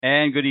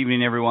And good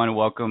evening, everyone.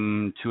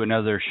 Welcome to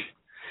another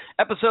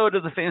episode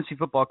of the Fantasy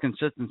Football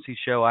Consistency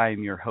Show. I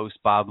am your host,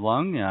 Bob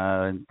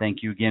Lung. Thank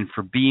you again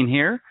for being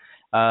here.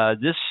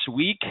 This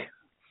week,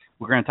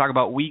 we're going to talk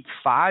about Week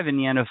 5 in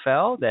the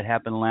NFL that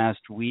happened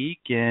last week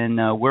and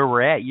where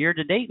we're at year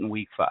to date in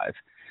Week 5.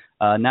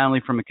 Not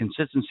only from a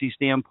consistency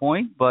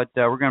standpoint, but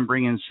we're going to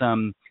bring in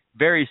some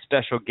very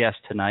special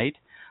guests tonight.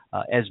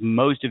 As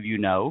most of you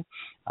know,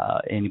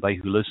 anybody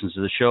who listens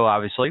to the show,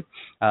 obviously,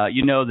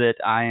 you know that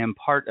I am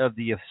part of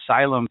the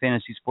Asylum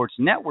Fantasy Sports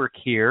Network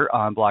here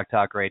on Blog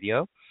Talk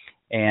Radio.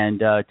 And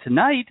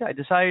tonight, I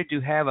decided to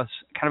have a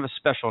kind of a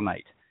special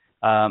night.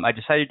 I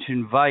decided to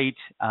invite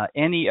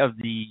any of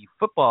the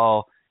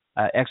football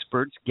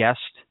experts,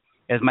 guests,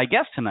 as my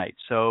guest tonight.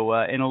 So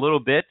in a little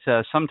bit,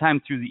 sometime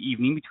through the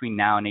evening between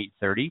now and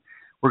 8:30,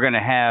 we're going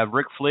to have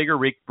Fleeger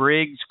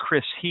Briggs,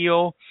 Chris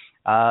Heil,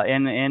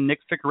 and Nick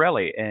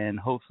Ficorelli, and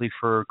hopefully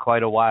for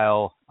quite a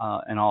while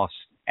in all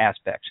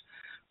aspects.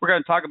 We're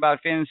going to talk about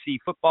fantasy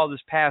football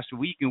this past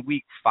week in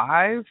Week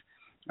 5.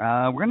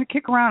 We're going to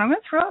kick around. I'm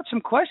going to throw out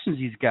some questions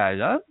to these guys.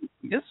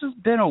 This has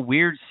been a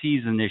weird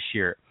season this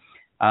year.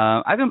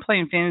 I've been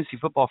playing fantasy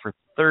football for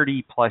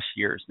 30-plus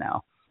years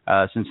now,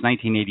 since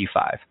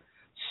 1985.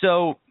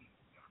 So,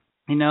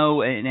 you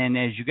know, and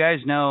as you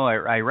guys know,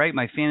 I write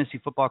my fantasy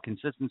football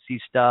consistency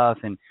stuff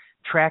and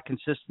track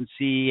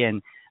consistency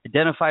and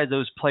identify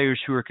those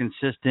players who are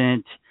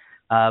consistent.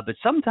 But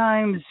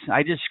sometimes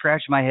I just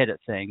scratch my head at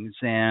things.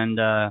 And,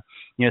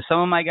 you know, some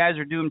of my guys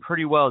are doing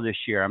pretty well this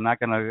year. I'm not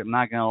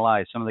gonna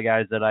lie. Some of the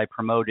guys that I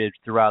promoted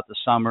throughout the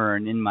summer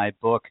and in my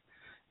book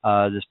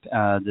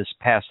this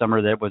past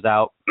summer that was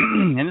out,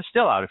 and it's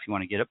still out if you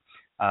want to get it.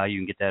 You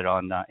can get that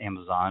on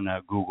Amazon,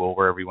 Google,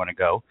 wherever you want to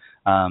go.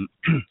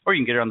 Or you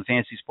can get it on the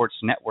Fantasy Sports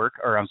Network,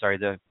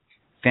 the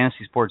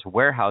Fantasy Sports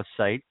Warehouse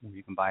site.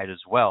 You can buy it as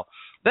well.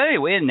 But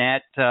anyway, in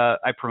that,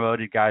 I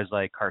promoted guys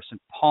like Carson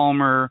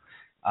Palmer,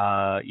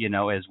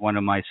 as one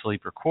of my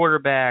sleeper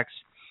quarterbacks.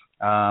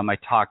 I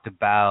talked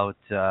about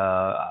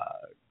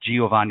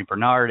Giovanni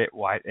Bernard at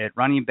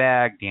running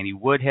back, Danny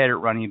Woodhead at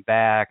running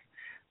back,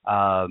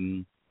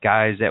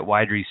 guys at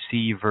wide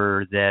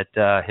receiver that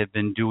have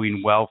been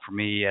doing well for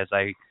me as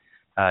I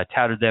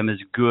touted them as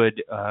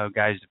good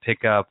guys to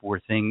pick up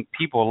were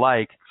people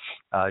like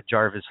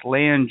Jarvis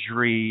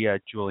Landry,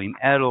 Julian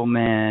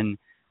Edelman,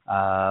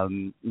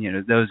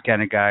 those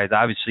kind of guys.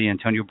 Obviously,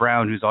 Antonio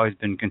Brown, who's always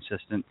been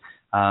consistent,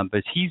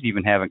 but he's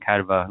even having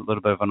kind of a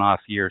little bit of an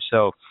off year.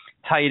 So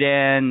tight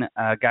end,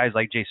 guys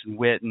like Jason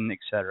Witten, et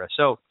cetera.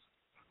 So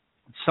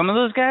some of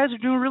those guys are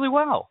doing really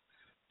well.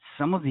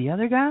 Some of the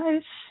other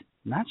guys,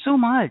 not so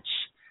much.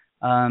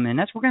 And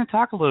that's what we're going to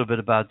talk a little bit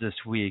about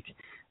this week.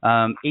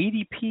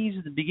 ADPs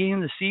at the beginning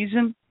of the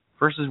season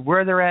versus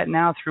where they're at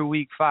now through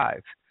Week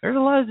 5. There's a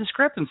lot of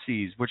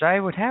discrepancies, which I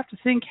would have to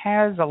think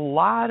has a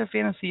lot of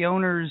fantasy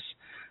owners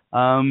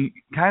kind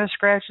of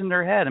scratching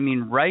their head. I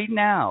mean, right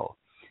now,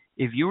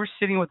 if you were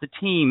sitting with a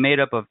team made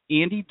up of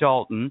Andy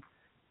Dalton,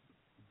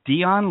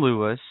 Dion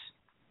Lewis,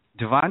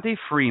 Devontae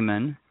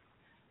Freeman,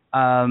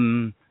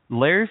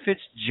 Larry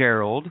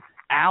Fitzgerald,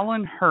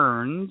 Alan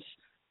Hearns,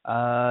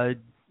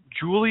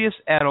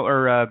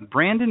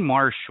 Brandon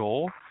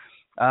Marshall,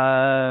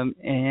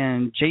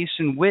 and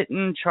Jason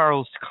Witten,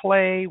 Charles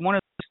Clay, one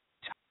of those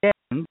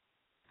ends.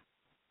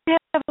 You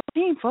have a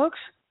team, folks.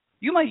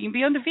 You might even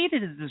be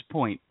undefeated at this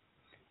point.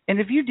 And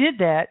if you did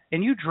that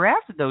and you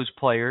drafted those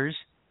players,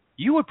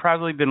 you would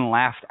probably have been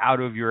laughed out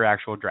of your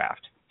actual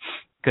draft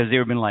because they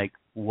would have been like,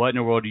 what in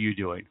the world are you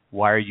doing?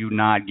 Why are you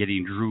not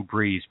getting Drew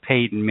Brees,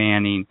 Peyton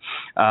Manning,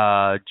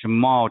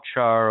 Jamal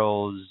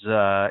Charles,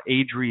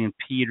 Adrian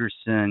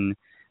Peterson,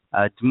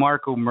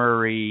 DeMarco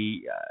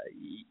Murray?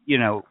 We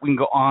can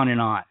go on and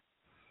on.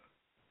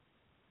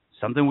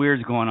 Something weird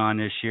is going on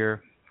this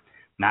year.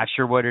 Not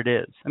sure what it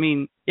is. I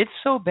mean, it's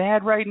so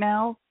bad right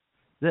now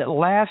that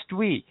last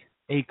week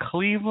a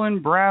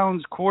Cleveland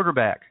Browns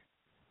quarterback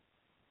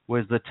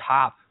was the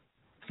top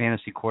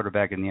fantasy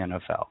quarterback in the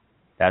NFL.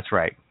 That's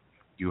right.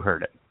 You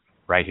heard it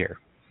right here.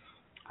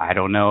 I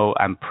don't know.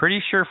 I'm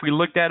pretty sure if we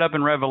look that up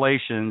in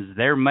Revelations,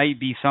 there might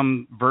be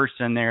some verse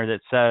in there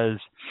that says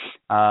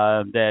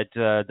that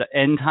the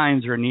end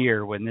times are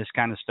near when this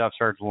kind of stuff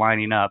starts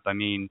lining up. I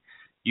mean,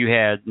 you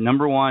had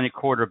number one at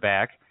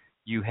quarterback.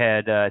 You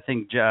had,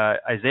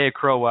 Isaiah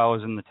Crowell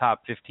was in the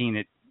top 15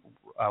 at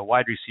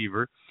wide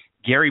receiver.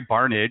 Gary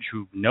Barnidge,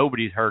 who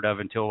nobody's heard of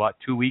until about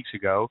 2 weeks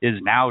ago,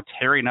 is now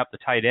tearing up the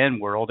tight end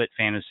world at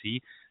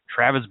fantasy.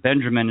 Travis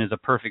Benjamin is a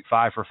perfect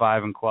 5 for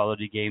 5 in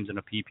quality games in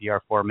a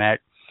PPR format.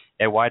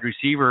 At wide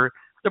receiver,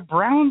 the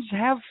Browns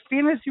have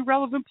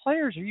fantasy-relevant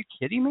players. Are you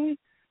kidding me?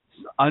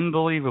 It's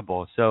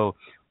unbelievable. So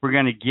we're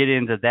going to get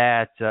into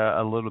that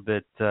a little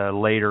bit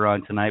later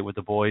on tonight with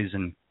the boys,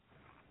 and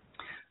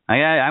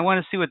I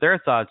want to see what their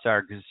thoughts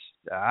are because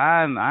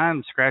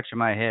I'm scratching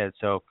my head.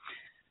 So,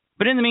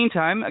 but in the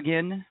meantime,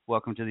 again,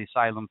 welcome to the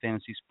Asylum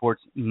Fantasy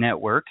Sports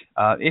Network.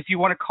 If you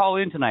want to call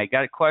in tonight,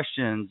 got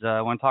questions,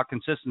 want to talk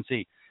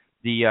consistency,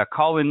 the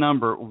call-in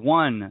number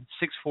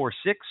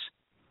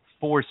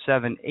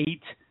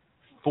 1-646-478-5628.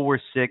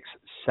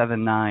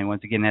 1-646-478-4679.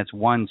 Once again, that's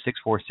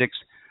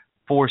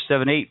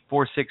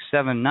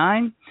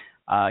 1-646-478-4679.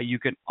 You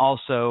can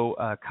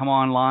also come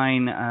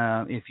online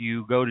if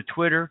you go to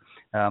Twitter.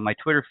 My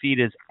Twitter feed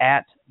is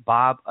at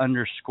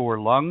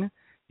Bob_Lung.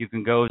 You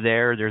can go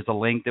there. There's a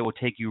link that will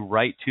take you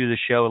right to the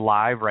show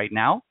live right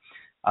now.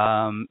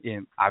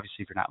 Obviously,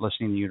 if you're not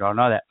listening, you don't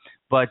know that.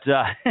 But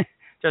just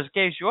in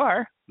case you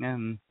are,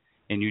 and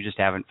you just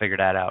haven't figured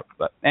that out.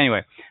 But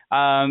anyway,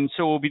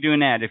 so we'll be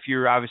doing that. If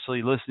you're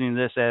obviously listening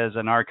to this as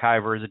an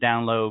archive or as a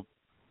download,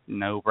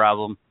 no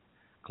problem.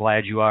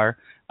 Glad you are.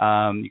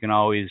 You can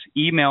always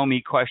email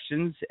me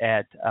questions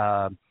at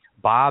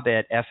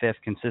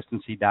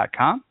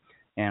bob@ffconsistency.com,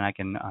 and I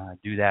can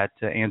do that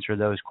to answer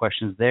those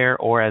questions there,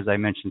 or as I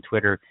mentioned,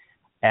 Twitter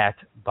at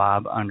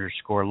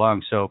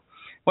Bob_Lung. So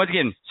once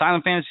again,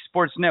 Asylum Fantasy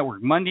Sports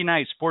Network, Monday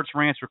night sports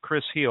rants with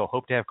Chris Heal.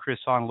 Hope to have Chris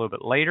on a little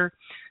bit later.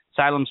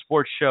 Asylum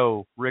Sports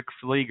Show, Rick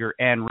Fleeger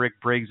and Rick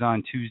Briggs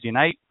on Tuesday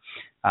night.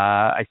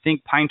 I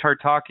think Pine Tar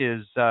Talk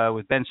is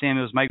with Ben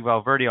Samuels, Mike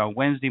Valverde on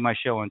Wednesday, my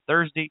show on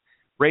Thursday.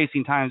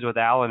 Racing Times with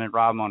Alan and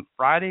Rob on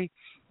Friday.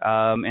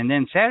 And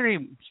then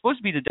Saturday, supposed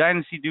to be the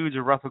Dynasty Dudes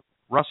of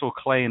Russell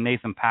Clay and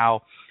Nathan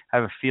Powell. I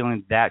have a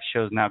feeling that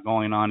show's not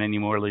going on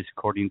anymore, at least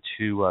according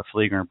to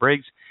Fleeger and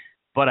Briggs.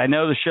 But I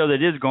know the show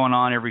that is going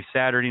on every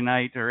Saturday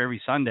night or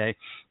every Sunday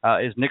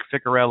is Nick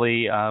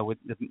Ficorelli with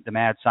the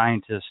Mad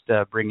Scientist,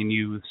 bringing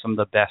you some of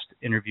the best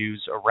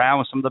interviews around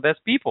with some of the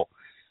best people.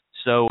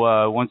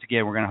 So once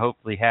again, we're going to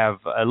hopefully have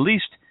at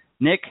least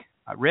Nick,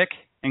 Rick,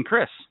 and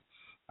Chris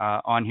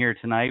on here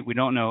tonight. We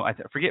don't know. I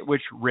forget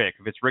which Rick.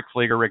 If it's Rick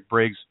Fleeger, Rick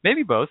Briggs,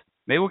 maybe both.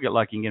 Maybe we'll get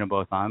lucky and get them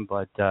both on.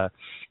 But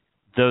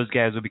those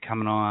guys will be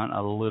coming on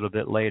a little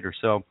bit later.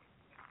 So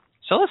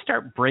let's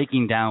start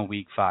breaking down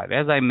Week 5.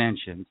 As I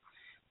mentioned,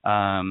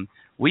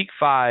 Week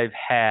 5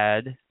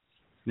 had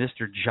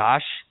Mr.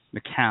 Josh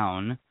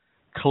McCown,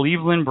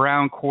 Cleveland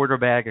Brown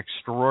quarterback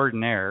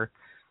extraordinaire,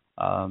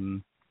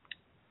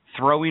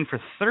 throwing for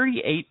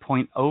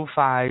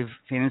 38.05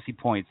 fantasy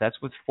points.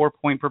 That's with 4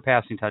 points per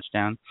passing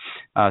touchdown.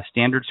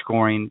 Standard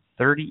scoring,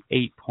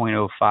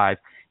 38.05.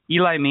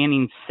 Eli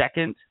Manning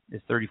second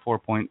is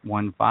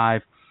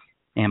 34.15.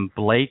 And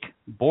Blake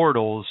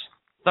Bortles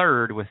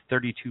third with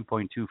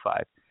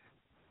 32.25.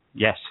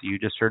 Yes, you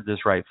just heard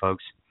this right,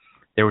 folks.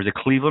 There was a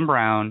Cleveland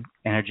Brown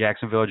and a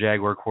Jacksonville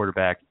Jaguar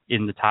quarterback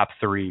in the top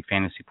 3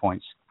 fantasy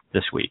points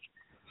this week.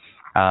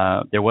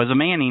 There was a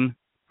Manning,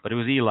 but it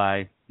was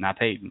Eli, not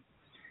Peyton.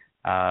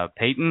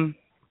 Peyton,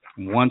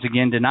 once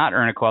again, did not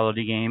earn a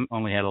quality game,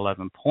 only had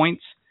 11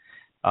 points.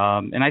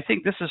 And I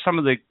think this is some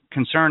of the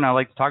concern I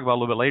like to talk about a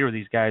little bit later with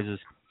these guys is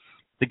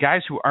the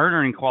guys who aren't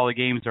earning quality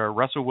games are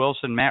Russell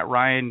Wilson, Matt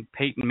Ryan,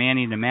 Peyton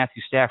Manning, and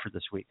Matthew Stafford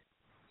this week.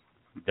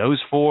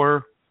 Those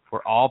 4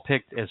 were all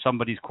picked as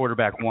somebody's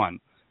quarterback 1.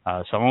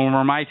 Some of them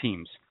are my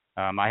teams.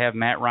 I have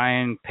Matt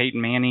Ryan,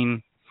 Peyton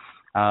Manning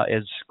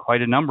as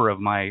quite a number of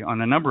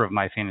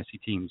my fantasy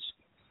teams.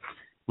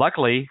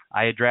 Luckily,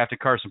 I had drafted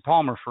Carson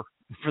Palmer for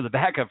the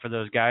backup for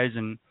those guys,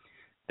 and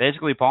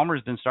basically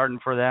Palmer's been starting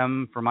for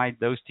them for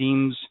those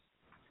teams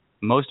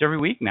most every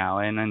week now,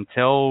 and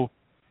until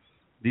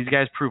these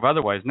guys prove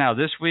otherwise. Now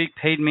this week,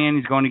 Peyton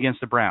Manning's going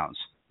against the Browns.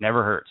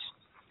 Never hurts.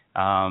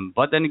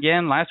 But then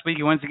again, last week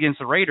he went against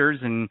the Raiders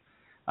and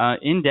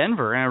in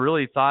Denver, and I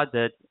really thought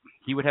that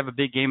he would have a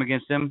big game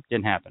against them.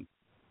 Didn't happen.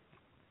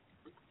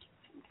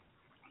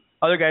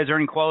 Other guys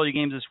earning quality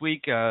games this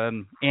week,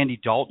 Andy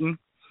Dalton,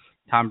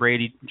 Tom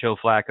Brady, Joe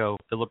Flacco,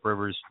 Phillip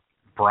Rivers,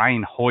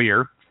 Brian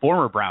Hoyer,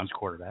 former Browns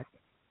quarterback,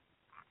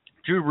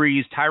 Drew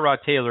Brees, Tyrod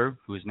Taylor,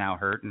 who is now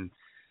hurt, and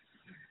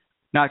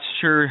not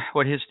sure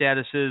what his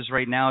status is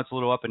right now. It's a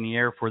little up in the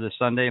air for this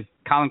Sunday.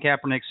 Colin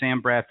Kaepernick, Sam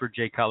Bradford,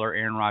 Jay Cutler,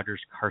 Aaron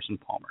Rodgers, Carson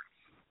Palmer.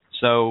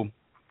 So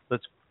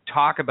let's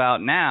talk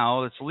about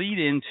now. Let's lead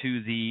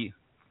into the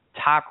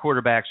top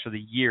quarterbacks for the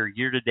year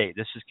to date.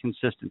 This is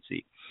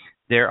consistency.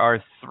 There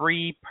are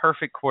 3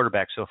 perfect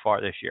quarterbacks so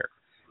far this year.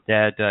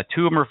 That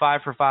 2 of them are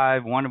 5 for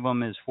 5. One of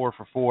them is 4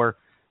 for 4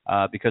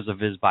 because of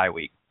his bye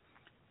week.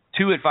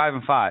 2 at 5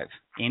 and 5.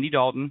 Andy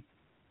Dalton,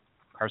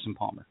 Carson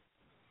Palmer.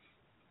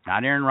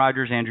 Not Aaron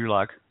Rodgers, Andrew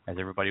Luck, as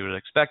everybody would have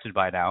expected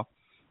by now,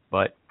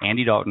 but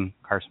Andy Dalton,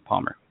 Carson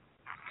Palmer.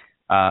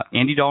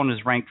 Andy Dalton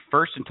is ranked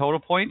first in total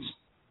points.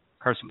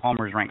 Carson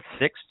Palmer is ranked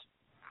 6th.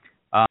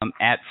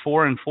 At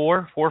 4 and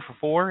 4, 4 for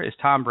 4 is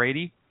Tom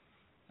Brady.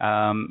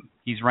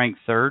 He's ranked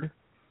 3rd.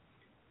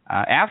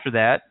 After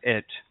that,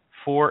 at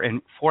 4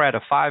 out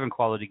of 5 in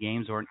quality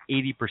games, or an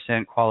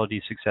 80%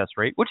 quality success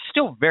rate, which is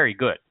still very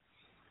good.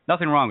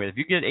 Nothing wrong with it. If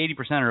you get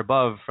 80% or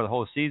above for the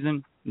whole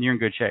season, you're in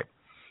good shape.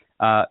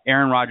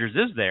 Aaron Rodgers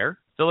is there.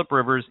 Phillip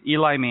Rivers,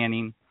 Eli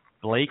Manning,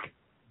 Blake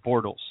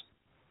Bortles.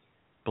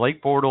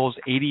 Blake Bortles'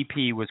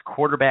 ADP was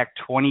quarterback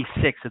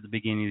 26 at the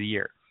beginning of the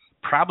year.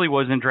 Probably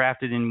wasn't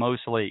drafted in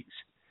most leagues,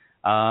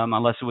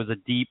 unless it was a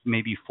deep,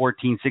 maybe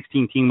 14,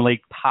 16-team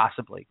league,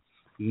 possibly.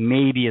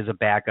 Maybe as a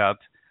backup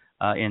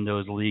in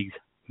those leagues.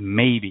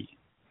 Maybe.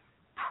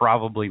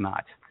 Probably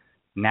not.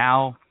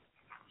 Now,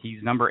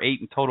 he's number 8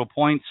 in total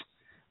points,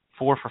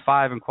 4 for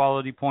 5 in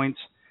quality points.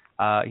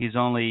 He's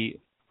only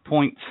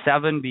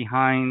 .7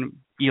 behind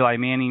Eli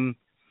Manning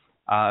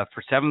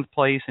for 7th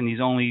place, and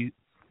he's only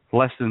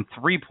less than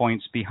 3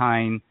 points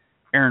behind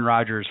Aaron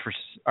Rodgers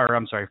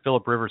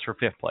Phillip Rivers for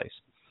 5th place.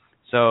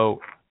 So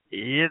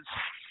it's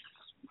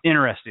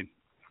interesting.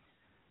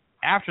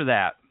 After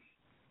that,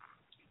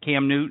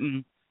 Cam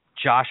Newton,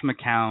 Josh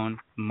McCown,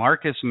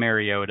 Marcus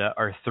Mariota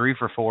are 3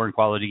 for 4 in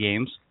quality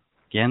games.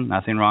 Again,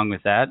 nothing wrong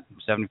with that.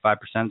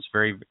 75% is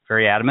very,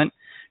 very adamant.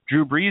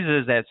 Drew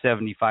Brees is at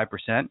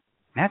 75%.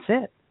 That's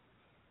it.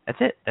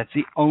 That's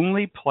the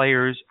only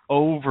players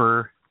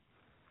over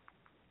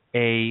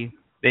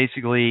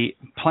basically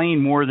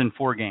playing more than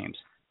 4 games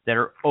that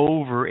are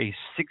over a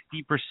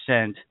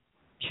 60%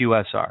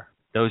 QSR,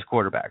 those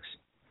quarterbacks.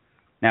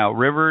 Now,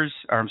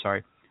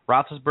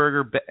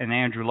 Roethlisberger and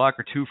Andrew Luck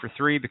are 2 for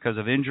 3 because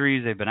of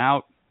injuries. They've been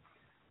out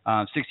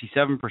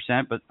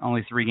 67%, but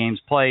only 3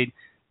 games played.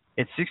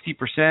 At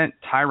 60%,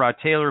 Tyrod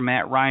Taylor,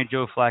 Matt Ryan,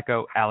 Joe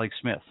Flacco, Alex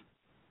Smith.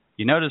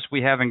 You notice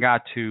we haven't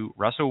got to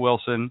Russell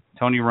Wilson,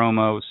 Tony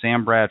Romo,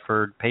 Sam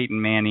Bradford,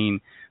 Peyton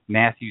Manning,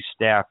 Matthew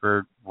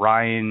Stafford,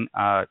 Ryan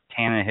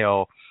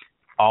Tannehill,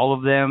 all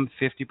of them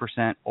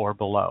 50% or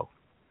below.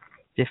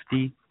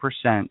 50%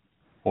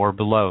 or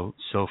below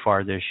so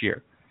far this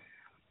year.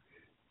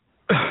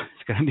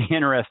 It's going to be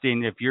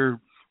interesting if you're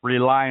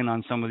relying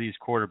on some of these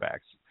quarterbacks.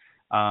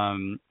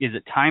 Is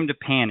it time to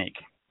panic?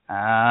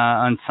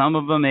 On some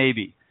of them,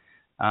 maybe.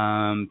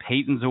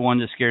 Peyton's the one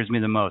that scares me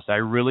the most. I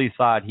really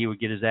thought he would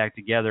get his act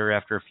together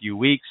after a few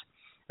weeks.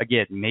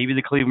 Again, maybe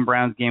the Cleveland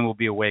Browns game will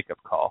be a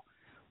wake-up call.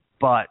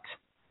 But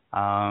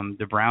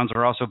the Browns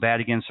are also bad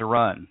against the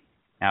run.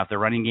 Now, if the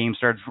running game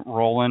starts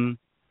rolling,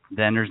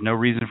 then there's no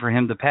reason for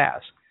him to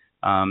pass.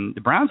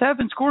 The Browns have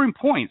been scoring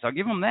points. I'll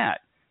give them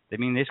that. I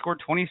mean, they scored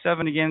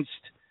 27 against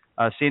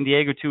San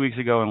Diego 2 weeks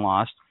ago and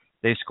lost.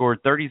 They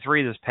scored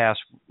 33 this past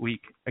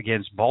week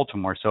against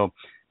Baltimore. So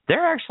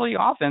their actually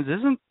offense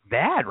isn't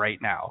bad right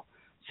now.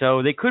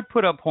 So they could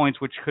put up points,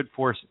 which could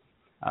force,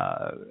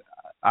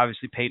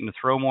 obviously, Peyton to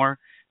throw more.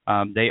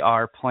 They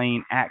are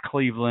playing at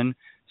Cleveland.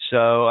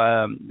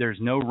 So there's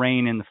no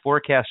rain in the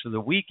forecast for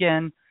the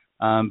weekend,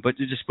 but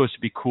it's just supposed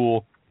to be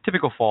cool.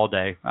 Typical fall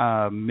day,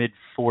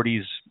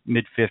 mid-40s,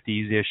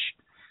 mid-50s-ish.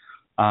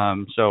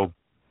 So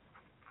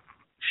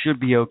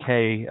should be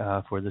okay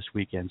for this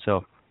weekend.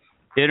 So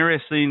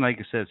interesting, like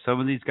I said, some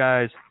of these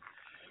guys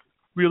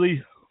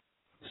really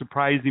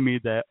surprising me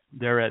that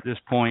they're at this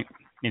point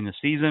in the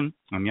season.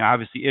 I mean,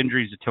 obviously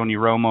injuries to Tony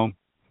Romo,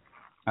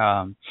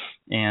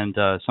 and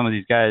some of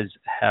these guys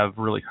have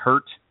really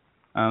hurt,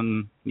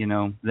 them.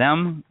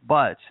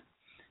 But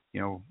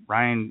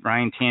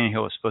Ryan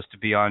Tannehill is supposed to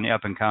be on the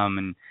up and come,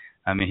 and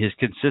I mean his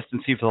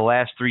consistency for the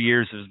last 3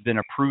 years has been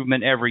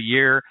improvement every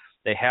year.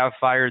 They have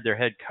fired their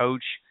head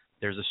coach.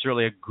 There's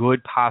certainly a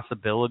good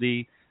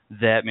possibility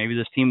that maybe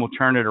this team will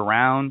turn it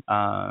around.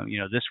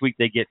 This week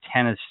they get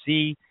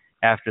Tennessee.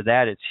 After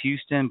that, it's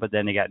Houston, but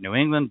then they got New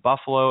England,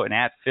 Buffalo, and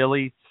at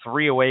Philly,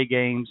 3 away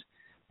games,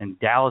 and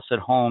Dallas at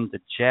home, the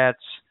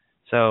Jets.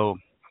 So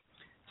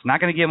it's not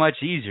going to get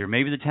much easier.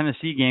 Maybe the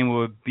Tennessee game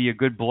would be a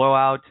good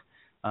blowout.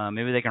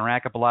 Maybe they can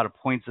rack up a lot of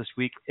points this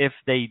week. If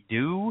they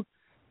do,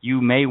 you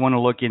may want to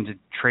look into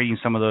trading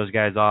some of those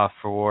guys off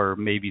for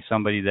maybe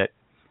somebody that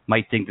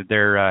might think that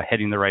they're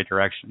heading the right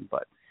direction.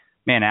 But,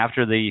 man,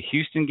 after the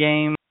Houston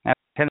game,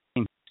 after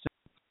Tennessee,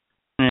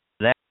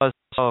 that was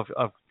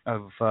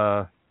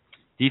of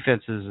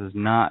defenses is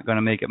not going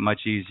to make it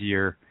much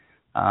easier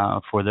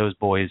for those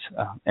boys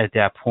at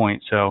that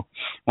point. So,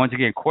 once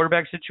again,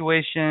 quarterback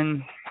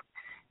situation,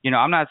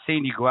 I'm not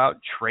saying you go out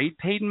and trade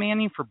Peyton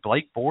Manning for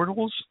Blake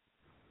Bortles,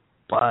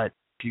 but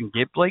if you can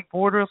get Blake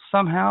Bortles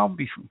somehow,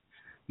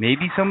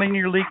 maybe somebody in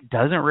your league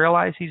doesn't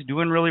realize he's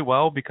doing really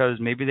well because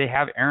maybe they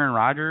have Aaron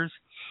Rodgers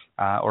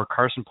or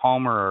Carson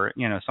Palmer or,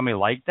 somebody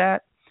like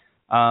that.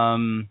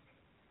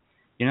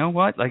 You know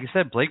what? Like I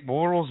said, Blake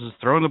Bortles is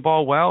throwing the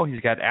ball well.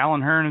 He's got Allen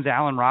Hurns,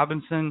 Allen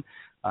Robinson.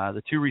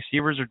 The 2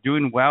 receivers are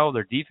doing well.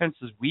 Their defense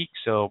is weak,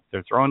 so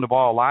they're throwing the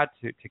ball a lot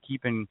to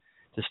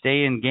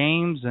stay in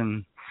games.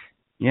 And,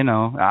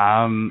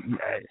 I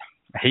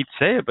hate to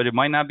say it, but it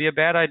might not be a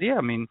bad idea.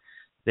 I mean,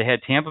 they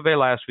had Tampa Bay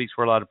last week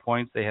score a lot of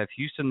points. They have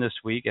Houston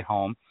this week at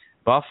home.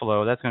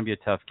 Buffalo, that's going to be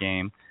a tough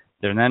game.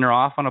 Then they're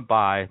off on a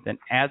bye. Then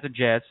at the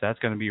Jets, that's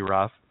going to be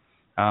rough.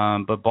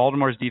 But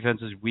Baltimore's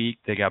defense is weak.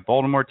 They got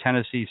Baltimore,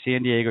 Tennessee,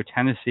 San Diego,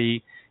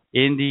 Tennessee,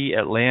 Indy,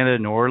 Atlanta,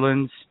 New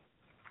Orleans.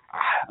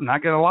 I'm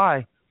not going to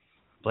lie.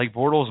 Blake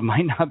Bortles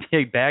might not be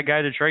a bad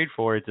guy to trade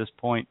for at this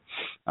point.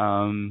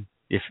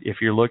 If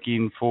you're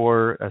looking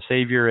for a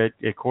savior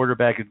at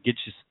quarterback, it gets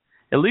you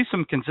at least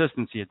some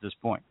consistency at this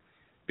point.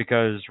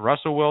 Because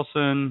Russell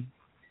Wilson,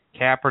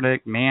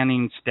 Kaepernick,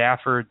 Manning,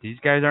 Stafford, these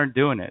guys aren't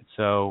doing it.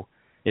 So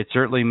it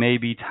certainly may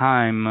be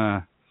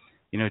time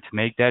to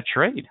make that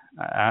trade.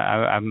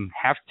 I'm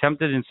half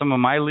tempted in some of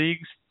my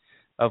leagues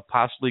of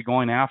possibly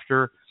going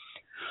after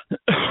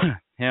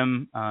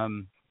him,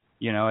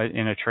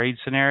 in a trade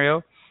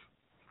scenario.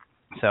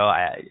 So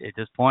at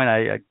this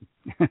point,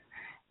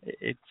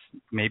 it's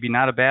maybe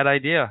not a bad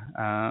idea.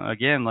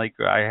 Again, like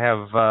I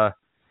have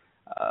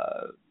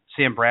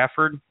Sam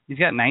Bradford, he's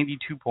got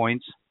 92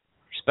 points.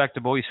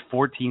 Respectable. He's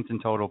 14th in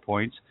total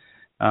points.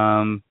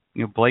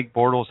 Blake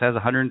Bortles has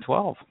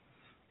 112.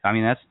 I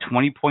mean, that's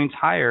 20 points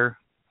higher.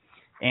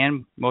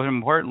 And most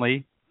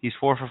importantly, he's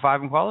 4 for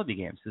 5 in quality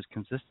games. His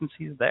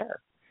consistency is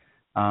there.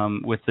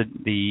 With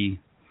the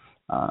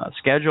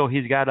schedule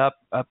he's got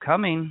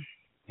upcoming,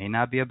 may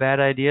not be a bad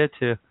idea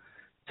to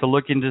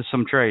look into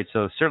some trades.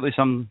 So certainly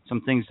some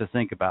things to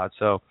think about.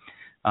 So,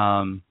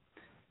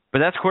 but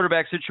that's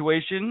quarterback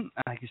situation.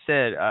 Like you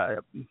said,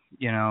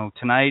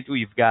 tonight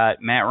we've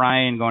got Matt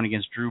Ryan going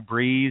against Drew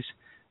Brees.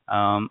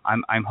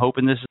 I'm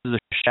hoping this is a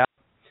shout.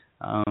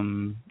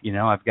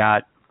 I've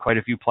got quite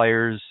a few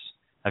players.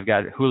 I've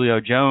got Julio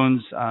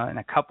Jones in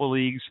a couple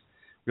leagues,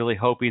 really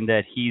hoping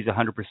that he's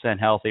 100%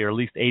 healthy, or at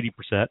least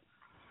 80%.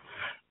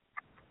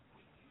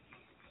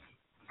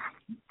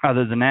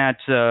 Other than that,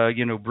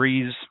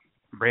 Brees,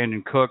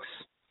 Brandon Cooks,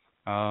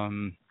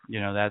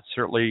 that's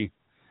certainly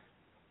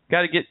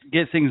got to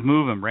get things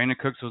moving. Brandon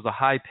Cooks was a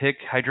high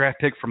draft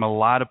pick from a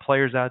lot of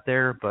players out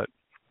there, but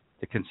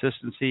the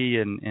consistency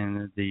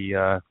and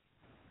the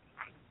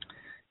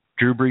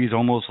Drew Brees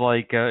almost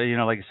like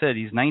I said,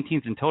 he's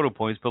 19th in total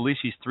points, but at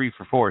least he's 3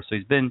 for 4. So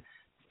he's been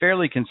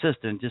fairly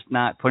consistent, just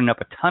not putting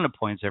up a ton of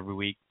points every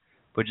week,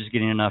 but just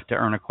getting enough to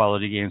earn a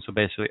quality game. So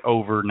basically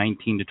over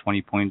 19 to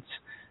 20 points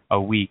a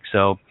week.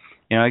 So,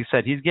 like I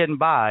said, he's getting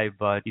by,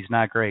 but he's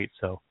not great.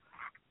 So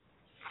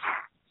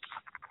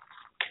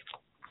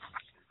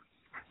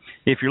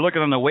if you're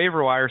looking on the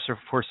waiver wire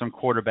for some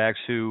quarterbacks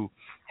who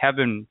have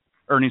been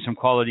earning some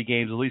quality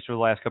games, at least for the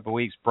last couple of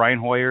weeks, Brian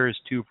Hoyer is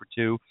 2 for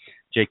 2.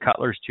 Jay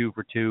Cutler's 2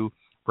 for 2.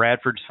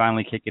 Bradford's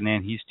finally kicking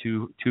in. He's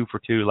 2 for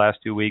 2 last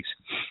 2 weeks.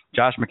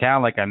 Josh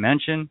McCown, like I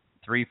mentioned,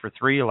 3 for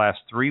 3 the last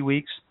 3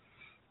 weeks.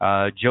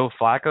 Joe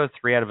Flacco,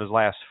 3 out of his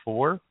last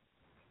 4.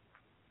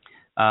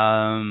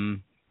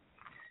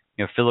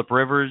 Phillip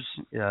Rivers,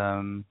 like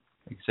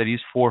I said, he's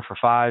 4 for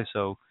 5.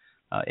 So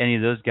any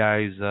of those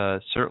guys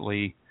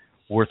certainly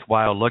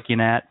worthwhile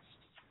looking at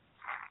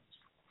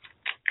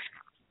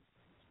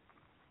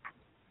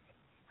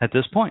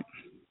this point.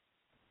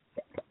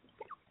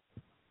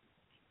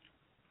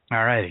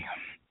 All righty.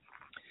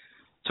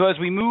 So as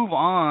we move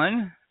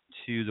on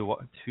to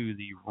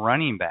the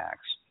running backs,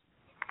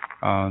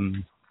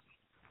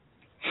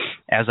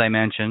 as I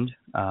mentioned,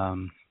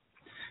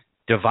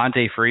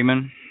 Devontae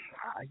Freeman,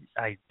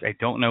 I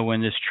don't know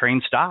when this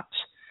train stops.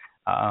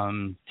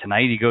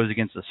 Tonight he goes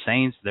against the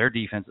Saints. Their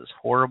defense is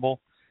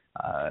horrible.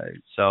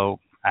 So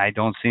I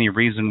don't see any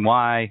reason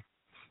why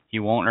he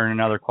won't earn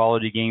another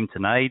quality game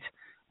tonight.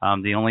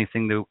 The only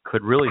thing that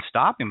could really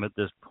stop him at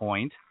this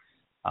point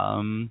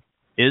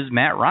is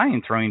Matt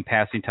Ryan throwing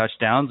passing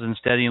touchdowns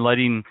instead of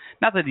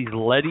not that he's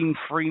letting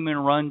Freeman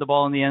run the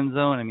ball in the end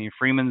zone. I mean,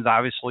 Freeman's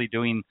obviously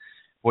doing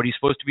what he's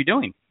supposed to be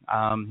doing.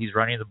 He's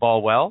running the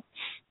ball well.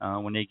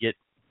 When they get,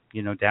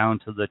 down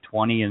to the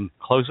 20 and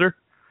closer,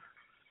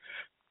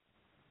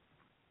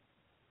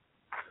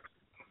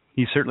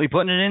 he's certainly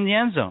putting it in the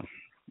end zone.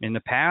 In the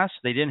past,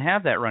 they didn't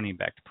have that running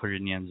back to put it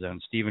in the end zone.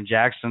 Steven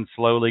Jackson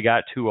slowly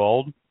got too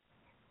old,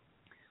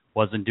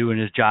 wasn't doing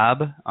his job.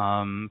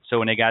 So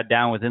when they got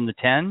down within the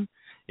 10,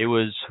 it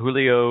was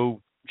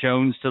Julio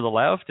Jones to the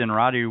left and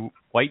Roddy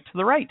White to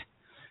the right.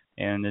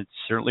 And it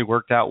certainly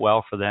worked out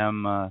well for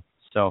them.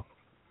 So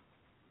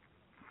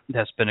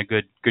that's been a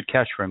good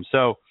catch for him.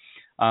 So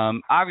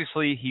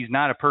obviously he's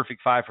not a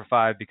perfect 5 for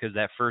 5 because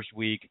that first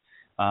week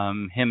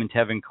him and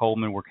Tevin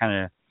Coleman were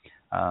kind of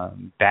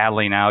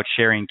battling out,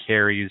 sharing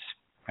carries,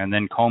 and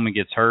then Coleman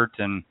gets hurt,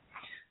 and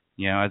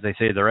as they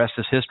say, the rest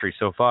is history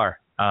so far.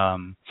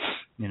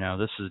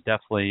 This is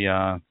definitely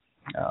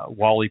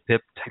Wally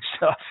Pipp type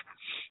stuff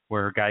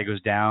where a guy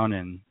goes down,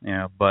 and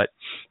but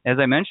as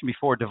I mentioned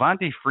before,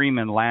 Devontae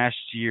Freeman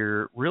last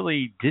year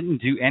really didn't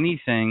do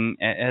anything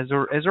as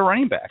a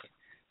running back.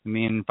 I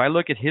mean, if I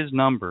look at his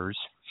numbers,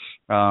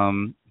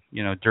 during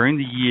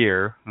the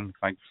year, if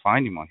I can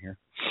find him on here.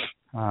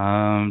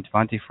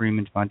 Devontae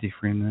Freeman.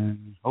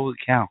 Holy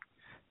cow.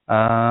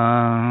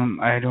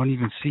 I don't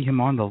even see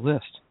him on the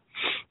list.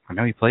 I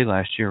know he played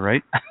last year,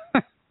 right?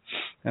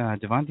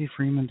 Devontae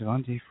Freeman.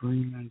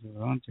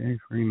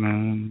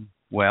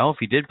 Well, if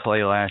he did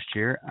play last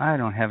year, I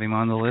don't have him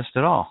on the list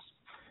at all.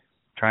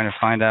 Trying to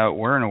find out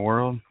where in the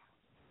world.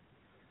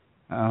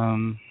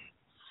 I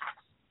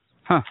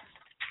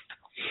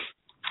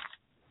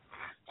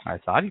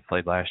thought he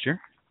played last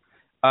year.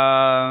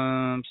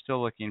 I'm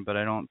still looking, but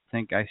I don't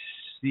think I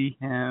see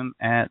him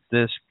at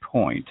this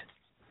point.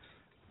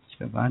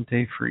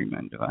 Devontae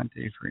Freeman.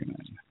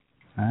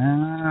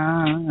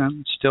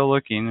 I'm still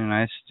looking, and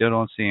I still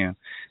don't see him.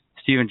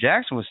 Steven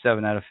Jackson was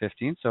 7 out of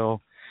 15,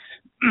 so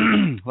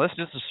let's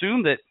just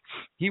assume that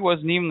he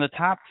wasn't even the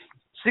top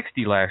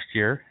 60 last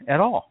year at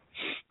all,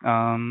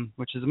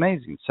 which is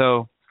amazing.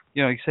 So,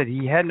 like I said,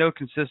 he had no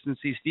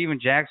consistency. Steven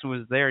Jackson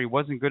was there. He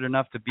wasn't good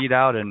enough to beat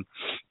out an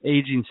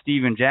aging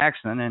Steven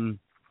Jackson, and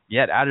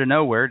yet out of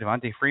nowhere,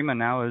 Devontae Freeman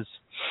now is,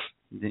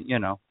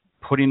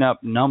 putting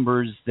up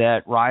numbers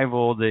that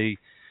rival the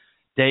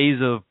days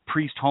of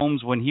Priest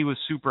Holmes when he was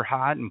super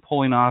hot and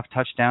pulling off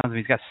touchdowns. I mean,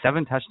 he's got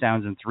 7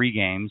 touchdowns in 3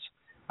 games.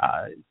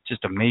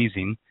 Just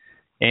amazing.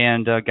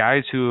 And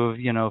guys who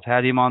have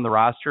had him on the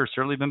roster have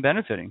certainly been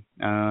benefiting.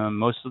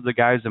 Most of the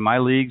guys in my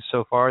league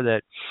so far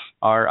that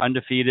are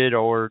undefeated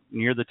or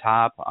near the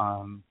top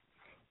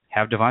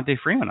have Devontae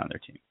Freeman on their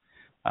team.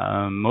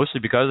 Mostly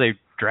because they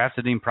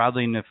drafted him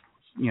probably in the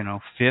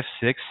 5th,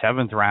 6th,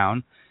 7th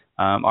round.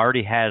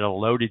 Already had a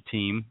loaded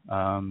team,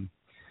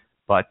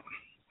 but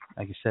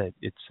like I said,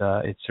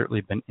 it's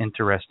certainly been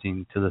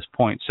interesting to this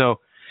point. So,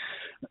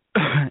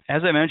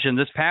 as I mentioned,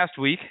 this past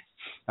week,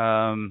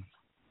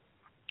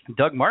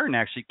 Doug Martin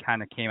actually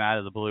kind of came out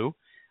of the blue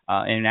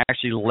and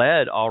actually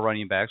led all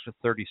running backs with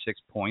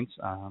 36 points.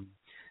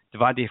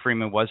 Devontae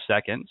Freeman was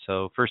second,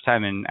 so first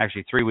time in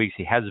actually 3 weeks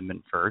he hasn't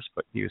been first,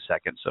 but he was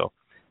second, so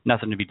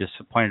nothing to be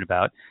disappointed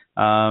about.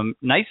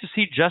 Nice to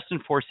see Justin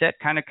Forsett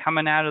kind of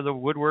coming out of the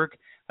woodwork.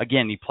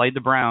 Again, he played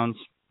the Browns,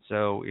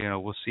 so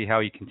we'll see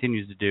how he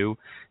continues to do.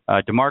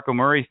 DeMarco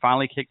Murray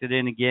finally kicked it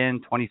in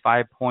again,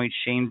 25 points.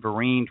 Shane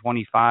Vereen,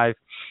 25.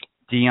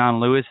 Dion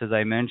Lewis, as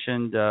I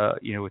mentioned,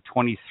 with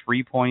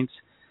 23 points.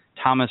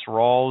 Thomas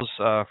Rawls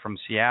from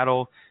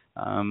Seattle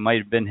might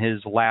have been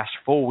his last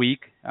full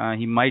week.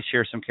 He might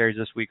share some carries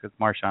this week with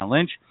Marshawn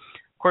Lynch.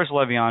 Of course,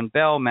 Le'Veon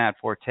Bell, Matt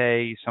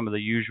Forte, some of the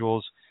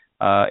usuals.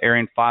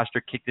 Arian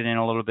Foster kicked it in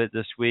a little bit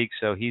this week,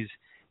 so he's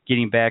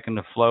getting back in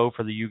the flow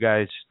for you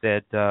guys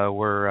that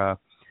were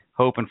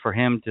hoping for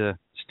him to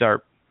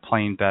start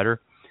playing better.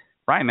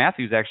 Ryan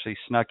Matthews actually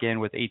snuck in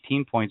with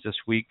 18 points this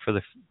week for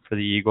the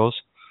Eagles.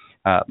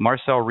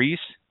 Marcel Reese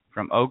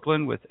from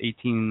Oakland with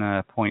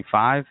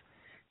 18.5.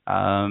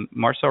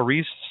 Marcel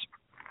Reese,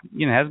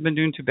 hasn't been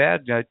doing too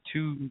bad. Got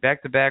 2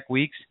 back-to-back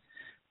weeks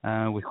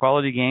with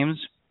quality games.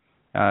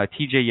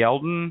 T.J.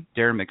 Yeldon,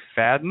 Darren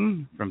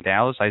McFadden from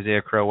Dallas,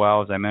 Isaiah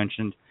Crowell, as I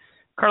mentioned.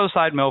 Carlos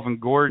Hyde, Melvin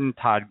Gordon,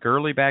 Todd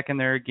Gurley back in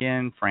there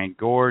again, Frank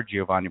Gore,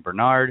 Giovanni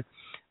Bernard,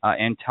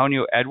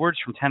 Antonio Edwards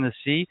from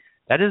Tennessee.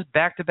 That is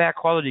back-to-back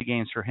quality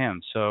games for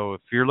him. So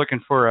if you're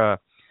looking for a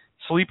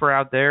sleeper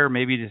out there,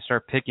 maybe to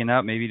start picking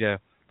up, maybe to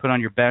put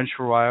on your bench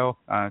for a while,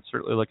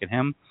 certainly look at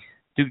him.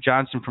 Duke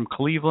Johnson from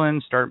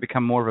Cleveland, starting to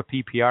become more of a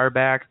PPR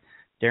back.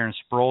 Darren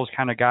Sproles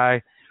kind of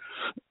guy.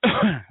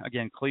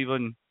 Again,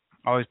 Cleveland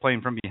always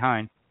playing from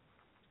behind.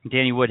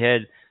 Danny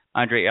Woodhead,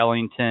 Andre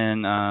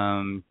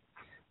Ellington,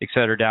 et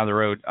cetera, down the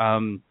road.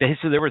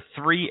 Basically, there were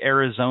 3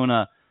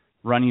 Arizona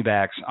running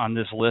backs on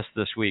this list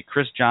this week.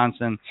 Chris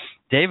Johnson,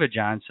 David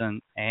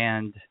Johnson,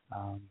 and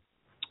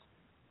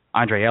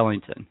Andre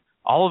Ellington.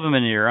 All of them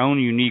in their own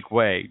unique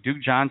way.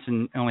 Duke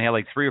Johnson only had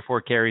like 3 or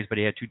 4 carries, but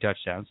he had 2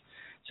 touchdowns.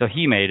 So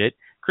he made it.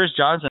 Chris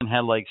Johnson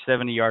had like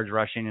 70 yards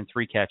rushing and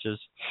 3 catches.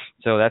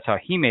 So that's how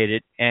he made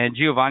it. And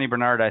Giovanni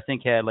Bernard, I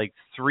think, had like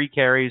 3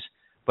 carries,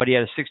 but he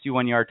had a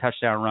 61-yard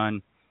touchdown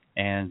run.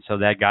 And so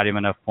that got him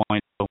enough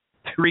points. So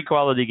 3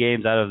 quality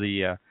games out of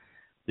the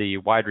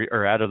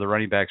out of the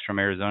running backs from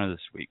Arizona this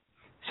week.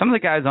 Some of the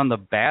guys on the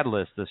bad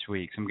list this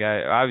week, some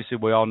guy, obviously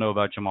we all know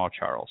about Jamal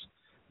Charles.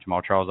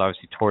 Jamal Charles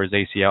obviously tore his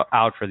ACL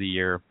out for the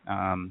year.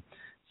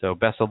 So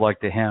best of luck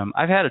to him.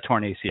 I've had a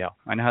torn ACL.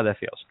 I know how that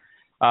feels.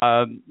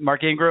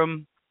 Mark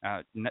Ingram,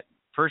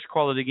 first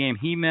quality game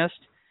he missed.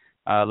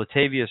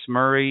 Latavius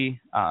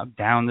Murray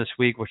down this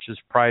week, which is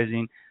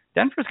surprising.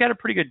 Denver's got a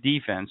pretty good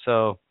defense,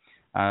 so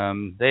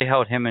they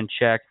held him in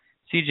check.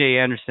 C.J.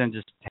 Anderson,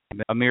 just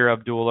Amir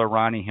Abdullah,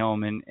 Ronnie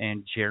Hillman,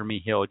 and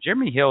Jeremy Hill.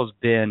 Jeremy Hill's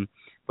been,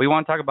 we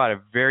want to talk about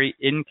a very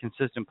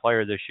inconsistent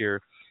player this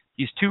year.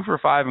 He's 2 for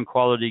 5 in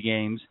quality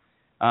games,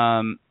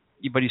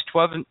 but he's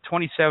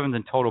 27th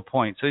in total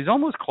points. So he's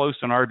almost close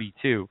to an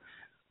RB2.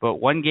 But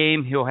one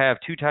game he'll have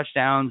 2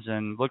 touchdowns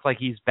and look like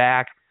he's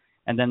back.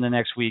 And then the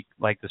next week,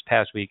 like this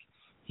past week,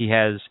 he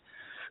has,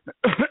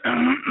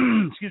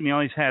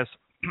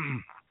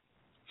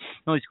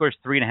 only scores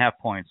 3.5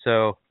 points.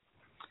 So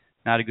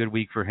not a good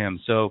week for him.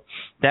 So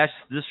that's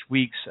this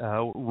week's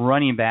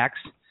running backs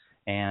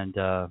and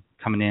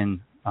coming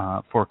in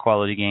for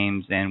quality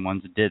games and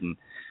ones that didn't.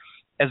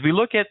 As we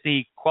look at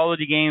the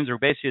quality games, or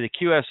basically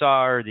the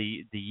QSR,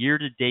 the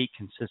year-to-date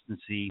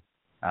consistency,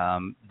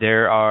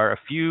 there are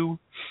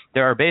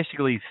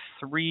basically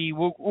 3,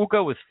 we'll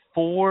go with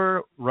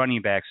 4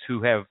 running backs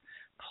who have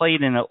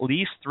played in at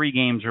least 3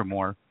 games or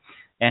more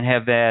and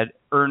have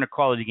earned a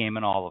quality game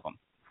in all of them.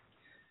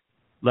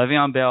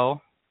 Le'Veon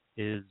Bell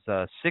is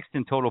 6th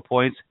in total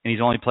points, and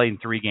he's only played in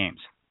 3 games.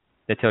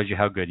 That tells you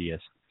how good he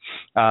is.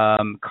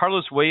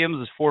 Carlos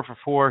Williams is 4 for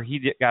 4.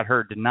 He got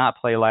hurt, did not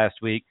play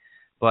last week,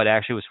 but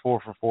actually was 4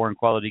 for 4 in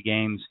quality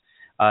games.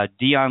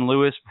 Dion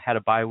Lewis had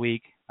a bye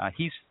week.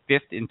 He's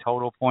 5th in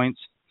total points.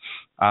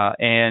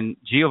 And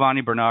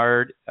Giovanni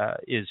Bernard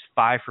is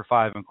 5 for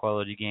 5 in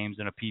quality games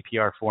in a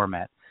PPR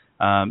format.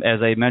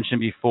 As I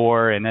mentioned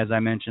before, and as I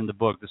mentioned in the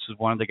book, this is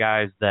one of the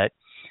guys that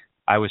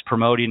I was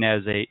promoting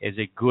as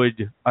a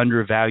good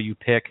undervalued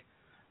pick,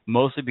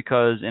 mostly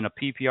because in a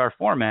PPR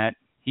format,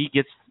 he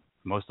gets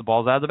most of the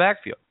balls out of the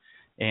backfield.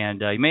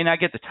 And he may not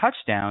get the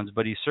touchdowns,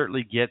 but he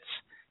certainly gets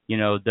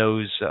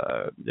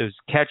those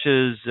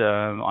catches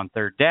on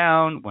third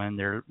down when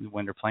they're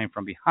playing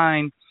from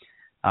behind,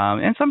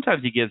 and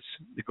sometimes he gets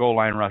the goal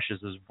line rushes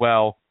as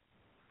well,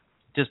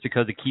 just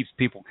because it keeps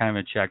people kind of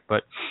in check.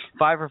 But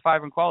 5 for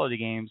 5 in quality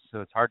games,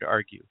 so it's hard to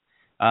argue.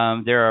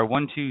 There are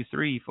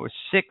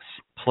 6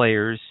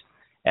 players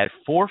at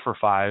 4 for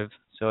 5,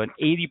 so an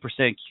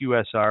 80%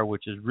 QSR,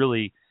 which is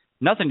really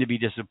nothing to be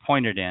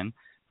disappointed in.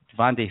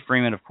 Devontae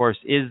Freeman, of course,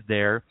 is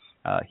there.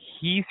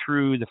 He,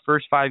 through the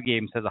first 5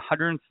 games, has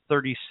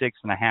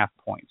 136.5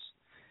 points.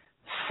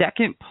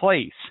 Second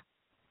place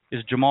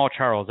is Jamal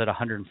Charles at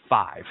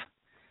 105.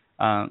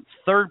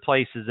 Third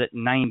place is at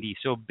 90.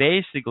 So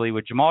basically,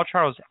 with Jamal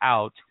Charles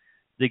out,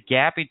 the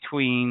gap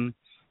between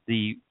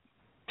the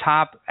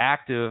top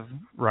active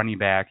running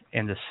back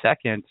and the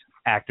second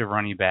active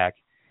running back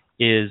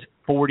is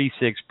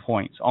 46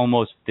 points,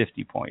 almost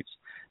 50 points.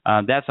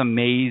 That's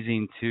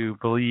amazing to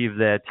believe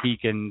that he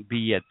can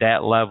be at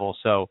that level.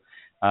 So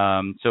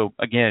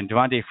again,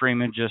 Devontae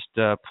Freeman just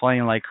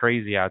playing like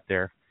crazy out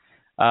there.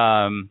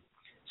 Again,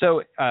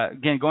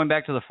 going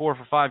back to the 4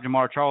 for 5,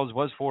 Jamal Charles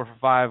was 4 for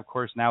 5. Of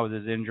course, now with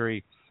his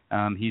injury,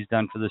 he's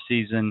done for the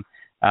season.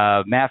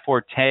 Matt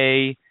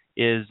Forte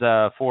is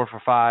 4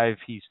 for 5.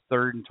 He's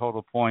third in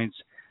total points.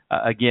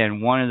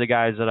 Again, one of the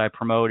guys that I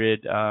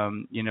promoted,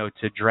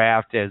 to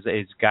draft as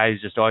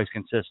guys just always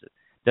consistent.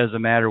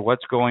 Doesn't matter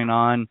what's going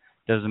on.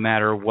 Doesn't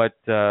matter what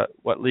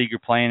league you're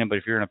playing in. But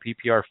if you're in a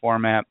PPR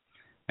format,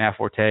 Matt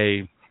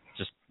Forte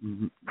just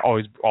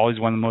always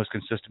one of the most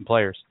consistent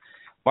players.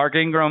 Mark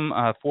Ingram,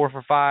 4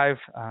 for 5.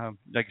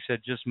 Like I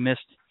said, just missed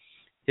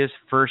his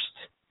first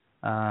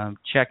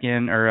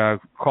check-in or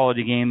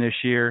quality game this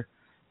year.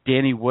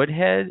 Danny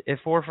Woodhead at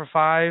 4 for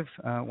 5,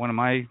 one of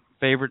my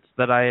favorites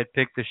that I had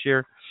picked this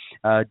year.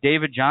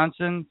 David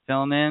Johnson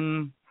filling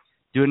in,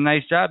 doing a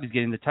nice job. He's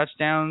getting the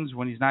touchdowns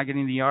when he's not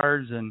getting the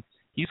yards, and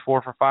he's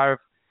 4 for 5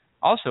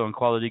 also in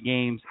quality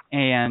games,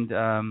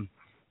 and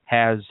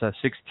has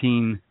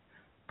 16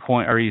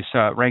 point, or he's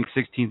ranked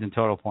 16th in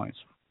total points.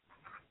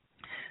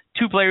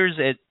 2 players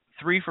at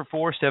 3 for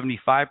 4,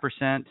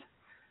 75%,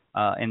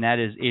 and that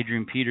is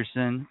Adrian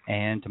Peterson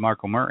and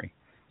DeMarco Murray.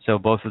 So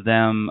both of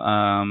them,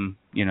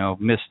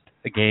 missed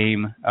a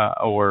game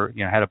or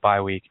had a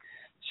bye week.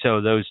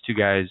 So those 2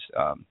 guys,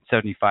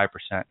 75%.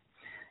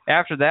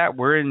 After that,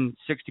 we're in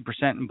 60%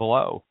 and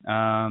below.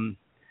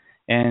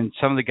 And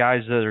some of the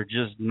guys that are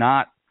just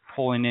not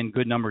pulling in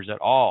good numbers at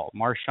all.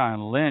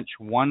 Marshawn Lynch,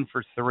 1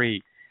 for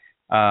 3.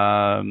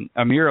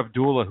 Amir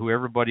Abdullah, who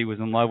everybody was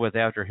in love with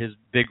after his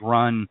big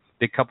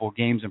couple of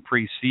games in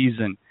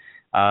preseason,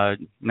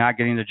 not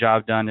getting the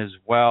job done as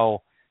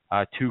well.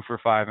 2 for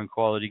 5 in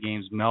quality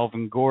games.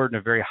 Melvin Gordon,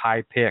 a very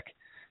high pick,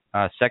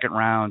 second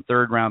round,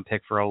 third round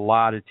pick for a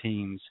lot of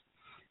teams.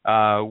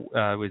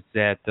 Was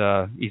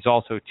that he's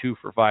also 2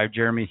 for 5.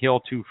 Jeremy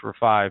Hill, 2 for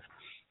 5.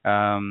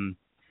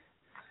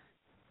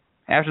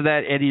 After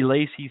that, Eddie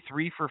Lacy,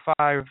 3 for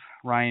 5.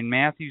 Ryan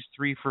Matthews,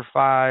 3 for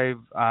 5.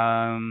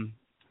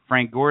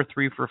 Frank Gore,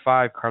 3 for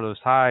 5. Carlos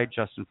Hyde,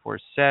 Justin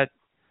Forsett,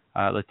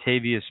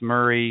 Latavius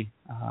Murray,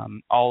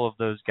 all of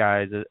those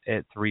guys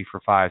at 3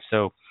 for 5.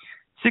 So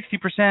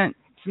 60%,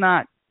 it's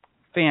not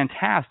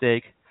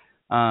fantastic.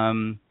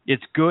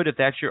 It's good if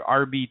that's your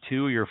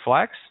RB2, your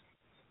flex.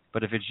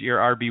 But if it's your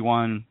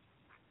RB1,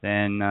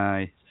 then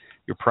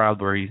you're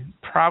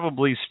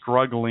probably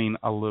struggling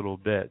a little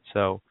bit.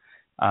 So,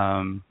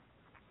 all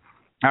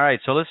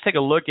right, so let's take a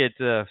look at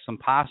some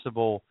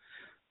possible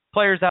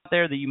players out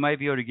there that you might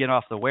be able to get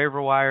off the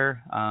waiver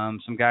wire.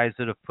 Some guys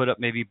that have put up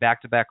maybe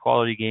back-to-back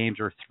quality games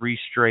or 3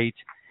 straight.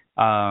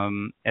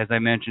 As I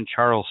mentioned,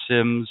 Charles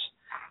Sims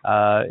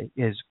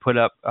has put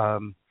up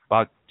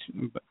about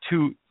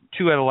two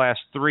out of the last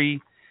 3.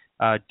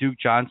 Duke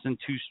Johnson,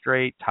 2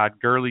 straight. Todd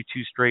Gurley,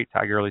 2 straight.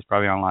 Todd Gurley's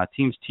probably on a lot of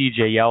teams.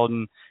 T.J.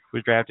 Yeldon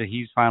was drafted.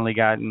 He's finally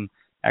gotten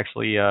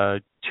actually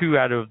 2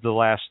 out of the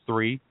last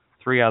 3.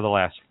 3 out of the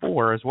last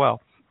 4 as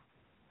well.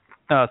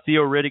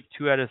 Theo Riddick,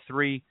 2 out of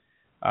 3.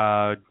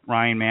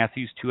 Ryan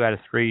Matthews, 2 out of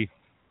 3.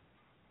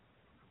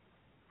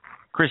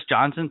 Chris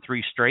Johnson,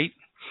 3 straight.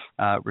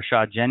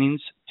 Rashad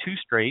Jennings, 2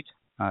 straight.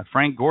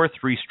 Frank Gore,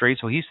 3 straight.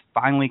 So he's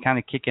finally kind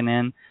of kicking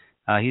in.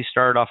 He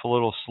started off a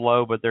little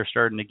slow, but they're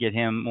starting to get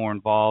him more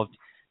involved.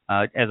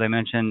 As I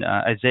mentioned,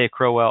 Isaiah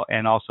Crowell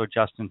and also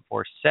Justin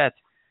Forsett,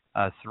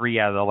 3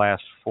 out of the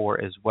last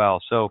 4 as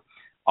well. So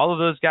all of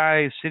those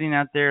guys sitting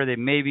out there, they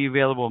may be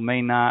available,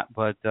 may not,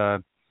 but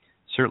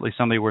certainly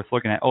somebody worth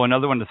looking at. Oh,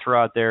 another one to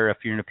throw out there if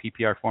you're in a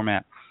PPR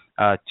format.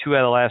 2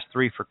 out of the last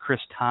 3 for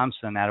Chris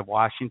Thompson out of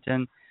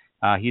Washington.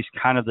 He's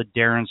kind of the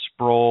Darren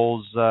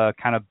Sproles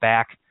kind of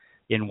back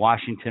in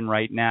Washington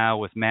right now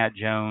with Matt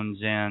Jones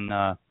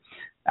and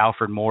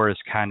Alfred Morris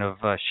kind of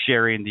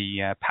sharing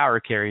the power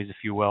carries, if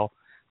you will,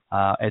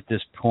 at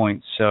this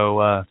point.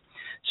 So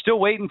still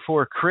waiting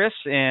for Chris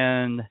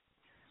and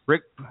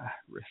Rick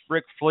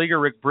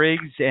Fleeger, Rick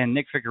Briggs, and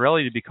Nick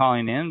Ficorelli to be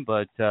calling in,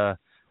 but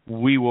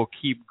we will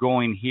keep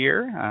going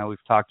here.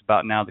 We've talked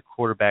about now the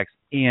quarterbacks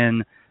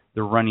and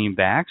the running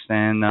backs,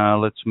 and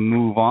let's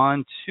move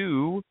on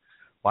to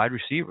wide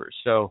receivers.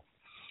 So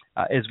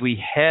as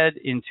we head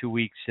into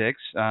Week 6.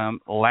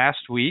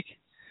 Last week,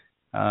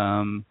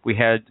 we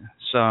had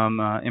some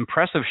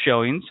impressive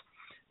showings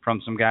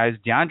from some guys.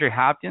 DeAndre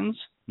Hopkins,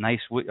 nice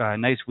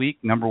week,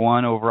 number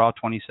 1 overall,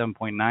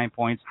 27.9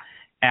 points.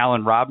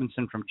 Allen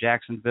Robinson from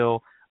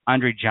Jacksonville.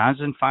 Andre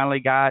Johnson finally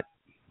got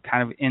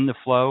kind of in the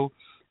flow.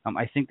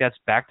 I think that's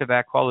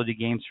back-to-back quality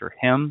games for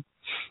him.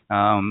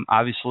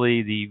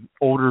 Obviously, the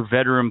older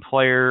veteran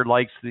player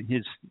likes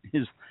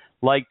his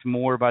liked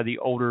more by the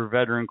older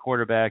veteran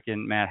quarterback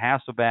and Matt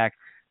Hasselbeck.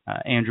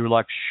 Andrew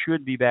Luck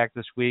should be back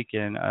this week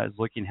and is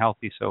looking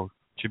healthy, so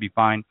should be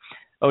fine.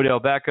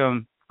 Odell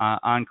Beckham,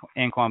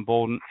 Anquan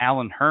Bolden,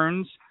 Alan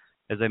Hearns,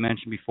 as I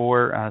mentioned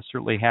before,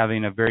 certainly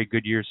having a very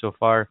good year so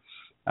far.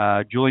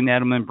 Julian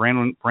Edelman,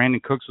 Brandon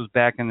Cooks was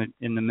back in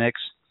the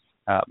mix.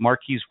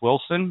 Marquise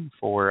Wilson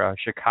for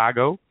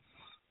Chicago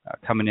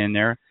coming in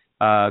there.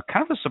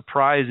 Kind of a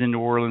surprise in New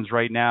Orleans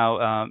right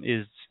now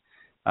is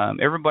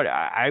everybody.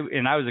 I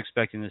was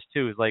expecting this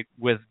too. Is like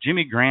with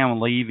Jimmy Graham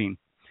leaving,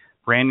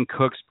 Brandon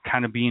Cooks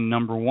kind of being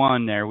number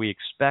 1 there. We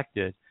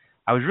expected.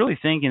 I was really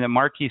thinking that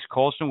Marquise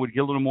Colston would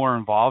get a little more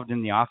involved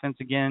in the offense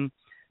again,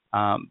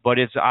 but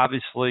it's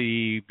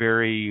obviously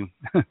very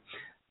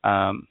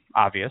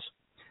obvious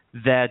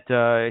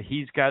that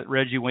he's got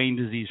Reggie Wayne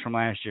disease from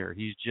last year.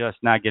 He's just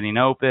not getting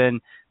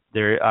open.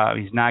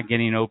 He's not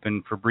getting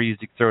open for Breeze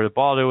to throw the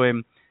ball to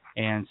him.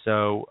 And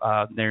so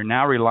they're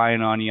now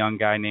relying on a young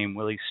guy named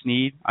Willie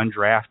Snead,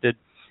 undrafted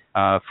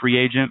free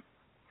agent,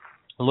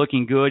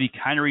 looking good. He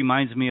kind of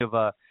reminds me of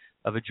a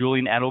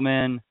Julian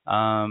Edelman,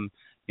 kind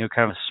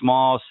of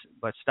small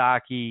but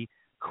stocky,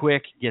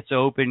 quick, gets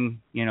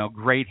open,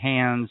 great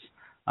hands.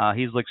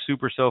 He's looked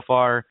super so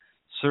far.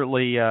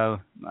 Certainly,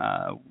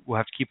 we'll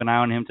have to keep an eye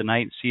on him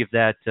tonight and see if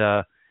that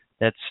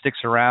sticks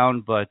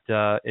around. But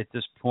at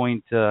this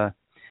point,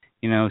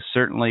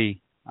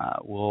 certainly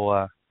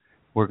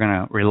we're going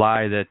to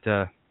rely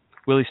that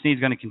Willie Snead's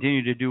going to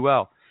continue to do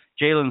well.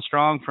 Jalen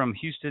Strong from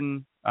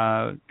Houston,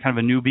 kind of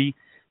a newbie.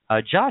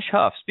 Josh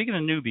Huff, speaking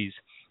of newbies,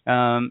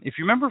 if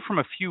you remember from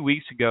a few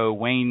weeks ago,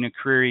 Wayne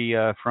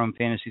McCreary from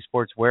Fantasy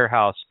Sports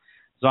Warehouse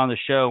was on the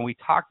show, and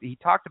he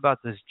talked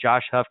about this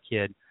Josh Huff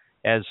kid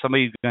as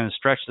somebody who's going to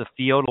stretch the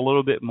field a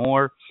little bit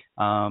more.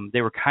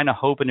 They were kind of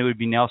hoping it would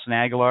be Nelson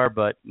Aguilar,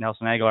 but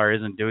Nelson Aguilar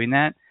isn't doing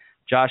that.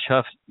 Josh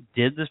Huff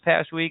did this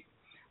past week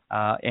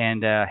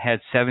and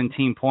had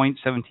 17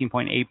 points,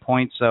 17.8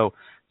 points. So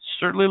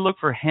certainly look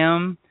for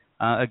him.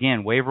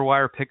 Again, waiver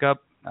wire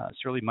pickup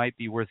certainly might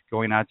be worth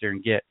going out there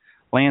and get.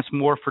 Lance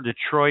Moore for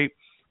Detroit.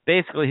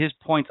 Basically, his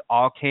points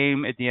all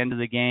came at the end of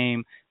the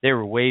game. They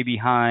were way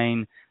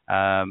behind.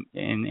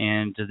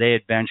 And they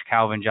had benched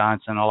Calvin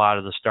Johnson, a lot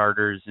of the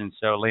starters, and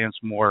so Lance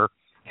Moore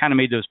kind of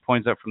made those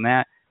points up from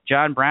that.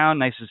 John Brown,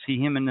 nice to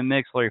see him in the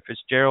mix. Larry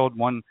Fitzgerald,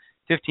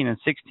 15 and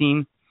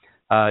 16.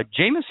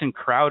 Jamison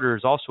Crowder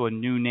is also a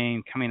new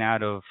name coming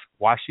out of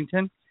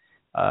Washington,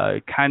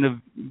 kind of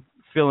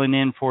filling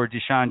in for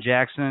Deshaun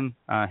Jackson.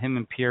 Him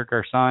and Pierre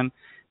Garçon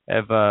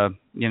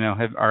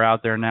are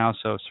out there now,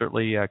 so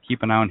certainly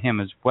keep an eye on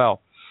him as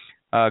well.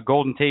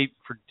 Golden Tate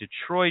for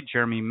Detroit,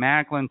 Jeremy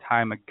Maclin,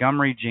 Ty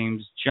Montgomery,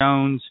 James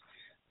Jones.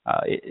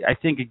 I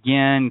think,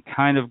 again,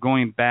 kind of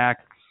going back,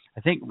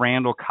 I think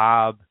Randall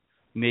Cobb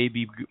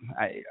maybe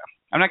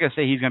I'm not going to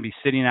say he's going to be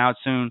sitting out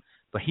soon,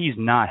 but he's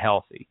not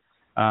healthy.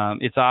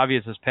 It's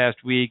obvious this past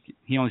week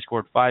he only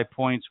scored 5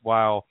 points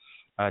while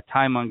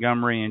Ty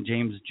Montgomery and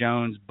James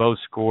Jones both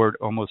scored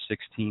almost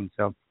 16.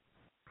 So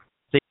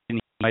I think he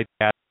might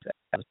have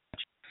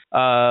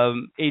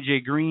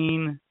A.J.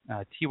 Green,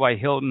 T.Y.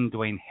 Hilton,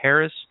 Dwayne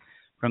Harris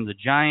from the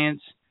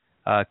Giants.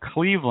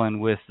 Cleveland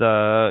with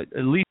at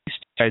least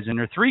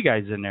three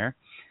guys in there.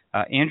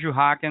 Andrew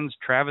Hawkins,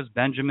 Travis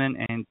Benjamin,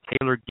 and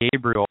Taylor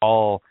Gabriel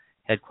all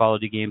had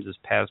quality games this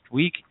past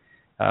week.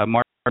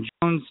 Mark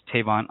Jones,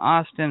 Tavon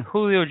Austin,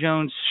 Julio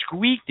Jones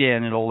squeaked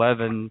in at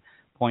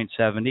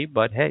 11.70,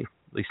 but hey,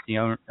 at least he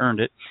earned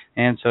it,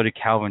 and so did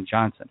Calvin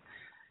Johnson.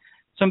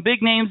 Some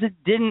big names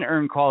that didn't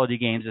earn quality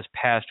games this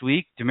past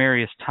week: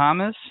 Demaryius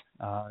Thomas,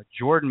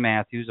 Jordan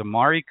Matthews,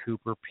 Amari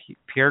Cooper,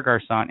 Pierre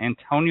Garçon,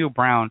 Antonio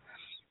Brown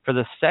for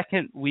the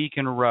second week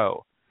in a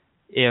row.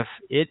 If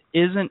it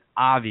isn't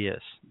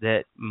obvious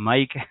that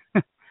Mike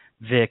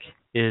Vick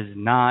is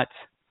not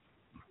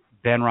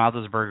Ben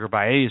Roethlisberger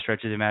by any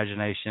stretch of the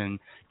imagination,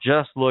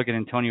 just look at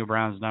Antonio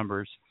Brown's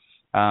numbers.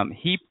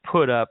 He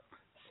put up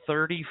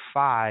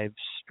 35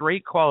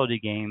 straight quality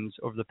games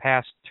over the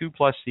past 2+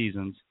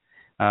 seasons,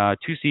 2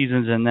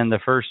 seasons, and then the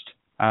first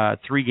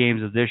 3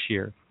 games of this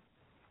year.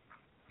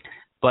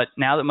 But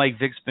now that Mike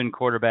Vick's been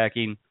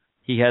quarterbacking,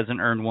 he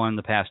hasn't earned one in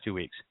the past 2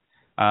 weeks.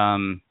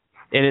 And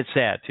it's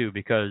sad, too,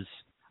 because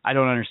I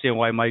don't understand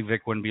why Mike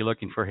Vick wouldn't be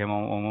looking for him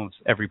on almost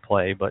every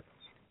play, but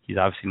he's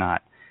obviously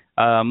not.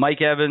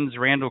 Mike Evans,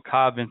 Randall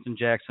Cobb, Vincent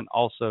Jackson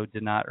also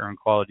did not earn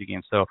quality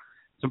games. So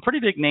some pretty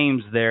big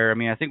names there. I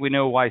mean, I think we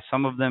know why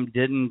some of them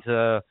didn't,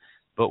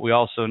 but we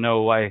also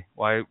know why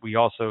we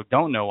also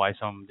don't know why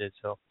some of them did.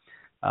 So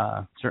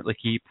certainly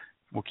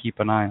we'll keep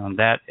an eye on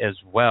that as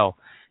well.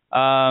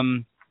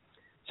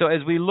 So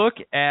as we look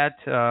at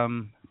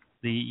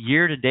the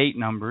year-to-date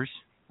numbers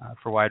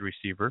for wide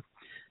receiver.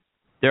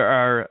 There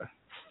are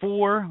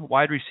 4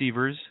 wide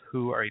receivers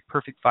who are a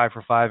perfect 5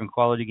 for 5 in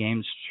quality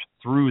games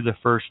through the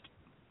first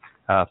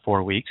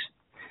 4 weeks.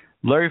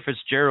 Larry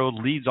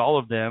Fitzgerald leads all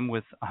of them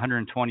with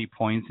 120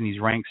 points, and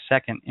he's ranked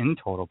second in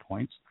total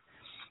points.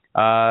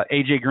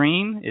 A.J.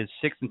 Green is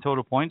 6th in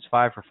total points,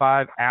 5 for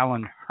 5.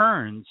 Alan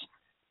Hearns,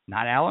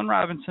 not Allen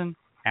Robinson,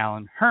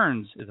 Alan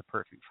Hearns is a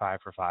perfect 5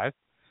 for 5.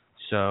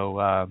 So,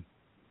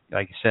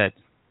 like I said,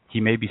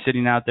 he may be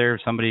sitting out there.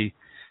 Somebody,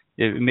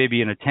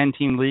 maybe in a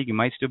 10-team league, he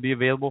might still be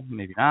available,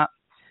 maybe not.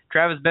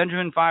 Travis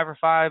Benjamin, 5 for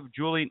 5.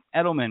 Julian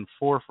Edelman,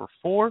 4 for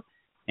 4.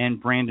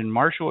 And Brandon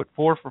Marshall at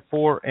 4 for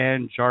 4.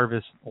 And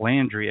Jarvis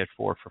Landry at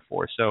 4 for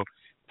 4. So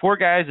 4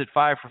 guys at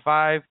 5 for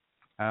 5.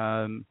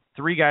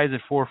 3 guys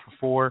at 4 for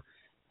 4.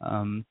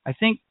 I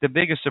think the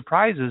biggest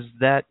surprise is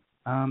that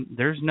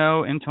there's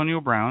no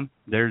Antonio Brown.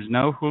 There's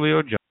no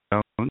Julio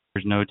Jones.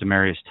 There's no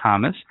Demaryius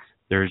Thomas.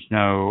 There's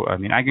no, I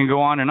mean, I can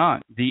go on and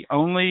on. The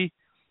only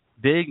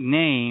big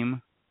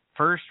name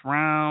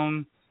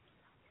first-round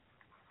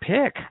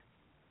pick,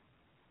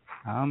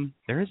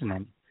 there isn't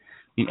any. I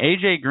mean,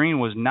 A.J. Green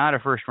was not a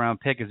first-round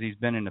pick as he's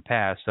been in the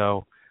past,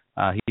 so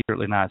he's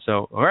certainly not.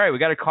 So, all right, we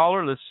got a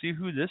caller. Let's see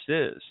who this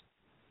is.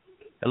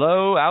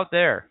 Hello, out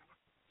there.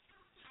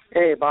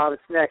 Hey, Bob,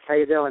 it's Nick. How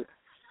you doing?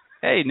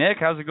 Hey, Nick,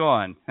 how's it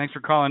going? Thanks for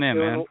calling in,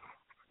 man.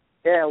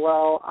 Yeah,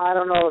 well, I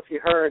don't know if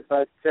you heard,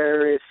 but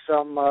there is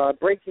some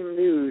breaking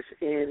news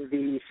in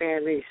the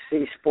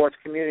fantasy sports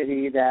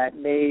community that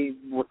may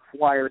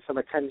require some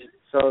attention.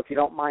 So if you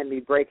don't mind me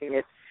breaking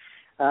it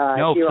here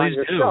on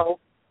your show.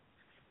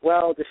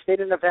 Well, the state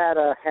of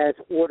Nevada has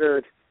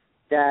ordered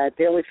that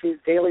daily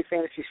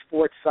fantasy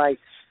sports sites,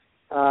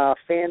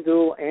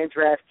 FanDuel and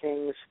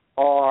DraftKings,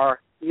 are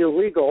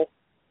illegal,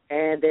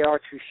 and they are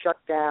to shut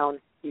down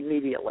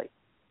immediately.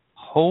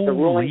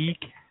 Holy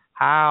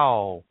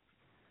cow.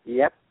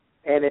 Yep,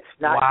 and it's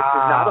not. Wow. This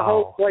is not a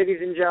hoax, ladies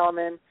and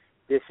gentlemen.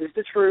 This is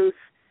the truth.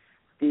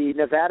 The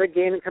Nevada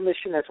Gaming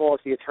Commission, as well as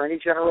the Attorney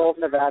General of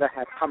Nevada,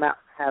 have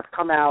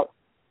come out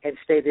and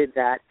stated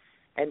that,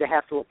 and they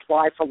have to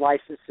apply for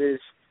licenses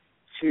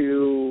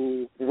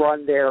to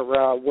run their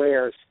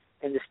wares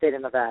in the state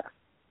of Nevada.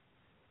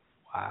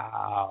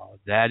 Wow,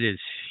 that is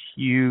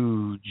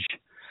huge.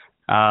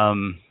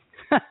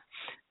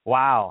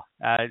 Wow.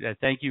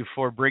 Thank you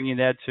for bringing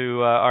that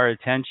to our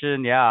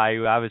attention. Yeah, I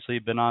obviously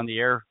been on the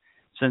air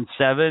since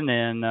 7,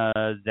 and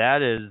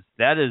that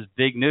is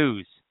big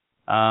news.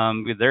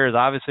 There is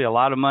obviously a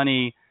lot of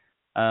money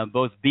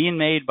both being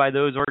made by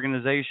those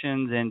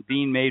organizations and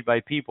being made by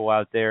people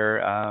out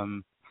there.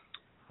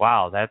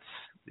 Wow, that's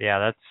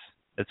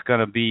going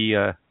to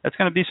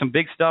be some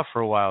big stuff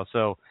for a while.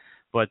 So,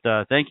 but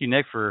thank you,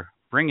 Nick, for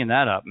bringing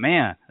that up.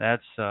 Man,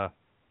 that's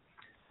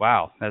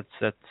wow,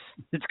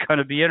 it's going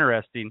to be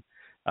interesting.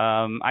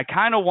 I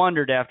kind of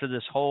wondered after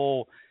this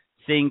whole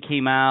thing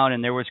came out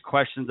and there was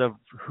questions of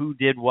who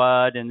did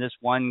what, and this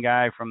one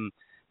guy from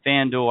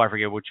FanDuel, I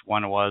forget which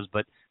one it was,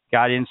 but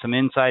got in some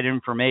inside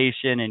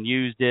information and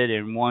used it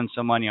and won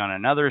some money on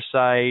another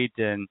site.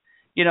 And,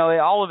 you know,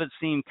 all of it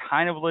seemed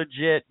kind of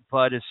legit,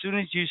 but as soon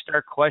as you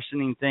start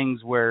questioning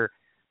things where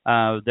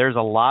there's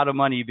a lot of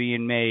money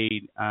being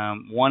made,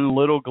 one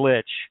little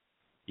glitch,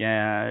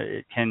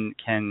 it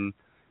can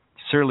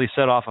certainly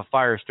set off a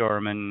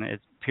firestorm, and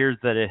it appears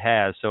that it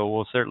has. So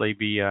we'll certainly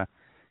be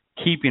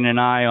keeping an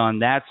eye on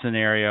that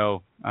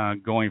scenario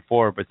going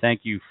forward. But thank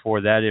you for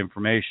that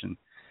information.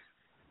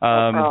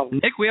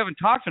 Nick, we haven't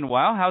talked in a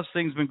while. How's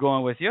things been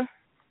going with you?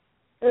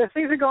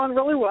 Things are going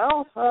really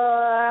well.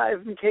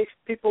 In case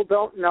people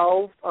don't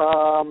know,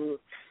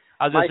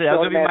 I was going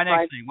to be my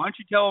next thing. Why don't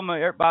you tell them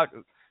about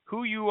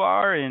who you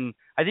are? And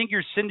I think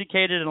you're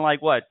syndicated in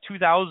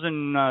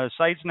 2,000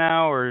 sites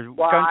now or countries.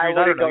 I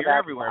don't know. You're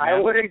everywhere, man. I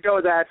wouldn't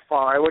go that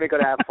far.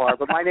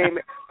 But my name,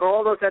 for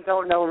all those that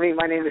don't know me,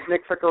 my name is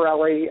Nick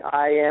Ficorelli.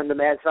 I am the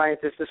mad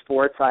scientist of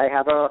sports. I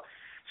have a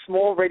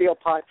small radio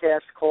podcast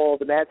called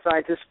the Mad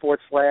Scientist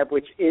Sports Lab,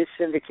 which is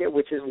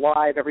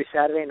live every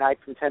Saturday night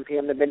from 10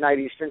 p.m. to midnight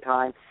Eastern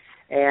Time.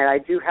 And I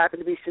do happen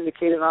to be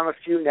syndicated on a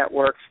few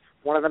networks.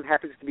 One of them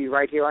happens to be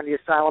right here on the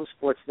Asylum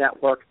Sports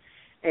Network.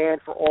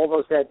 And for all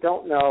those that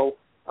don't know,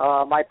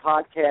 my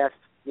podcast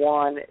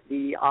won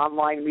the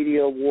Online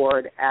Media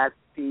Award at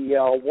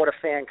the Water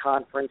Fan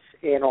Conference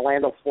in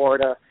Orlando,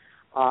 Florida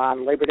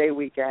on Labor Day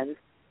weekend.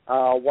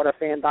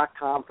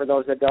 Waterfan.com, for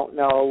those that don't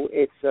know,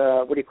 it's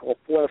for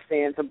the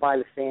fans and by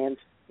the fans.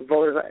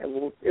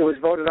 It was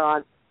voted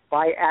on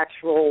by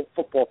actual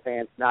football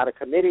fans, not a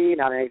committee,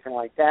 not anything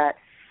like that,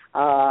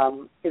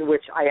 in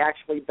which I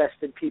actually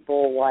bested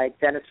people like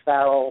Dennis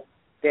Farrell,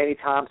 Danny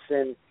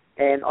Thompson,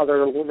 and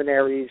other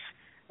luminaries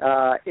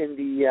in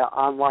the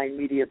online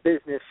media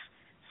business.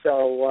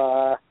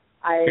 So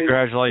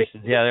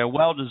congratulations. Yeah, they're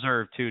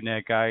well-deserved too,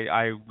 Nick.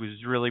 I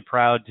was really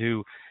proud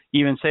to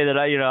even say that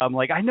I'm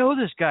like, I know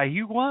this guy.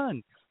 You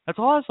won. That's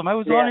awesome. I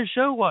was on his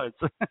show once.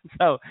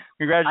 So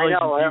congratulations.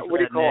 I know. To you for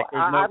that, Nick.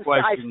 There's no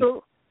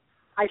question.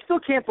 I still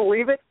can't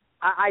believe it.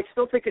 I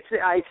still think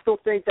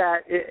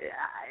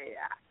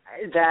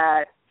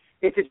that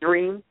it's a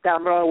dream that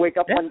I'm going to wake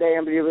up one day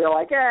and be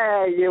like,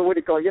 hey, what do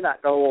you call? You're not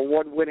no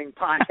award-winning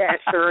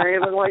podcaster or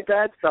anything like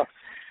that. So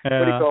what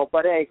do you call?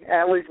 But hey,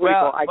 at least what do you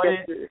call?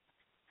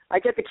 I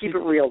get to keep it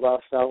real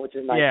though, so which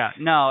is nice. Yeah,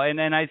 no,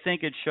 and I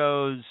think it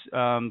shows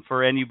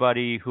for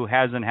anybody who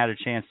hasn't had a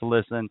chance to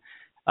listen.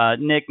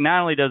 Nick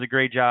not only does a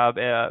great job,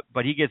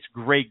 but he gets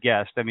great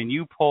guests. I mean,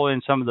 you pull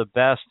in some of the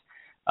best,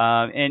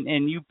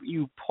 and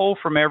you pull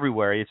from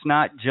everywhere. It's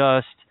not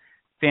just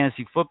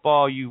fantasy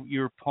football.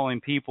 You're pulling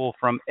people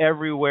from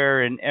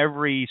everywhere in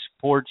every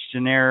sports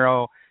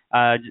scenario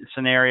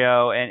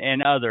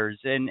and others.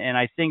 And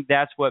I think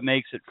that's what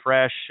makes it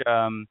fresh.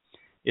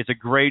 It's a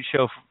great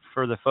show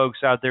for the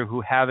folks out there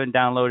who haven't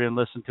downloaded and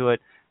listened to it.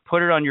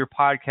 Put it on your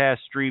podcast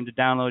stream to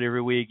download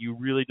every week. You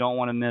really don't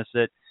want to miss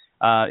it.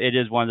 It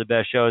is one of the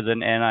best shows,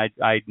 and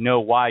I know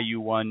why you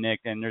won,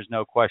 Nick, and there's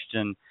no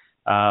question.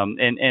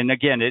 And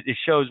again, it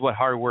shows what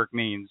hard work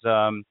means.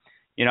 I'm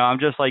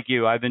just like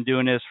you. I've been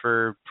doing this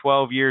for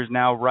 12 years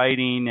now,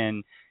 writing,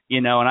 and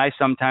I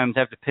sometimes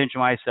have to pinch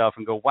myself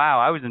and go, wow,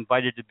 I was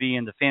invited to be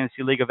in the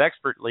Fantasy League of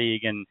Expert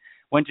League and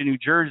went to New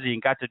Jersey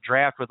and got to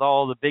draft with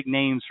all the big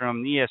names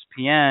from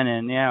ESPN,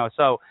 and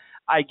so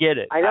I get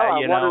it. I know.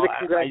 I wanted to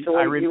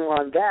congratulate you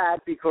on that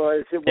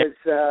because it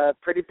was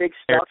pretty big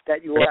stuff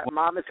that you were at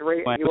Monmouth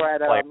racetrack.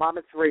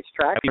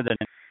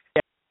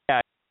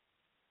 Yeah,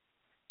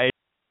 it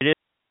is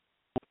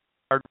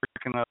hard work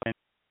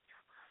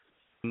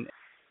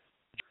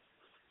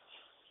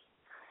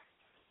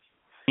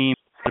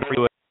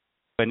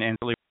and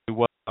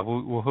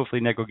we'll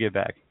hopefully Nick will get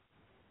back.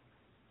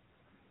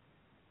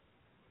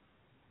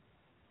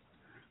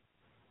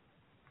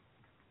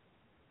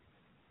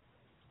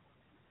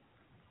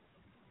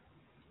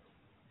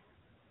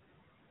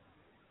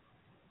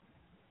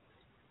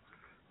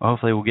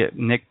 Hopefully we'll get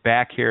Nick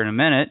back here in a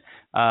minute.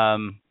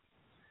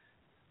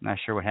 Not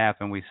sure what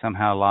happened. We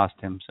somehow lost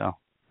him. So,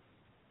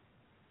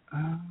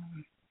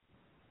 and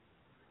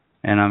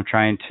I'm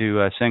trying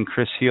to send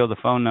Chris Heal the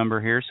phone number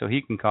here so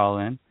he can call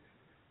in.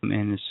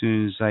 And as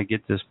soon as I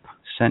get this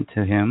sent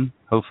to him,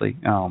 hopefully.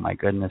 Oh my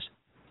goodness.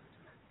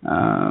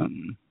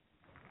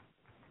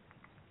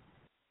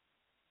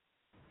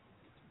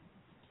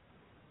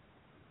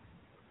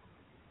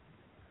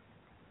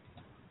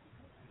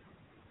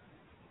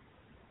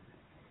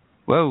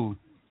 Whoa.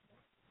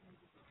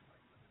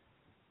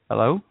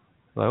 Hello?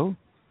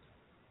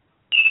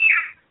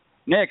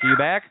 Nick, are you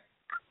back?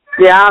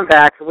 Yeah, I'm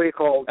back. What do you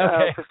call?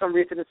 Okay. For some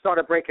reason, it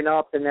started breaking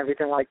up and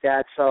everything like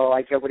that. So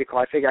I figured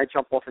I'd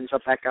jump off and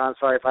jump back on.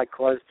 Sorry if I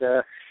caused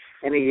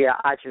any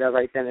agita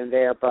right then and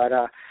there. But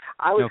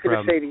I was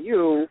going to say to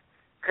you,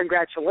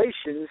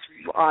 congratulations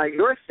on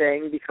your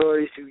thing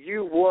because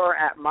you were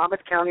at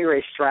Monmouth County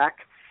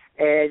Racetrack.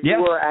 And you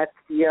were at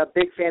the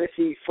big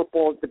fantasy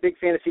football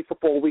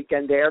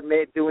weekend there,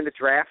 doing the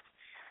draft.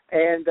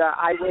 And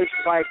I was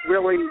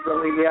really,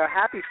 really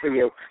happy for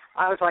you.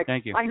 I was like,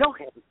 thank you. I know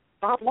him,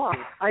 Bob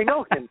Long. I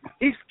know him.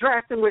 He's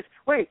drafting with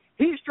the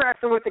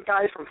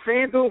guys from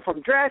FanDuel,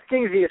 from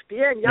DraftKings,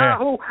 ESPN,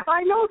 Yahoo.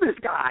 I know this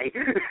guy.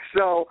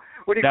 So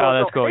what do you call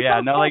it? That's cool.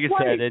 Yeah, no, like I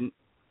said, and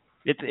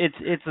it's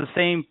the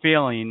same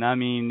feeling. I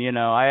mean,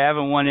 I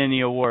haven't won any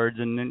awards,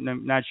 and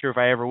I'm not sure if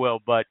I ever will,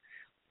 but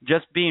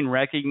just being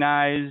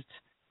recognized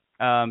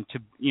to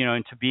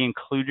be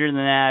included in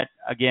that,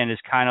 again, is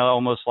kind of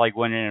almost like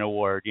winning an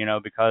award,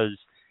 because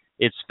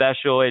it's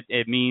special.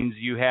 It means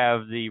you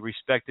have the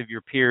respect of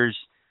your peers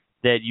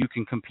that you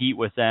can compete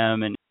with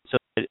them, and so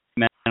it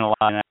meant a lot,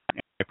 and I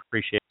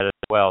appreciate it as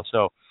well.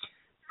 So,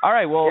 all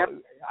right, well,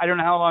 I don't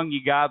know how long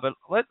you got, but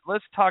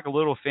let's talk a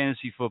little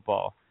fantasy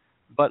football.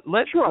 But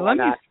let me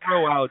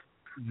throw out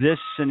this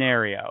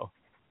scenario.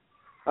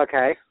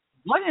 Okay.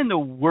 What in the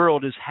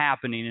world is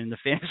happening in the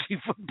fantasy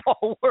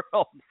football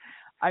world?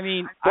 I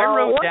mean, I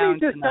wrote down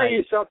tonight. Let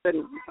me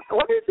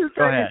just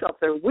tell you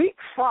something. Week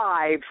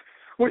 5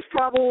 was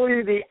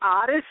probably the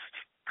oddest,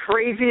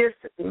 craziest,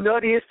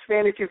 nuttiest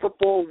fantasy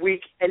football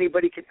week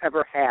anybody could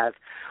ever have.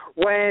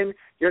 When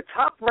your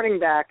top running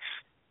backs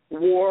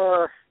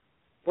were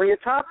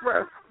Doug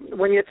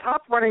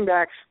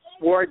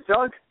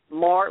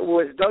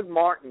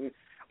Martin.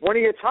 One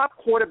of your top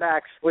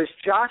quarterbacks was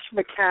Josh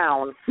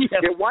McCown.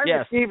 Yes, your wide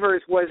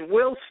receivers were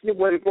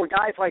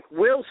guys like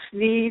Will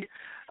Snead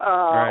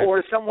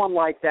or someone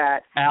like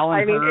that.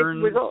 Alan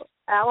Hearns. It was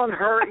Alan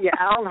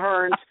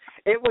Hearns.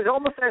 It was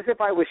almost as if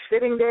I was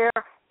sitting there.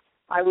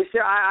 I was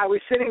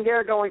sitting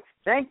there going,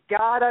 thank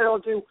God I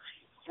don't do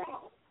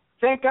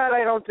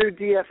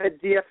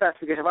DFS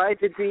because if I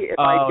did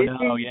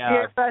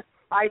DFS,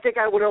 I think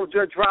I would have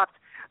dropped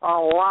a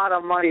lot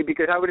of money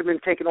because I would have been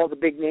taking all the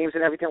big names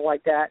and everything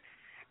like that.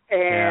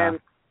 And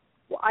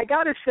I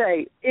got to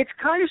say, it's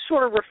kind of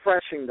sort of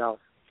refreshing, though,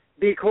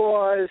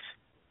 because,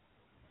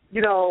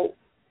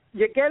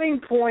 you're getting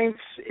points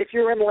if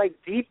you're in,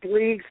 deep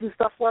leagues and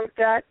stuff like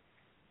that.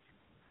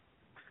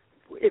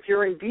 If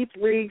you're in deep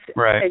leagues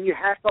and you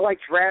have to,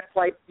 draft,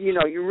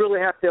 you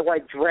really have to,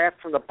 draft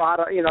from the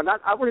bottom,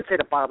 I wouldn't say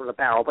the bottom of the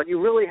barrel, but you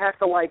really have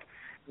to,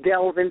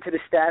 delve into the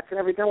stats and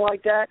everything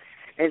like that.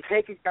 and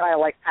take a guy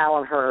like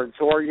Alan Hearns,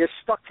 or you're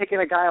stuck taking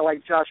a guy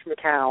like Josh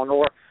McCown,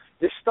 or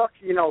you're stuck,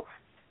 your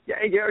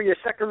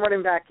second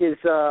running back is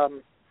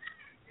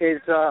Danny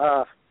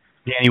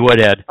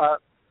Woodhead.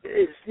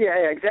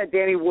 Exactly,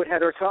 Danny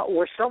Woodhead, or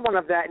someone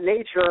of that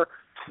nature.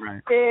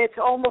 Right. It's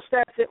almost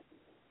as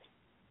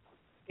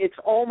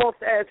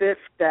if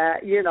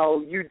that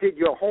you did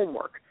your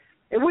homework,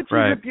 and which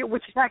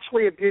is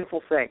actually a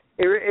beautiful thing.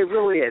 It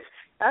really is.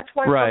 That's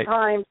why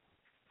sometimes.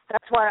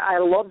 That's why I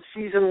love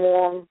season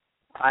long.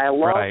 I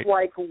love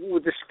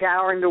the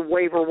scouring the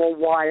waiver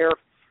wire.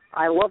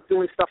 I love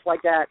doing stuff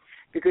like that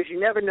because you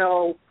never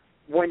know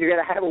when you're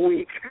going to have a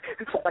week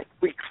like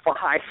week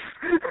 5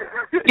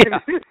 in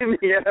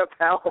the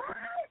NFL.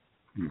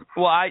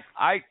 Well, I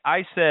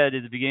said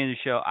at the beginning of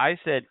the show, I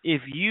said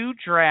if you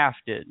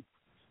drafted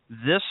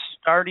this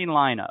starting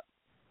lineup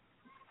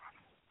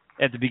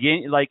at the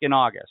beginning, like in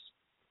August,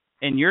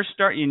 and you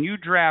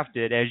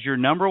drafted as your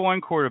number 1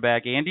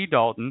 quarterback Andy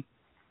Dalton,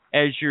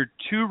 as your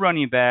 2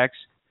 running backs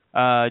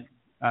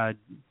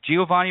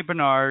Giovanni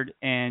Bernard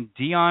and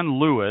Dion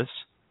Lewis,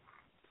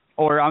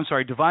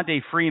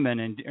 Devontae Freeman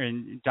and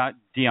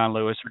Dion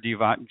Lewis or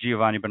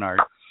Giovanni Bernard.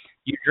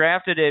 You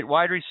drafted at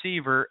wide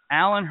receiver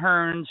Alan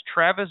Hearns,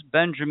 Travis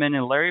Benjamin,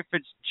 and Larry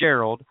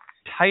Fitzgerald.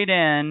 Tight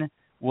end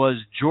was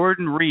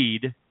Jordan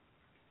Reed.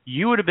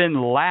 You would have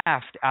been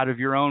laughed out of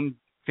your own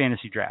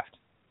fantasy draft.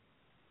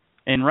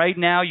 And right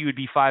now you would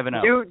be 5-0.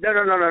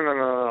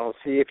 No.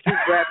 See, if you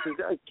drafted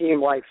a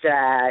team like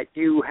that,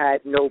 you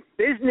had no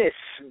business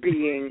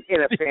being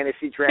in a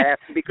fantasy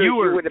draft because you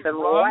would have been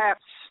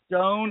laughed.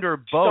 Stoned or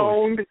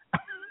both.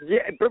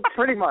 Yeah,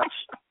 pretty much.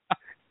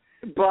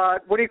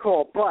 But what do you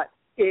call it? But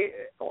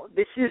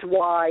this is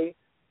why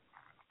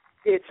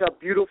it's a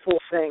beautiful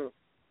thing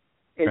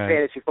in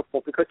fantasy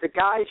football, because the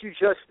guys you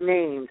just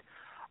named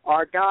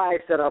are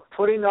guys that are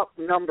putting up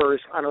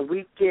numbers on a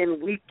week-in,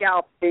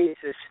 week-out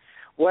basis,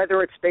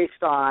 whether it's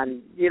based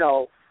on,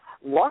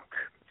 luck,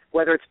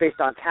 whether it's based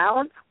on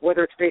talent,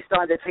 whether it's based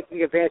on they're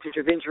taking advantage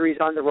of injuries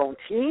on their own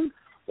team,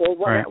 or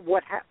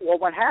what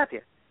have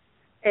you.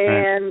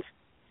 And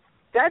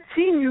that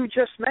team you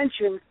just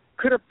mentioned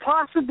could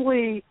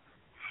possibly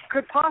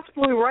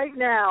right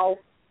now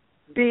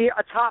be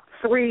a top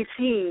 3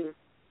 team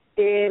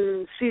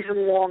in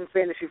season-long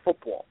fantasy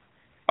football.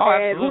 Oh,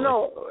 and absolutely. Who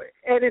knows?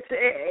 And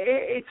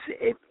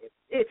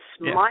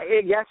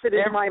yes, it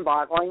is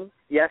mind-boggling.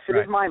 Yes, it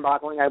is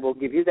mind-boggling. I will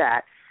give you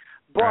that.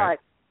 But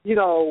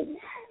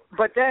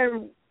but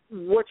then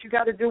what you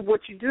got to do,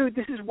 what you do.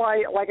 This is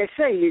why, like I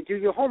say, you do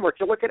your homework.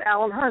 You look at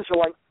Alan Hearns. You're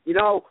like,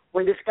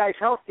 when this guy's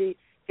healthy,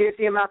 here's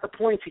the amount of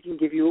points he can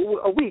give you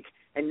a week.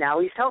 And now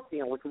he's healthy,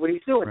 and look at what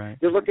he's doing. Right.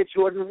 You look at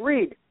Jordan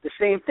Reed, the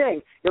same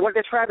thing. You look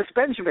at Travis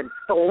Benjamin,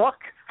 the luck.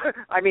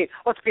 I mean,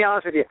 let's be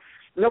honest with you.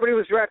 Nobody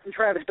was drafting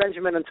Travis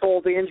Benjamin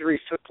until the injuries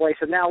took place,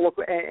 and now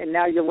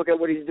now you look at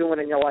what he's doing,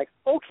 and you're like,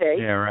 okay,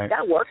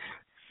 that works.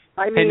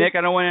 I mean, hey, Nick,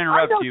 I don't want to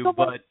interrupt you,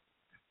 but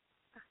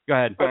go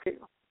ahead. Okay.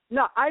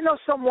 No, I know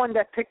someone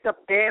that picked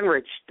up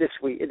Banridge this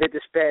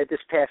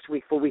past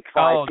week for week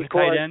 5. Oh, the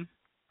tight end,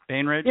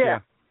 Banridge. Yeah.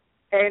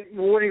 And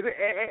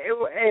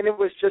it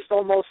was just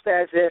almost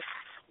as if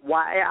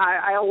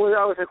I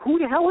was like, who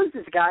the hell is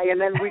this guy?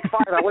 And then week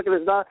 5, I look at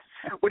his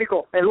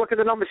and look at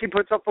the numbers he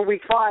puts up for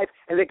week 5,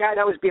 and the guy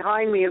that was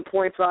behind me in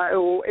points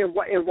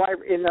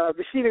in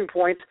receiving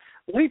points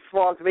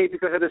leapfrogged me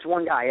because of this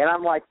one guy, and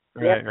I'm like,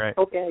 right.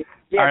 Okay.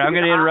 Yeah, all right, I'm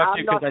going to interrupt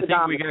you because I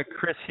think we got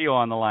Chris Heel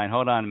on the line.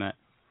 Hold on a minute.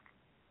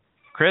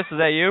 Chris, is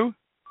that you?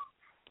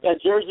 Yeah,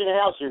 Jersey in the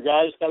house here,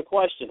 guys. Got a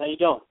question. How you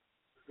doing?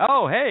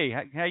 Oh, hey,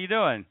 how you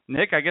doing,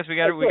 Nick? I guess we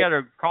got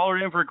a caller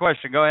in for a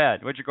question. Go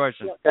ahead. What's your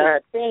question? Yeah,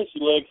 fantasy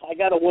league. I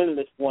got to win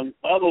this one.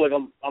 My other league,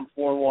 I'm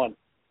 4-1.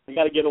 I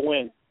got to get a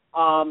win.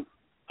 I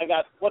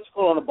got what's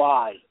going on to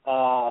buy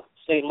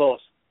St. Louis.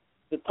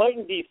 The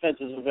Titan defense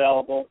is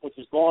available, which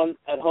is going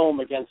at home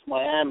against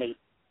Miami,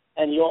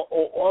 and you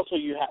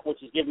have,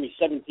 which is giving me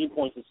 17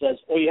 points. It says,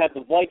 or you have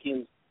the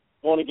Vikings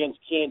going against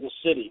Kansas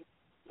City.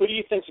 Who do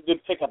you think's a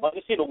good pickup? I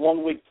just need a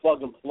 1-week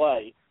plug and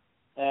play,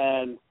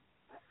 and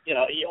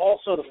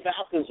also the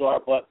Falcons are,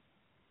 but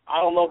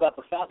I don't know about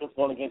the Falcons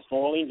going against New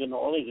Orleans. And New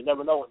Orleans, you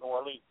never know with New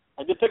Orleans.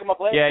 I did pick them up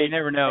last week. Yeah, you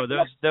never know.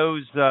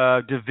 Those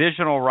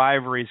divisional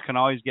rivalries can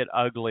always get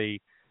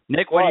ugly.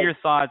 Nick, what are your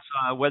thoughts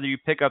on whether you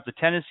pick up the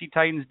Tennessee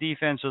Titans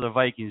defense or the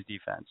Vikings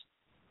defense?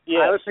 Yeah,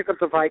 I would pick up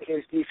the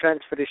Vikings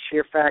defense for the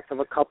sheer fact of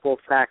a couple of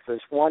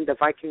factors. One, the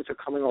Vikings are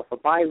coming off a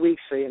bye week,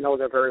 so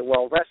they're very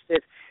well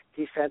rested.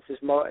 Defense is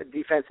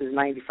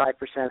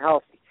 95%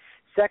 healthy.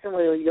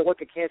 Secondly, you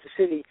look at Kansas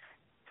City.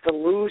 To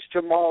lose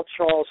Jamal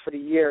Charles for the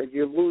year,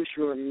 you lose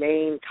your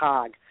main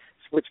cog,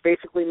 which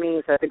basically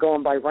means that they're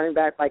going by running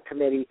back by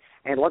committee.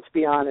 And let's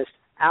be honest,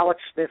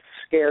 Alex Smith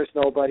scares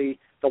nobody.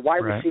 The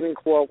wide receiving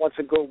core once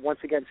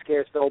again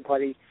scares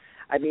nobody.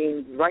 I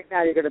mean, right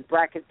now you're going to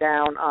bracket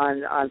down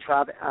on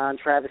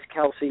Travis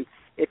Kelce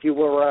if you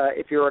were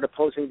an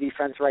opposing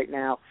defense right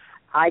now.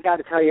 I got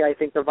to tell you, I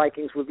think the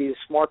Vikings would be a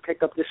smart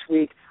pickup this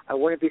week. I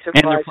wouldn't be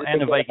surprised.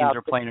 And the Vikings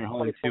are playing at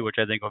home too, which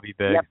I think will be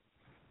big. Yep.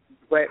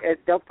 But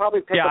they'll probably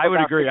pick up. Yeah, I would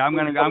about agree. I'm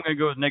 15 gonna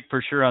go with Nick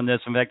for sure on this.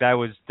 In fact, that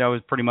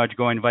was pretty much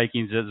going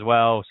Vikings as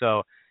well.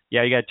 So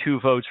yeah, you got 2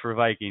 votes for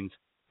Vikings.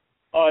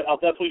 All right, I'll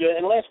definitely do it.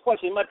 And last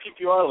question, in my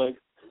PPR league,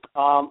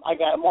 I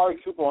got Amari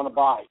Cooper on a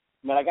bye.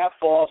 I mean, I got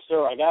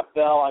Foster, I got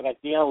Bell, I got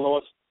Deion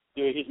Lewis.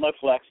 Dude, he's my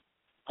flex.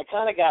 I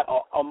kind of got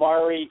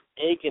Amari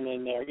Aiken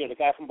in there, the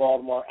guy from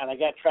Baltimore, and I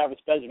got Travis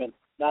Benjamin.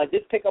 Now, I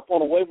did pick up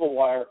on a waiver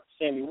wire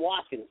Sammy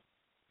Watkins.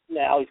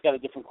 Now, he's got a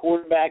different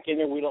quarterback in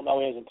there. We don't know.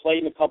 He hasn't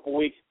played in a couple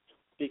weeks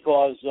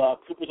because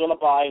Cooper's on a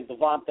bye and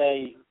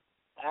Devontae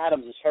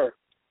Adams is hurt.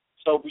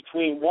 So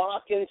between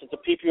Watkins, it's a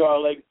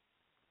PPR league,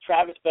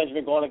 Travis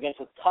Benjamin going against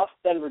a tough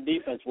Denver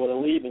defense with a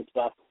lead and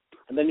stuff,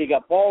 and then you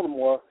got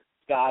Baltimore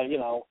guy,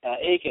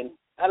 Aiken.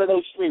 Out of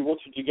those 3, which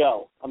would you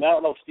go? I mean, I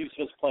don't know if Steve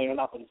Smith's playing or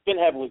not, but it's been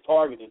heavily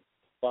targeted.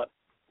 But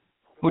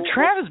well,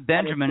 Travis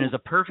Benjamin is a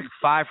perfect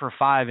 5 for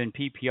 5 in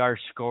PPR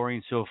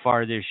scoring so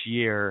far this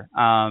year.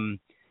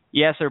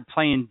 Yes, they're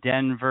playing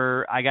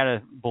Denver. I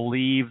gotta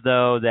believe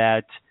though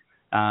that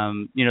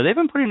they've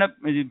been putting up.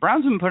 The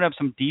Browns have been putting up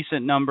some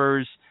decent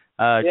numbers.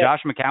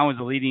 Josh McCown was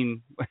the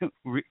leading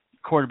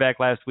quarterback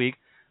last week.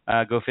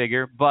 Go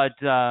figure.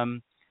 But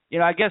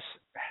I guess.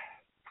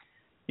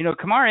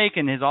 Kamar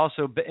Aiken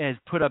has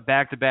put up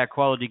back-to-back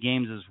quality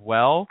games as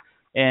well,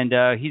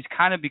 and he's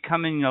kind of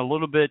becoming a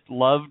little bit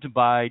loved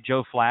by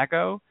Joe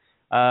Flacco.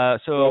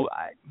 So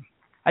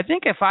I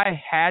think if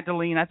I had to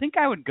lean, I think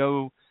I would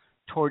go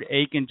toward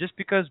Aiken just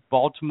because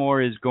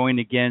Baltimore is going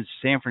against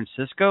San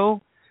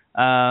Francisco,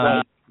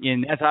 and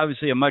that's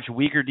obviously a much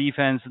weaker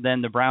defense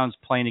than the Browns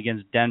playing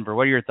against Denver.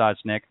 What are your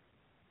thoughts, Nick?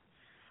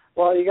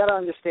 Well, you got to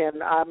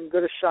understand, I'm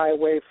going to shy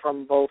away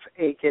from both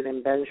Aiken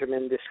and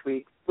Benjamin this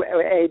week.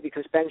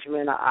 Because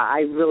Benjamin,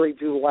 I really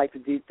do like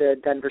the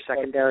Denver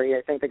secondary.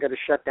 I think they're going to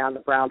shut down the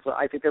Browns.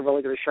 I think they're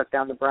really going to shut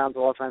down the Browns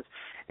offense.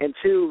 And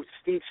 2,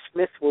 Steve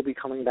Smith will be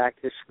coming back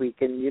this week,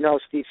 and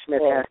Steve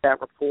Smith has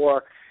that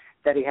rapport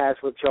that he has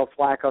with Joe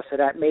Flacco, so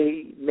that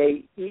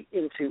may eat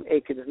into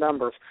Aiken's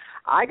numbers.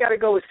 I got to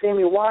go with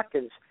Sammy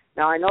Watkins.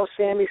 Now I know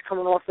Sammy's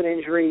coming off an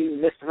injury. He's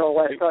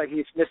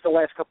missed the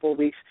last couple of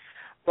weeks.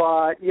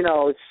 But,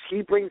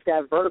 he brings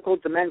that vertical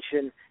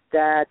dimension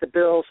that the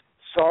Bills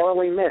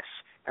sorely miss.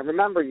 And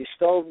remember, you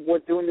still were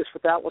doing this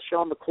without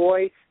LaShawn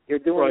McCoy. You're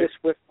doing this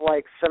with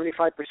like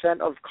 75%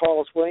 of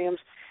Carlos Williams.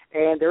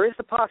 And there is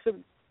the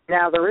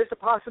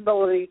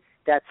possibility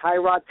that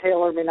Tyrod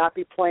Taylor may not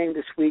be playing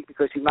this week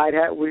because he might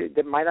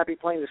not be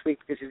playing this week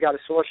because he's got a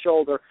sore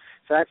shoulder.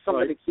 So that's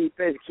something to keep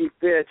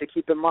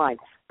in mind.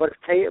 But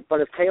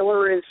if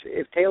Taylor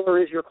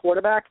is your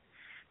quarterback,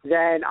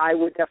 then I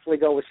would definitely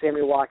go with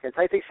Sammy Watkins.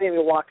 I think Sammy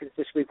Watkins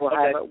this week will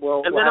have it.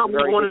 And then I'll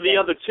meet one of the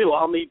other 2.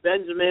 I'll meet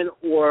Benjamin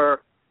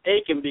or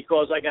Aiken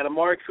because I got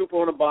Amari Cooper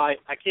on a bye.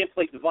 I can't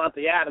play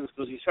Devontae Adams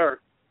because he's hurt.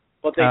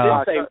 But they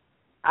did say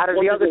out of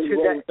the other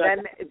 2,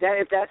 then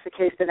if that's the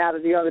case, then out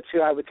of the other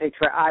 2, I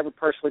would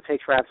personally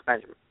take Travis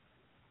Benjamin.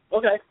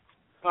 Okay.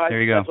 All right.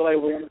 There you go. That's what I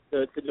wanted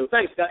to do.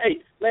 Thanks, guys.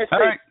 Hey, last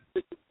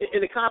thing.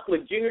 In the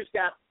conflict, Junior's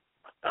got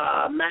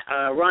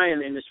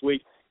Ryan in this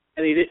week,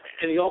 and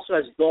he also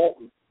has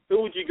Dalton.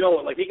 Who would you go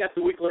with? Like, he got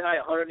the weekly high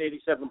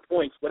 187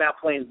 points without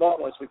playing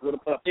Dalton last week. Would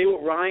have put up. Stay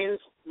with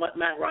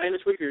Matt Ryan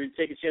this week, or you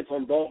take a chance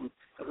on Dalton?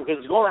 Because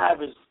he's going to have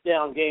his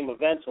down game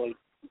eventually.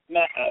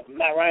 Matt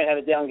Ryan had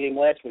a down game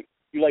last week.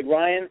 Do you like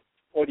Ryan,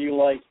 or do you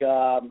like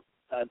Dalton?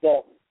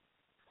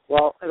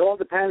 Well, it all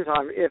depends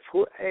for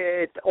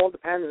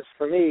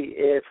me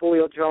if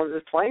Julio Jones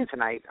is playing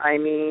tonight. I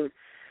mean,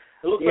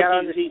 it looks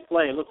like he's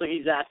playing. It looks like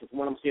he's active from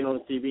what I'm seeing on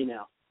the TV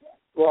now.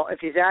 Well, if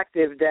he's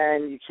active,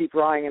 then you keep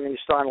Ryan in your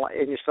starting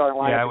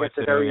lineup. Yeah, I would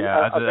too.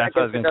 That's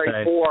what I was going to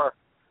say.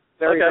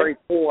 Very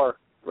poor.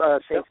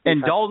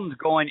 And Dalton's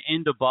going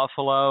into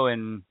Buffalo,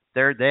 and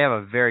they have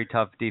a very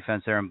tough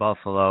defense there in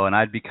Buffalo, and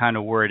I'd be kind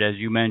of worried, as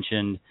you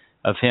mentioned,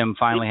 of him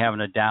finally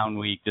having a down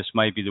week. This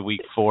might be the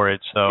week for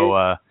it. So,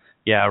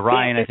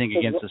 Ryan, I think,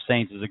 against the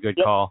Saints is a good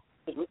call.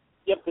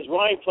 Yep, because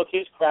Ryan took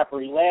his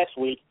crappery last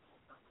week.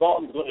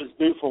 Dalton is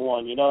due for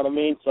one, you know what I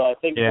mean? So I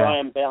think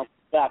Ryan bounced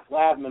back.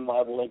 I have him in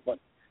my league, but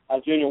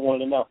Junior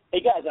wanted to know. Hey,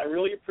 guys, I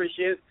really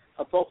appreciate it.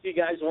 I'll talk to you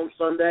guys on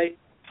Sunday.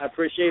 I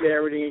appreciate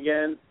everything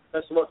again.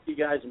 Best of luck to you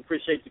guys, and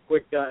appreciate the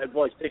quick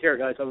advice. Take care,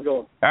 guys. Have a good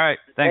one. All right.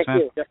 Thanks,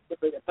 man. Yeah,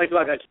 thanks a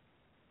lot, guys.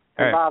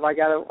 Right. Bob,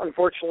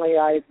 unfortunately,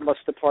 I must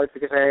depart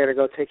because I got to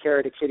go take care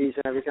of the kitties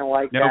and everything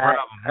like that.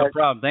 No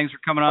problem. Thanks for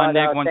coming on,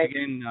 Nick. Once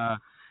again,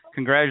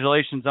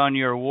 congratulations on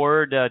your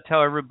award.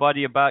 Tell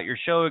everybody about your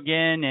show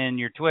again and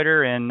your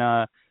Twitter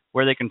and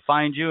where they can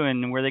find you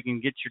and where they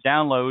can get your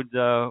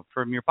downloads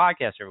from your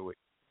podcast every week.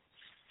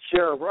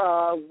 Sure.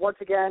 Once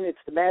again, it's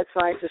the Mad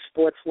Scientist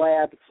Sports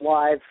Lab. It's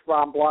live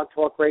on Blog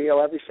Talk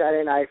Radio every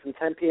Saturday night from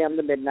 10 p.m.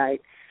 to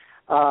midnight.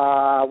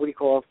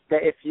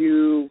 If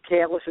you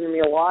can't listen to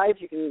me live,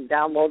 you can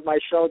download my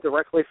show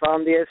directly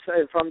from the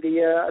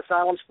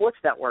Asylum Sports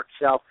Network.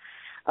 So,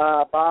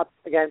 Bob,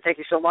 again, thank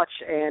you so much,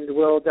 and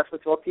we'll definitely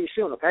talk to you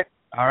soon, okay?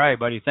 All right,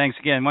 buddy. Thanks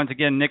again. Once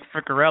again, Nick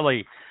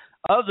Ficorelli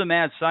of the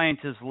Mad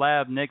Scientist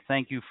Lab. Nick,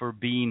 thank you for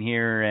being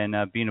here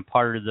and being a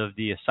part of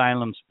the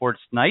Asylum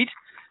Sports Night.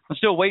 I'm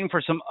still waiting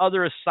for some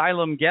other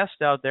Asylum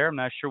guests out there. I'm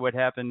not sure what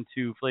happened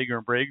to Fleeger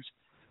Briggs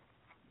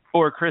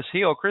or Chris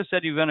Heil. Chris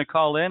said he was going to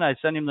call in. I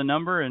sent him the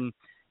number and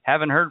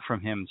haven't heard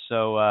from him.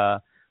 So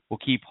we'll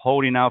keep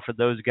holding out for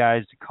those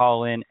guys to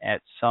call in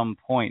at some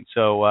point.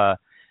 So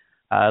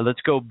let's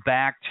go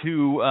back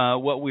to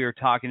what we were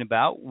talking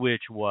about,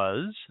 which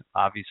was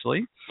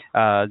obviously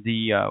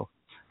the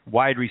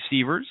wide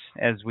receivers,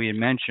 as we had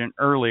mentioned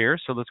earlier.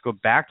 So let's go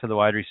back to the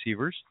wide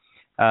receivers.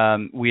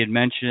 We had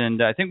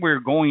mentioned, I think we were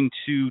going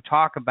to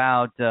talk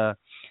about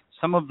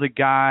some of the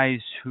guys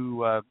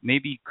who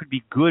maybe could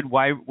be good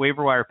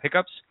waiver wire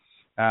pickups.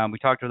 We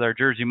talked with our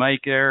Jersey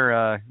Mike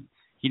there.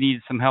 He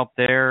needed some help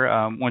there.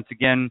 Once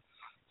again,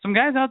 some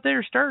guys out there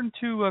are starting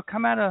to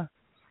come out of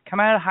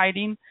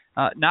hiding.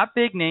 Not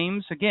big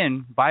names.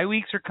 Again, bye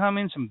weeks are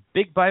coming. Some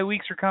big bye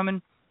weeks are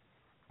coming.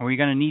 Or you're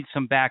going to need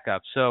some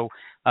backup. So,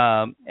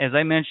 as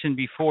I mentioned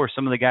before,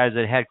 some of the guys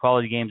that had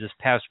quality games this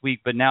past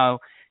week, but now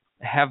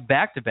have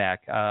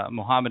back-to-back.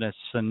 Mohamed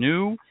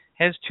Sanu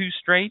has 2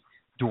 straight.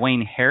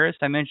 Dwayne Harris,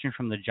 I mentioned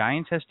from the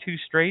Giants, has 2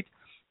 straight.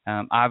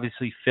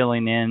 Obviously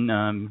filling in,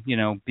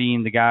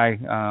 being the guy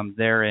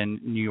there in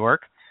New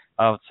York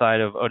outside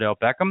of Odell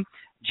Beckham.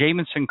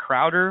 Jamison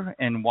Crowder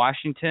in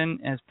Washington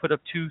has put up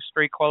 2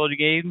 straight quality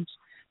games.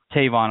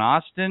 Tavon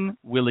Austin,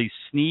 Willie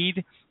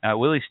Snead.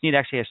 Willie Snead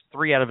actually has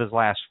 3 out of his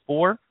last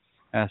 4.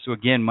 So,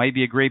 again, might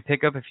be a great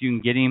pickup if you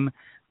can get him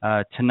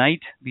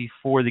tonight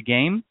before the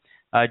game.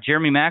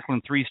 Jeremy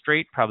Maclin, 3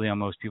 straight, probably on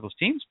most people's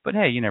teams, but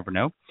hey, you never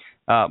know.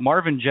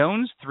 Marvin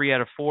Jones, 3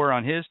 out of 4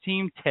 on his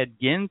team. Ted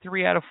Ginn,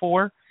 3 out of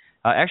 4.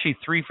 Actually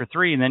 3 for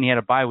 3, and then he had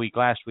a bye week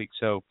last week.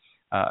 So,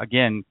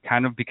 again,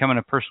 kind of becoming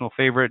a personal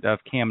favorite of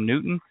Cam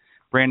Newton.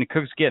 Brandon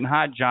Cooks getting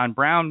hot. John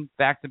Brown,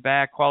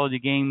 back-to-back quality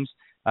games.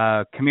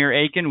 Kamir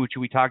Aiken, which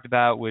we talked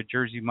about with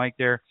Jersey Mike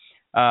there.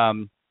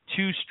 2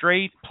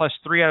 straight plus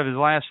 3 out of his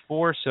last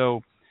 4.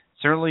 So,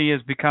 certainly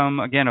has become,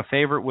 again, a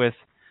favorite with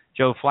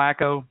Joe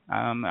Flacco.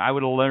 I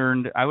would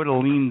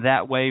have leaned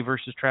that way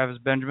versus Travis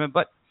Benjamin.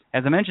 But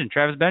as I mentioned,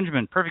 Travis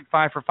Benjamin, perfect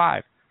 5 for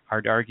 5.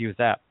 Hard to argue with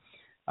that.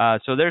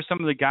 So there's some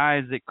of the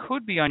guys that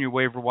could be on your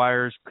waiver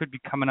wires, could be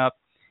coming up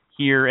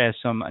here as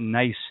some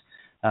nice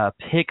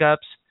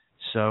pickups.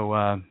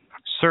 So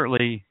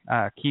certainly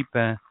keep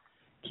an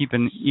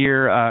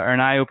ear or an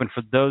eye open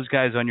for those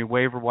guys on your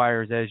waiver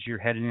wires as you're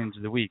heading into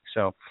the week.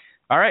 So,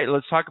 all right,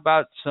 let's talk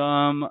about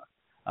some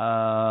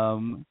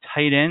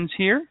tight ends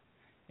here.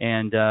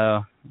 And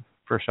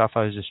first off,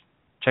 I was just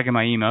checking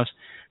my emails,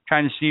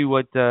 trying to see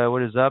what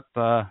is up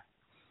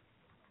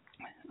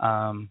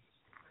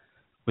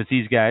with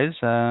these guys.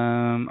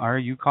 Are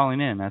you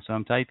calling in? That's what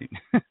I'm typing.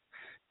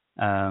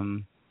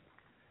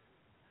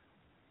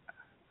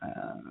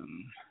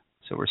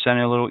 So we're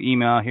sending a little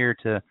email here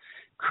to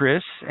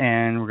Chris,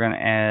 and we're going to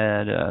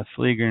add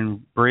Fleeger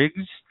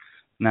Briggs.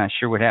 Not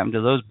sure what happened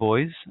to those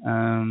boys.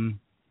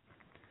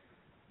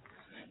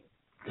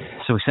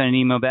 So we sent an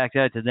email back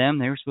out to them.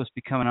 They were supposed to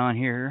be coming on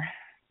here,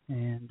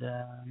 and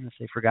unless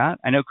they forgot.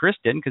 I know Chris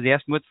didn't because he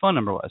asked me what the phone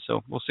number was,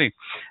 so we'll see.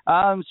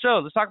 So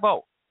let's talk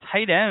about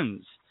tight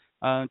ends.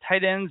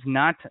 Tight ends,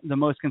 not the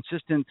most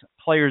consistent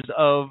players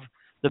of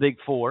the Big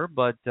Four,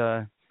 but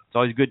it's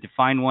always good to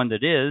find one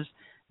that is.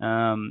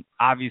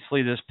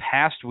 Obviously, this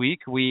past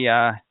week, we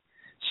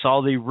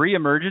saw the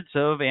reemergence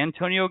of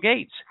Antonio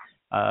Gates.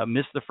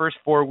 Missed the first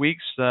 4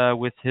 weeks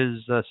with his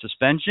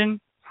suspension,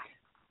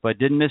 but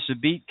didn't miss a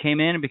beat. Came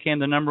in and became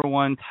the number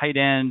 1 tight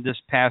end this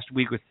past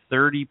week with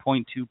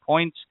 30.2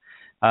 points.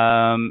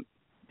 The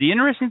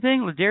interesting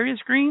thing, Ladarius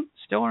Green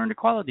still earned a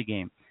quality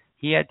game.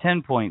 He had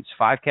 10 points,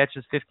 5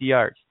 catches, 50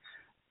 yards.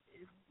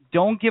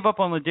 Don't give up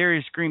on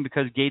Ladarius Green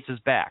because Gates is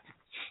back.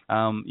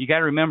 You got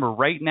to remember,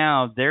 right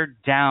now, they're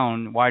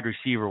down wide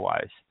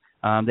receiver-wise.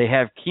 They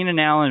have Keenan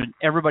Allen, and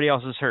everybody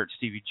else is hurt.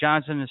 Stevie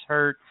Johnson is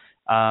hurt.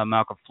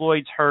 Malcolm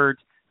Floyd's hurt.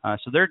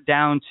 So they're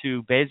down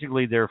to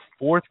basically their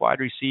 4th wide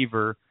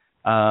receiver.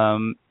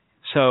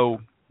 So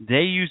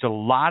they used a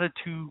lot of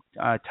 2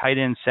 tight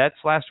end sets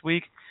last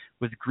week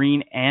with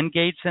Green and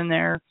Gates in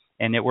there,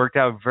 and it worked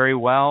out very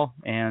well.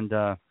 And,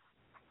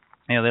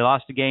 they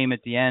lost the game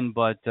at the end,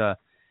 but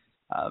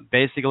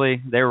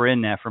basically they were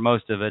in there for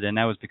most of it, and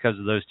that was because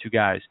of those 2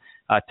 guys.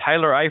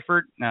 Tyler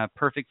Eifert,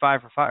 perfect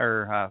 5 for 5,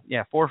 or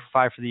 4 for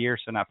 5 for the year,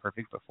 so not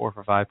perfect, but 4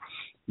 for 5.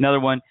 Another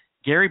one.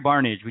 Gary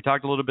Barnidge, we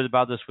talked a little bit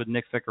about this with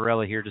Nick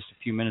Ficorelli here just a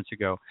few minutes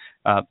ago.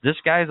 This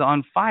guy's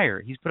on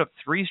fire. He's put up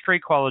 3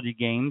 straight quality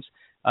games.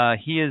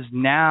 He is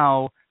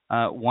now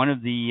one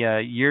of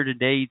the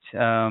year-to-date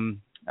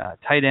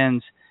tight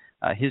ends.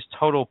 His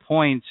total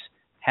points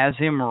has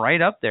him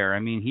right up there. I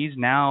mean, he's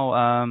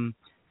now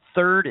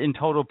 3rd in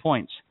total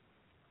points.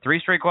 3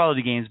 straight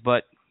quality games,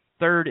 but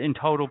 3rd in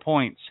total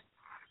points.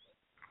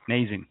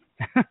 Amazing.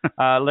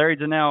 Larry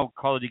Donnell,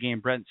 quality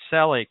game. Brent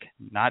Selleck,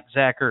 not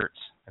Zach Ertz.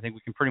 I think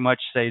we can pretty much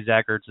say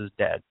Zach Ertz is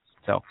dead.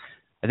 So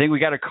I think we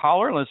got a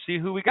caller. Let's see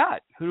who we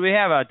got. Who do we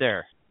have out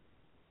there?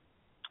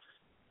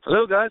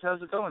 Hello, guys.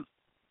 How's it going?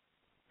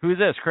 Who's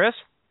this, Chris?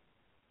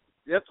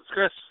 Yep, it's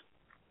Chris.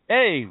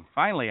 Hey,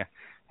 finally.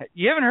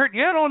 You haven't heard?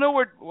 You don't know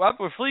what's up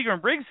with Fleeger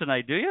and Briggs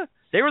tonight, do you?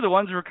 They were the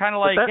ones who were kind of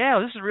like, yeah,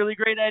 this is a really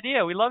great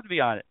idea. We'd love to be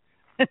on it.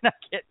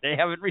 They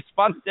haven't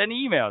responded to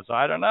any emails, so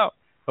I don't know.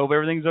 Hope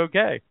everything's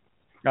okay.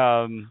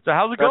 So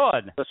how's it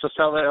going? That's just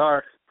how they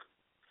are.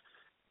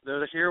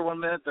 They're here 1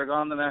 minute, they're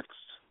gone the next.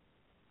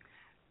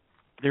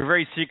 They're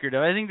very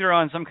secretive. I think they're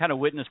on some kind of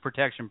witness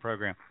protection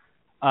program.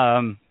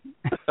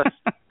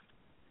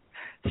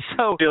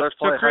 So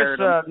Chris,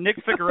 Nick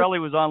Ficorelli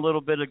was on a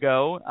little bit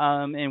ago,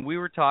 and we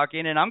were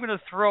talking, and I'm going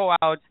to throw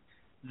out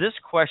this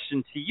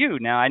question to you.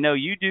 Now, I know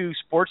you do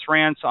sports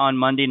rants on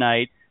Monday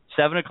night,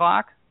 7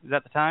 o'clock. Is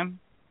that the time?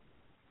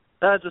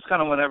 Just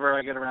kind of whenever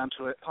I get around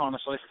to it,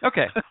 honestly.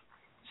 Okay.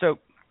 So,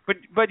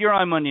 but you're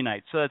on Monday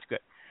night, so that's good.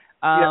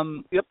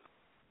 Yep.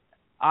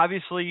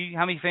 Obviously,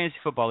 how many fantasy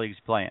football leagues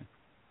are you playing?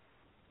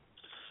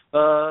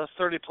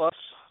 30 plus.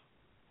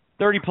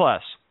 30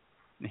 plus.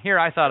 Here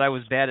I thought I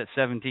was bad at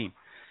 17.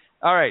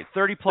 All right,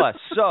 30 plus.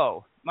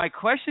 So my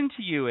question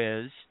to you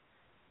is,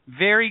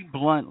 very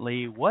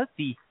bluntly, what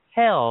the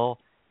hell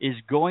is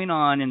going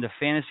on in the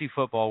fantasy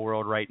football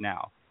world right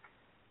now?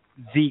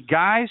 The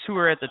guys who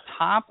are at the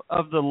top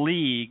of the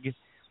league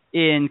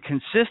in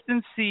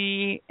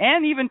consistency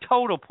and even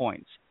total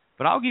points,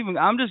 but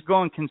I'm just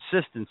going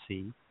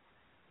consistency,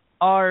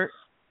 are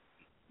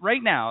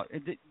right now,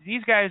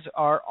 these guys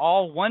are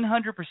all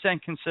 100%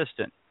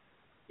 consistent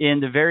in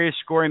the various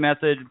scoring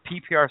method,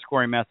 PPR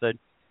scoring method,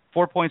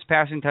 4 points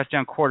passing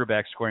touchdown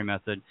quarterback scoring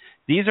method.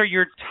 These are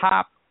your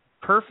top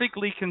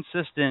perfectly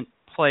consistent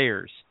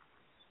players.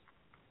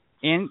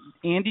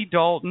 Andy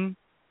Dalton,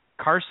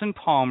 Carson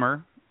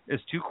Palmer as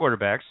two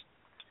quarterbacks,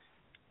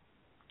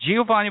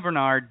 Giovanni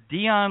Bernard,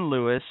 Dion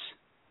Lewis,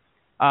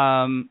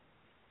 and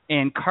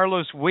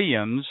Carlos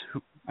Williams,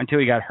 until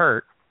he got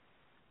hurt,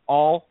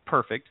 all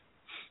perfect.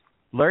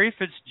 Larry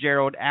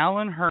Fitzgerald,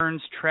 Alan Hearns,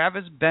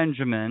 Travis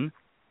Benjamin,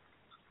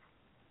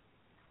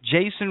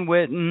 Jason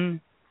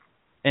Witten,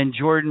 and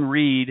Jordan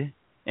Reed,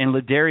 and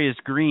Ladarius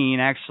Green,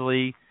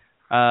 actually,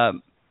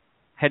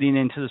 heading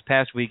into this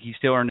past week, he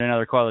still earned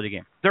another quality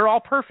game. They're all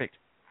perfect,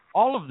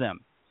 all of them.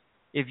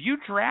 If you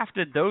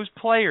drafted those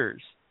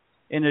players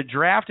in a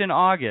draft in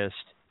August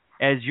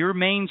as your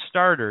main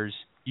starters,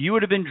 you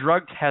would have been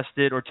drug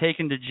tested or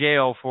taken to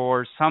jail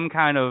for some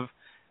kind of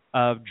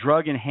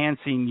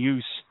drug-enhancing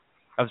use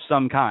of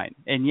some kind.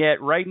 And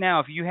yet, right now,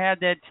 if you had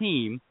that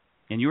team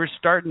and you were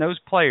starting those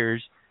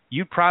players,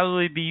 you'd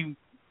probably be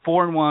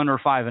 4-1 or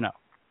 5-0.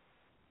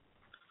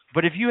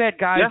 But if you had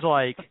guys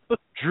like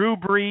Drew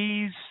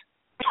Brees,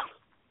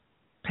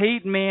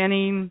 Peyton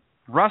Manning,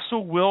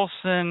 Russell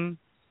Wilson,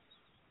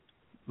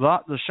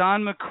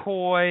 LaShawn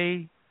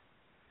McCoy,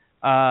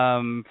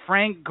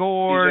 Frank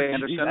Gore,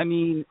 I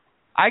mean,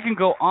 I can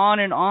go on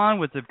and on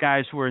with the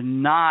guys who are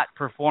not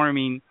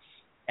performing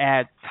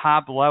at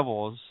top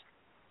levels.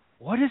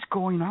 What is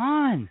going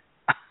on?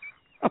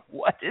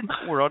 What in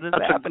the world is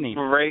happening?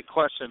 That's a great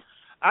question.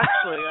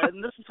 Actually,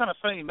 and this is kind of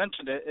funny you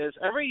mentioned it, is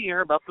every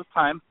year about this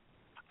time,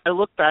 I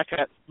look back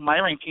at my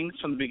rankings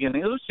from the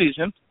beginning of the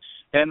season,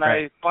 and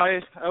I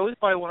always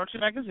buy one or two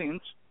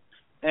magazines,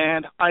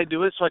 and I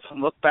do it so I can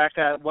look back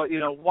at what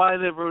why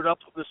they wrote up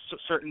this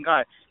certain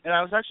guy. And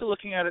I was actually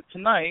looking at it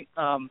tonight.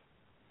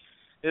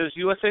 It was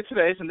USA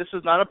Today's, and this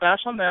is not a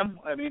bash on them.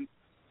 I mean,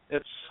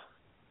 it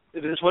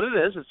is what it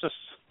is.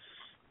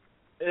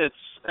 It's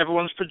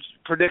everyone's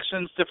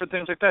predictions, different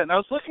things like that. And I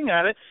was looking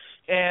at it,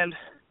 and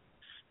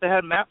they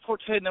had Matt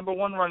Forte, number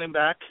 1 running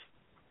back.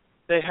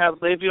 They had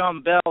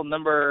Le'Veon Bell,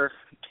 number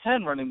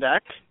 10 running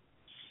back.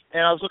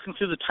 And I was looking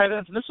through the tight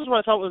ends, and this is what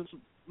I thought was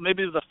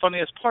maybe the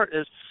funniest part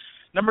is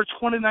number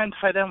 29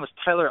 tight end was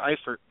Tyler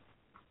Eifert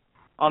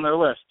on their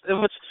list. It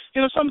was,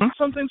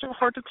 some things are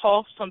hard to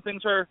call. Some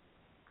things are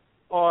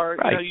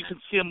right. You can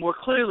see them more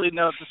clearly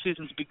now that the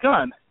season's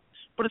begun.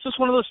 But it's just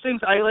one of those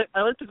things. I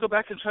like to go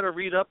back and try to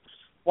read up.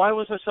 Why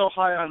was I so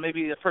high on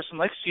maybe a person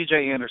like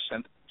C.J.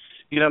 Anderson?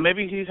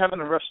 Maybe he's having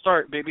a rough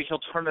start. Maybe he'll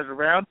turn it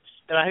around.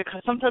 And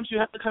sometimes you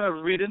have to kind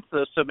of read into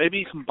this. So maybe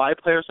you can buy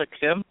players like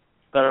him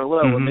that are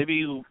low, and maybe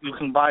you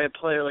can buy a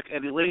player like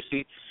Eddie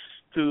Lacy,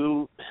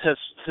 who his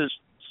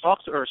stock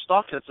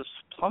has just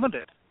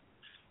plummeted.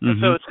 And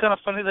so it's kind of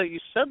funny that you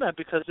said that,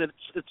 because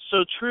it's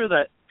so true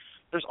that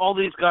there's all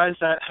these guys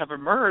that have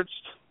emerged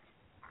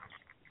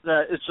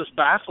that it's just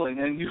baffling.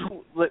 And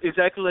you,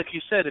 exactly like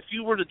you said, if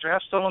you were to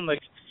draft someone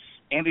like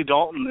Andy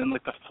Dalton in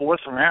like the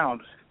 4th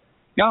round,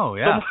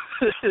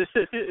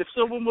 if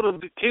someone would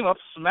have came up,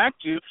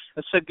 smacked you,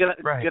 and said,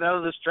 "Get out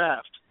of this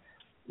draft."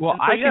 Well,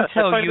 so, I can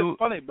tell you,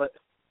 funny, but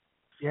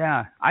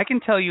I can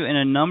tell you in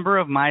a number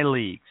of my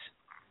leagues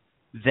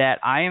that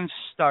I am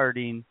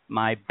starting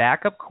my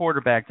backup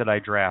quarterback that I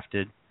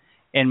drafted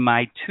and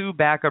my 2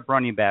 backup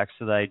running backs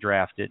that I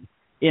drafted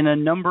in a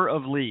number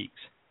of leagues.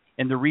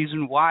 And the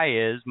reason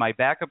why is my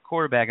backup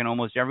quarterback in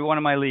almost every one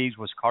of my leagues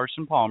was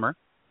Carson Palmer,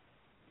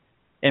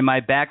 and my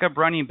backup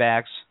running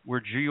backs were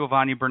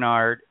Giovanni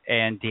Bernard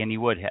and Danny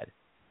Woodhead.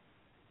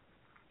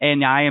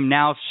 And I am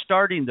now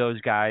starting those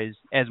guys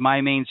as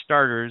my main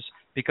starters,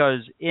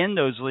 because in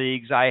those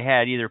leagues I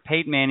had either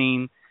Peyton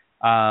Manning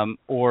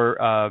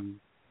or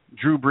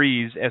Drew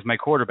Brees as my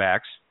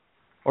quarterbacks.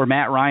 or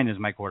Matt Ryan as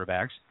my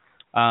quarterbacks.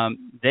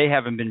 They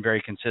haven't been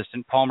very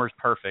consistent. Palmer's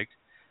perfect.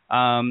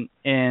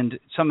 And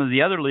some of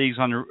the other leagues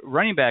on the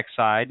running back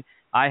side,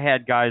 I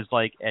had guys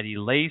like Eddie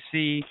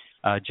Lacy,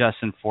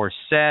 Justin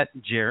Forsett,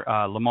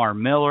 Lamar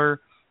Miller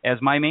as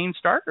my main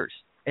starters.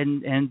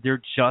 And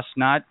they're just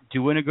not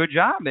doing a good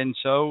job. And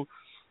so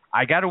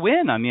I got to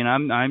win. I mean,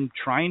 I'm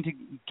trying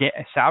to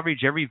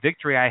salvage every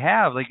victory I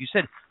have, like you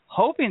said,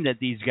 hoping that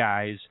these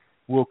guys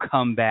will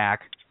come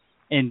back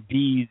and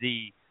be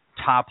the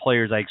top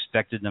players I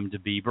expected them to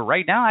be. But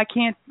right now, I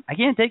can't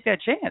take that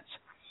chance.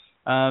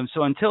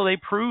 So until they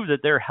prove that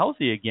they're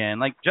healthy again,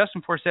 like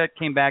Justin Forsett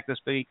came back this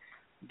week.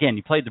 Again,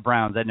 he played the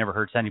Browns. That never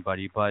hurts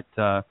anybody. But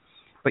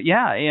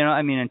yeah,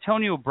 I mean,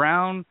 Antonio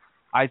Brown,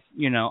 I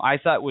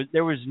thought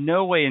there was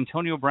no way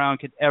Antonio Brown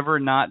could ever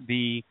not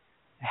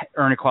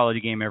earn a quality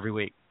game every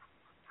week.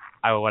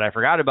 What I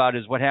forgot about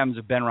is what happens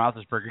if Ben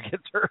Roethlisberger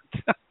gets hurt.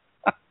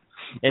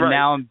 And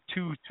now in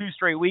two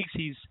straight weeks,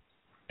 he's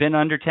been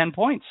under 10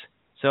 points.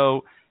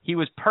 So he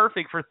was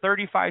perfect for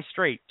 35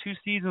 straight, 2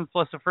 seasons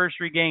plus the first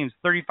 3 games,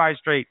 35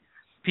 straight.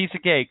 Piece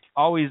of cake,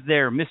 always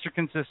there, Mr.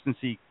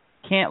 Consistency,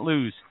 can't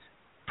lose,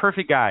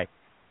 perfect guy.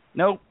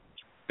 Nope,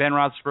 Ben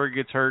Roethlisberger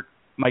gets hurt.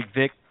 Mike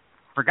Vick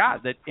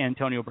forgot that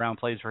Antonio Brown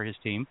plays for his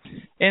team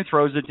and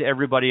throws it to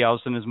everybody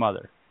else and his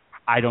mother.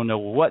 I don't know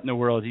what in the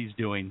world he's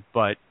doing,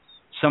 but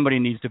somebody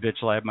needs to bitch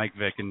slap Mike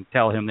Vick and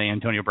tell him that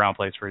Antonio Brown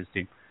plays for his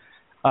team.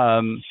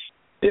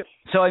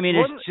 So, I mean,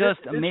 it's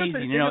just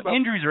amazing.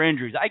 Injuries are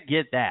injuries. I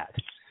get that.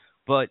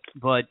 But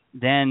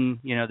then,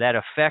 that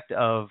effect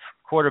of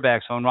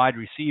quarterbacks on wide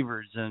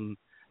receivers and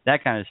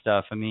that kind of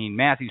stuff. I mean,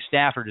 Matthew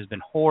Stafford has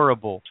been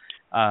horrible.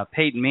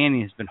 Peyton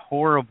Manning has been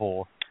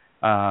horrible.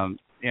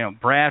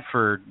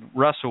 Bradford,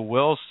 Russell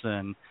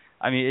Wilson.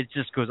 I mean, it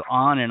just goes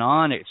on and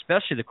on.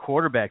 Especially the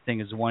quarterback thing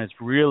is the one that's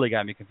really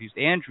got me confused.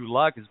 Andrew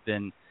Luck has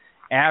been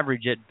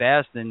average at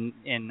best and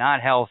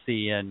not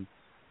healthy, and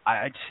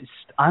it's just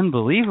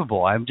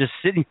unbelievable. I'm just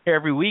sitting here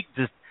every week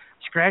just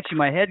scratching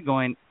my head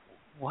going,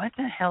 what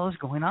the hell is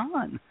going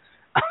on?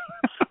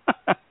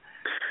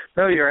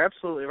 No, you're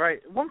absolutely right.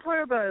 One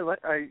player that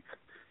I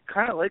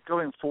kind of like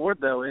going forward,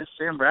 though, is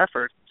Sam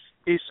Bradford.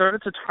 He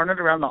started to turn it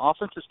around. The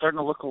offense is starting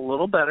to look a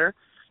little better.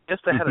 Yes,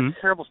 they had a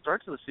terrible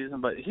start to the season,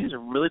 but he's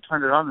really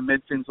turned it on and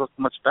made things look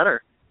much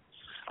better.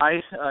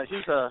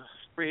 He's a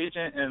free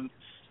agent in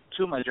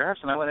 2 of my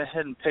drafts, and I went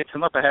ahead and picked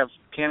him up. I have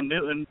Cam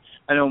Newton.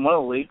 I know in one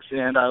of the leagues,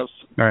 and I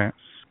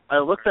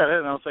looked at it,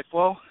 and I was like,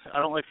 well, I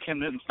don't like Cam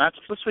Newton's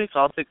matchup this week, so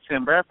I'll take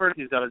Sam Bradford.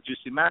 He's got a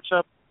juicy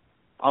matchup.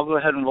 I'll go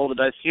ahead and roll the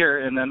dice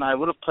here, and then I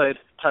would have played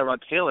Tyrod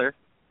Taylor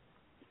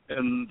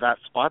in that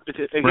spot.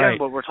 Because, again,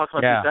 but we're talking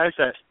about these guys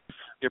that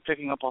you're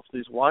picking up off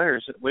these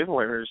waiver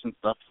wires and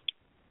stuff.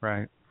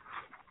 Right.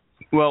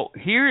 Well,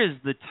 here is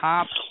the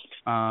top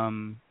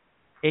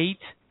 8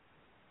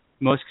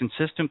 most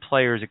consistent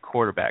players at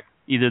quarterback.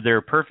 Either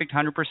they're perfect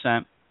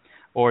 100%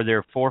 or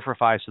they're 4 for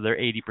 5, so they're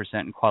 80%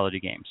 in quality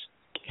games.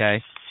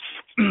 Okay?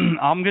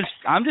 I'm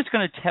just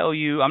going to tell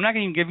you, I'm not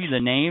going to give you the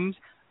names.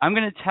 I'm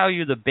going to tell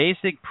you the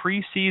basic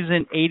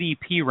preseason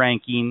ADP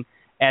ranking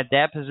at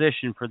that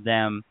position for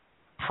them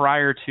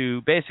prior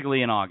to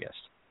basically in August.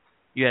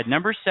 You had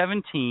number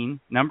 17,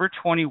 number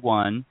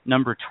 21,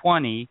 number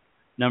 20,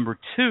 number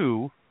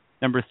 2,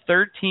 number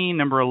 13,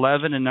 number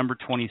 11, and number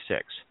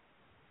 26.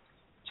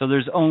 So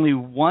there's only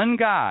one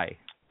guy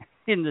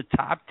in the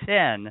top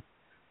 10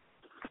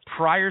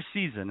 prior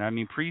season, I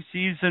mean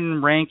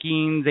preseason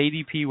rankings,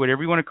 ADP,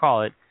 whatever you want to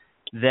call it,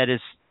 that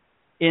is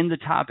in the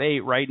top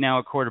 8 right now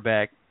at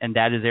quarterback, and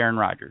that is Aaron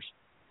Rodgers.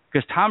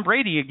 Because Tom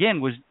Brady,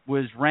 again,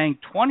 was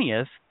ranked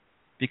 20th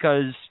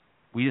because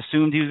we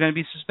assumed he was going to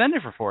be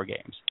suspended for 4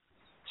 games.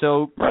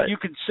 So you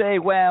could say,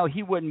 well,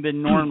 he wouldn't have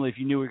been normally if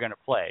you knew we were going to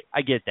play.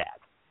 I get that.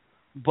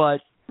 But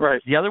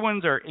the other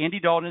ones are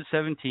Andy Dalton at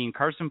 17,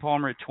 Carson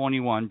Palmer at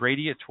 21,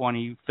 Brady at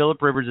 20, Phillip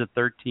Rivers at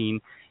 13,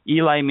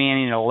 Eli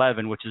Manning at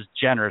 11, which is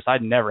generous.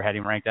 I'd never had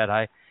him ranked that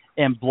high,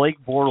 and Blake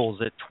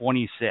Bortles at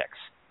 26.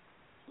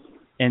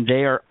 And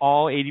they are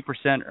all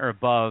 80% or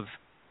above.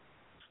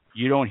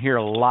 You don't hear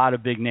a lot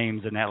of big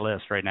names in that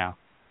list right now.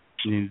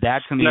 I mean,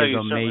 that to me is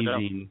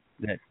amazing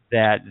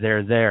that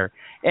they're there.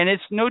 And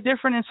it's no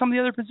different in some of the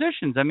other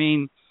positions. I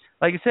mean,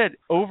 like I said,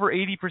 over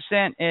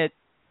 80% at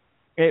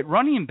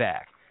running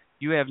back.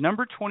 You have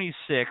number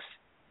 26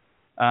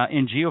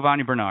 in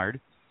Giovanni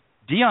Bernard.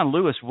 Dion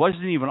Lewis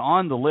wasn't even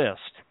on the list.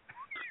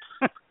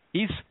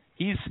 He's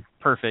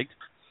perfect.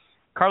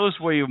 Carlos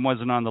Williams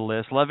wasn't on the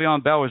list.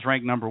 Le'Veon Bell was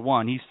ranked number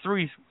 1. He's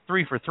 3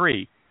 for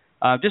 3.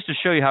 Just to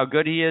show you how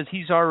good he is,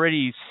 he's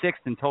already 6th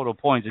in total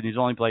points, and he's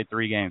only played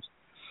 3 games.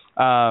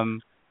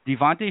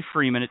 Devontae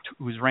Freeman,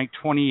 who's ranked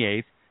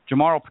 28th.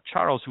 Jamar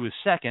Charles, who is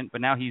 2nd, but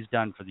now he's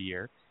done for the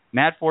year.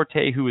 Matt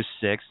Forte, who is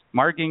 6th.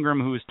 Mark Ingram,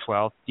 who is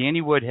 12th.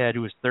 Danny Woodhead,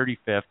 who is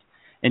 35th.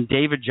 And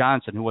David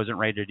Johnson, who wasn't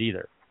rated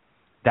either.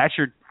 That's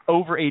your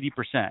over 80%.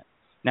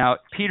 Now,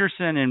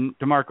 Peterson and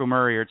DeMarco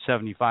Murray are at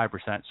 75%,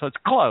 so it's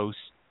close.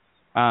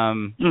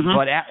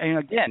 But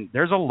again,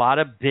 there's a lot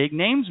of big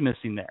names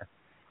missing there.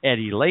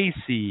 Eddie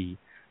Lacy,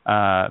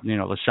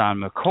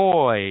 LaShawn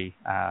McCoy,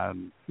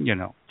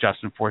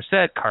 Justin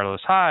Forsett,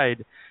 Carlos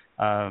Hyde,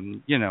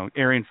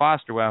 Arian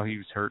Foster while he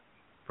was hurt.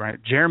 Right?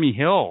 Jeremy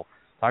Hill,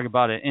 talk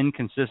about an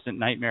inconsistent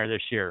nightmare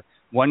this year.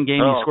 One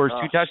game he scores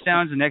 2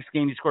 touchdowns, the next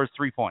game he scores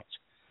 3 points.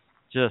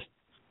 Just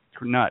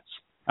nuts.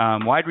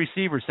 Wide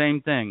receiver,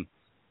 same thing.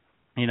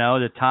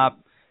 The top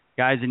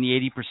guys in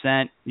the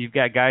 80%, you've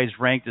got guys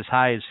ranked as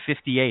high as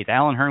 58th.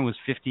 Alan Hearn was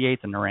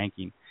 58th in the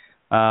ranking.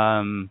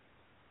 Allen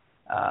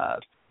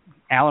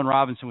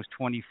Robinson was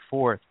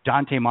 24th.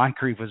 Dante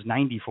Moncrief was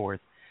 94th.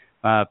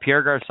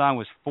 Pierre Garçon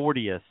was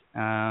 40th.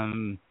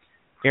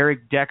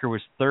 Eric Decker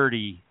was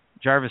 30.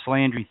 Jarvis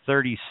Landry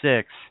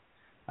 36.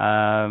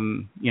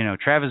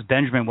 Travis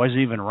Benjamin wasn't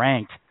even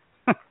ranked.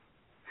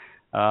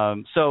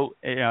 And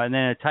then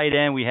at tight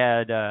end we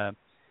had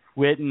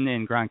Witten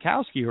and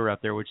Gronkowski who were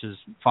up there, which is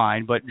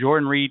fine. But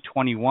Jordan Reed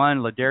 21,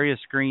 Ladarius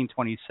Green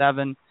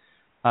 27,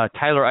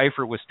 Tyler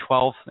Eifert was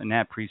 12th in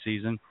that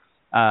preseason.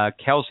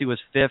 Kelsey was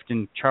 5th,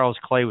 and Charles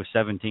Clay was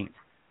 17th.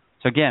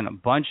 So again,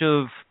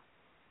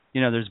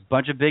 there's a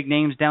bunch of big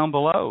names down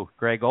below.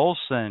 Greg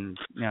Olson,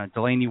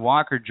 Delaney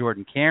Walker,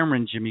 Jordan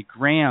Cameron, Jimmy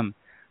Graham.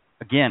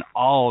 Again,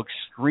 all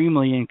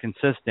extremely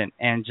inconsistent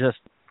and just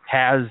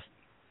has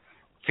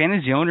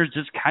fantasy owners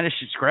just kind of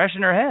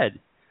scratching their head.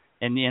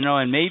 And,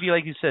 and maybe,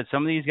 like you said,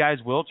 some of these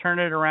guys will turn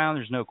it around.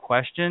 There's no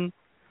question.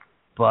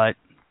 But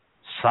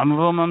some of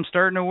them I'm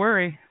starting to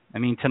worry. I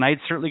mean,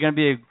 tonight's certainly going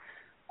to be,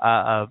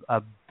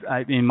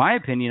 in my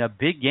opinion, a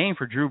big game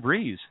for Drew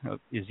Brees.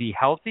 Is he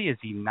healthy? Is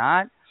he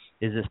not?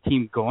 Is this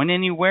team going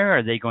anywhere?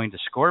 Are they going to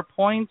score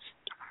points?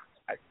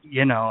 I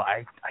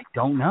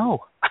don't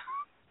know.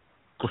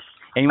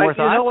 Any more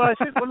thoughts?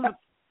 I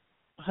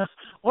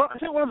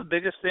think one of the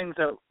biggest things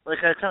that, like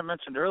I kind of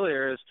mentioned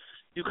earlier, is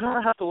you kind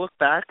of have to look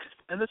back,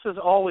 and this is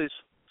always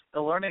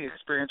a learning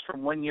experience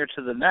from one year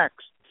to the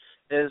next,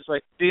 is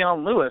like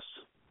Deion Lewis.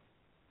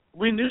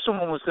 We knew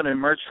someone was going to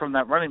emerge from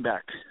that running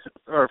back,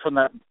 or from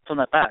that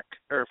back,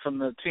 or from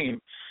the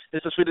team.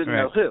 It's just we didn't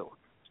know who.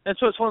 And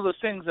so it's one of those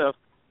things of,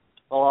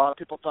 a lot of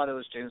people thought it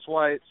was James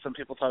White. Some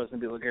people thought it was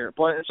going to be LeGarrette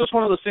Blount. It's just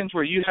one of those things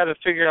where you had to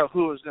figure out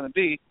who it was going to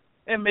be,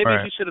 and maybe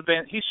he should have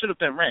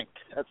been ranked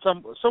at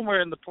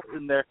somewhere in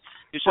there.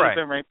 He should have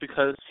been ranked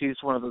because he's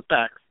one of those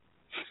backs.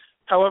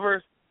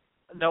 However,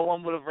 no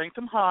one would have ranked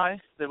him high.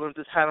 They would have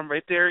just had him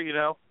right there,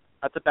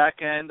 at the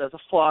back end as a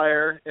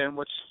flyer, in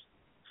which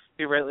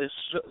he rightly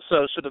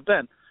so should have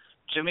been.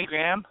 Jimmy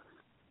Graham,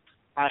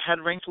 I had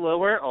ranked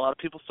lower. A lot of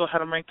people still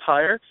had him ranked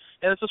higher,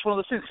 and it's just one of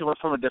those things. He went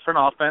from a different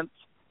offense.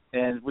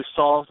 And we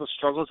saw the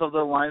struggles of the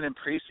line in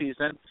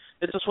preseason.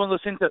 It's just one of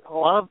those things that a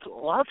lot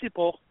of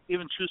people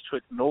even choose to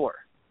ignore.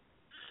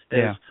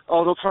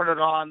 They'll turn it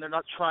on. They're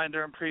not trying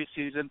during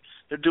preseason.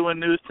 They're doing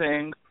new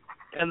things,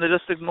 and they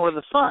just ignore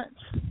the signs.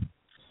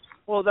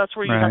 Well, that's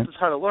where you have to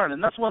try to learn.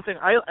 And that's one thing.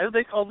 I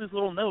make all these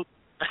little notes.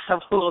 I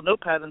have a little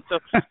notepad, and so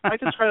I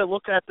can try to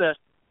look at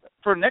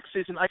for next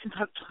season, I can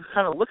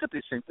kind of look at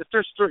these things. If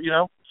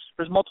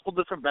there's multiple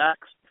different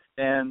backs,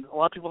 and a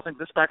lot of people think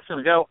this back's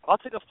going to go, I'll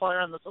take a flyer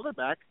on this other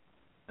back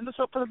and just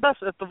hope for the best.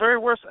 At the very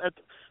worst,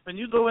 when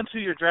you go into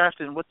your draft,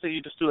 and let's say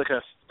you just do like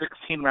a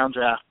 16-round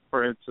draft,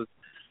 for instance,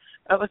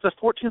 at like the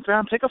 14th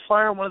round, take a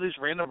flyer on one of these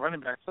random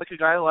running backs, like a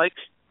guy like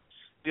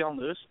Deion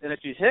Lewis, and if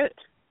you hit,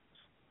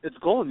 it's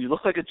golden. You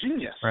look like a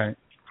genius. Right.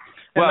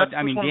 Well,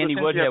 I mean, Danny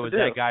Woodhead was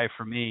that guy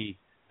for me.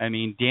 I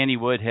mean, Danny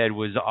Woodhead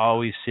was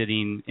always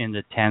sitting in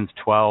the 10th,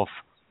 12th,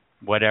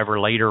 whatever,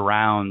 later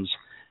rounds,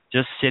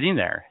 just sitting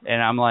there.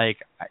 And I'm like,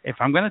 if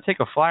I'm going to take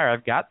a flyer,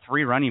 I've got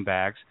 3 running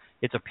backs.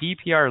 It's a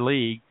PPR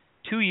league.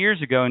 2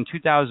 years ago in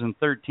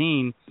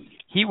 2013,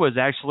 he was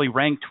actually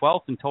ranked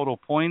 12th in total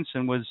points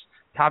and was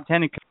top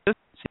 10 in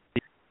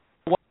consistency.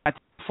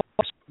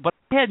 But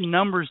I had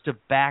numbers to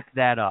back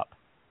that up.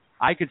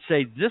 I could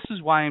say, this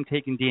is why I'm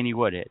taking Danny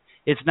Woodhead.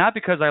 It's not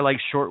because I like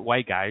short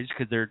white guys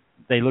because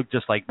they look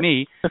just like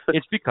me.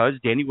 It's because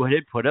Danny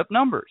Woodhead put up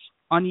numbers.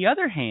 On the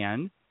other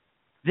hand,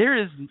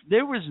 there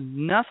was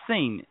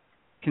nothing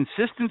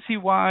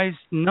consistency-wise,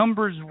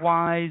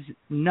 numbers-wise,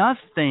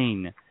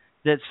 nothing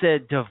that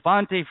said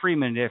Devontae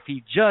Freeman, if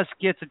he just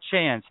gets a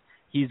chance,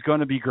 he's going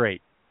to be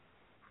great.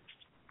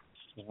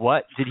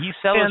 What? Did he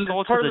sell his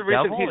soul to the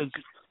devil?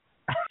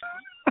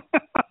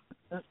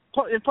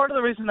 And part of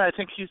the reason I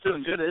think he's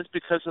doing good is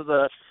because of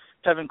the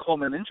Tevin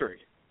Coleman injury.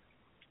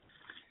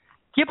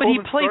 Yeah, but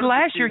Coleman he played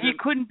last year. He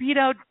couldn't beat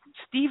out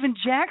Steven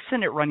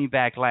Jackson at running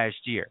back last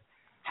year.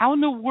 How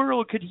in the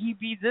world could he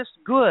be this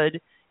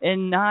good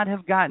and not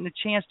have gotten a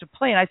chance to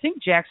play? And I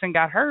think Jackson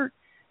got hurt,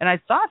 and I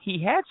thought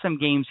he had some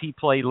games he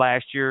played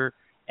last year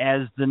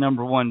as the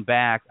number one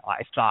back,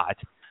 I thought.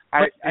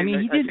 But, I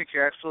think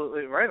you're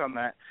absolutely right on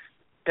that.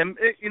 And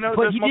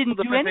but he didn't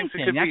do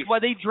anything. That's why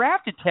they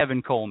drafted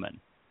Tevin Coleman.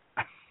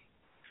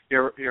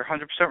 You're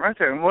 100% right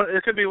there. And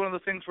it could be one of the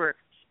things where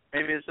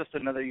maybe it's just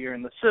another year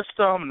in the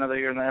system, another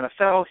year in the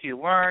NFL. He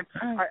learned.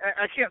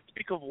 I can't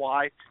speak of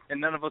why, and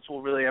none of us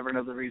will really ever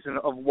know the reason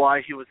of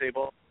why he was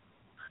able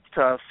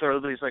to throw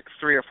these like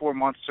 3 or 4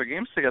 monster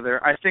games together.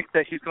 I think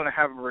that he's going to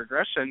have a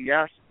regression,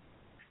 yes,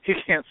 he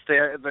can't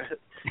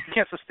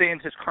sustain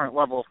his current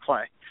level of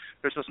play.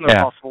 There's just no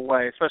possible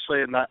way,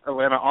 especially in that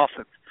Atlanta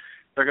offense.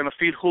 They're going to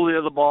feed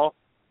Julio the ball.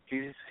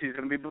 He's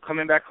going to be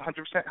coming back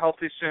 100%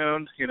 healthy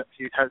soon. You know,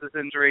 he has his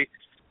injury.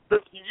 The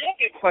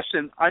big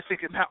question, I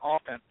think, in that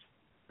offense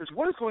is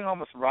what is going on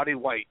with Roddy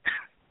White?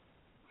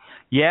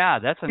 Yeah,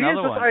 that's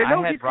another one.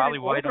 I had Roddy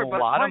White on a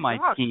lot of my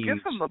teams. Give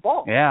him the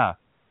ball. Yeah.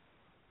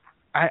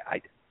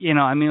 I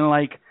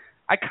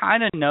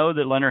kind of know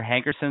that Leonard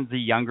Hankerson's the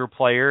younger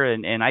player,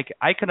 and I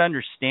could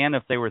understand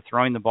if they were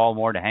throwing the ball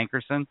more to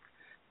Hankerson,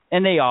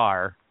 and they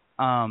are.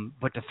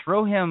 But to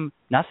throw him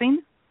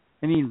nothing?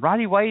 I mean,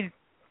 Roddy White's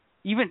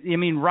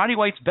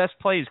best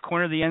play is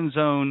corner of the end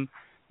zone,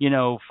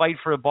 fight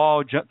for a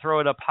ball, throw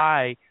it up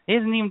high. He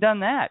hasn't even done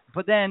that.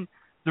 But then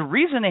the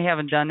reason they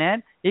haven't done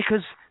that is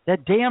because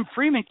that damn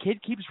Freeman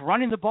kid keeps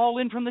running the ball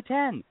in from the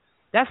 10.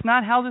 That's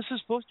not how this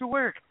is supposed to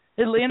work.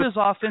 Atlanta's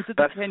offense at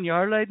the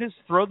 10-yard line is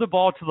throw the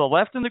ball to the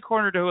left in the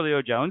corner to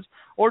Julio Jones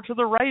or to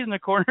the right in the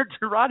corner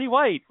to Roddy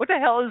White. What the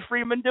hell is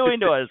Freeman doing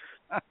to us?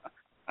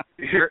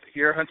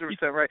 You're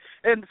 100% right.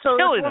 And so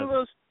it's one of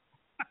those.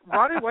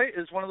 Roddy White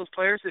is one of those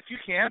players. If you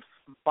can't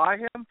buy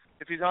him,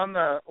 if he's on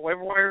the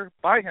waiver wire,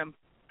 buy him.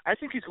 I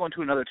think he's going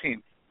to another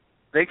team.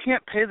 They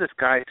can't pay this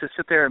guy to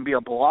sit there and be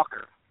a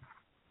blocker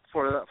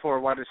for a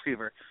wide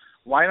receiver.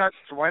 Why not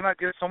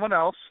get someone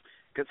else,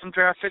 get some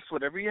draft picks,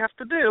 whatever you have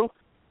to do,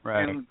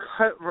 right? And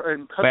cut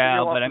the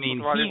deal off with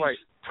Roddy White.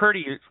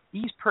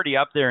 He's pretty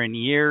up there in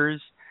years,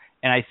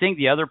 and I think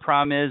the other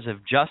problem is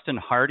if Justin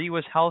Hardy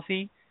was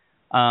healthy,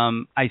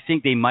 I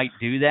think they might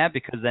do that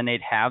because then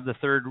they'd have the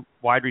third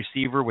wide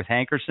receiver with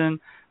Hankerson.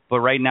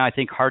 But right now I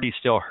think Hardy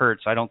still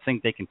hurts. I don't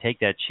think they can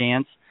take that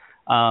chance.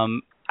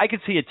 I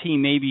could see a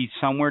team maybe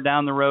somewhere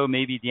down the road,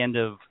 maybe at the end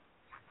of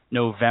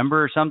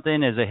November or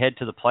something as they head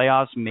to the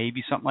playoffs.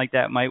 Maybe something like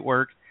that might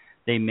work.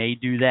 They may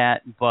do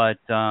that, but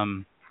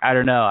I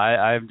don't know.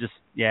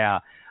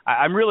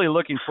 I'm really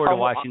looking forward to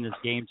watching this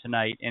game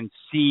tonight and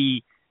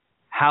see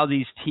how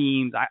these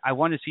teams – I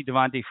want to see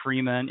Devontae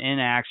Freeman in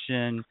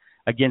action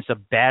against a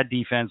bad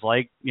defense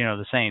like,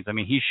 the Saints. I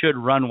mean, he should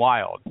run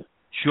wild.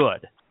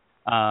 Should.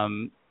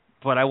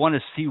 But I want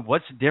to see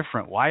what's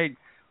different. Why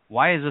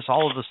is this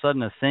all of a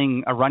sudden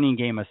a running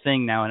game a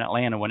thing now in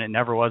Atlanta when it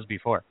never was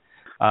before?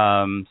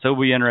 So it'll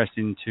be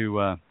interesting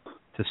to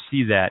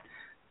see that.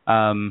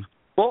 Bob,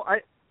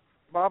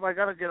 I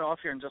got to get off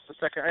here in just a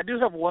second. I do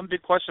have one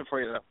big question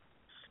for you, though.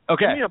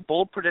 Okay. Give me a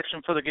bold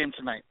prediction for the game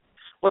tonight.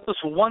 What's this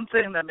one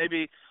thing that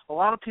maybe a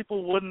lot of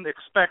people wouldn't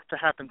expect to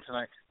happen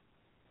tonight?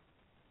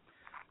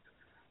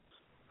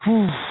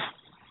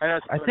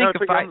 I think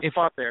if I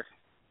spot there.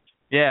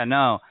 Yeah,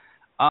 no.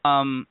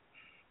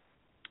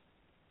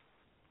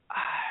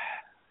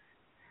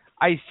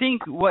 I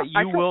think what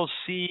you will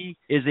see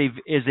is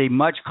a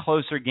much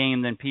closer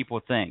game than people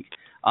think.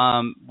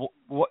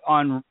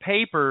 On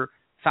paper,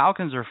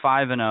 Falcons are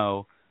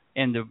 5-0,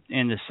 and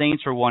the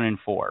Saints are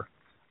 1-4.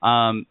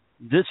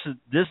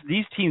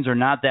 These teams are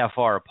not that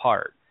far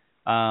apart.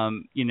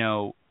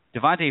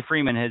 Devontae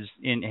Freeman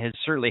has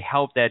certainly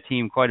helped that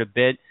team quite a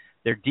bit.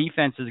 Their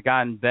defense has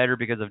gotten better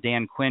because of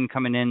Dan Quinn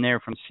coming in there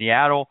from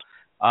Seattle.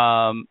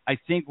 I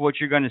think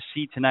what you're going to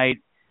see tonight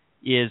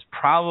is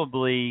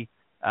probably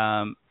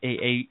I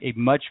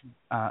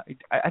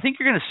think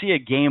you're going to see a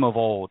game of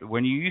old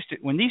when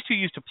these two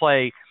used to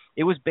play.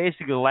 It was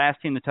basically the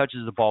last team that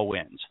touches the ball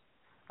wins.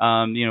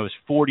 It was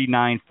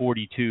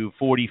 49-42,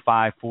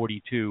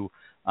 45-42.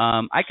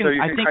 I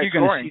think you're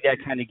going to see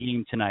that kind of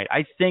game tonight.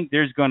 I think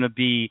there's going to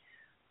be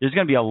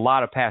a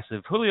lot of passes.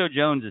 If Julio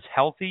Jones is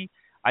healthy,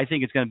 I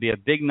think it's going to be a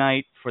big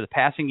night for the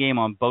passing game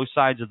on both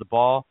sides of the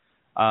ball.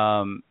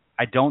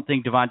 I don't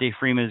think Devontae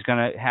Freeman is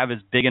going to have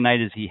as big a night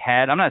as he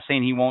had. I'm not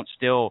saying he won't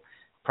still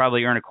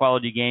probably earn a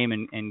quality game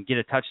and get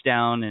a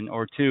touchdown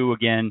or two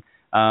again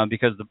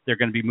because they're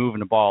going to be moving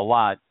the ball a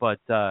lot. But,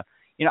 I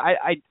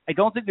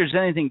don't think there's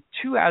anything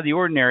too out of the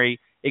ordinary,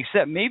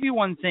 except maybe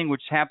one thing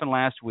which happened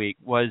last week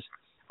was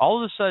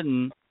all of a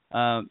sudden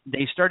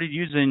they started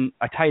using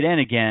a tight end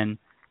again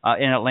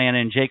in Atlanta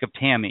and Jacob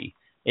Tamme.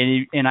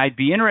 And I'd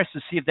be interested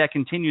to see if that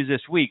continues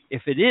this week.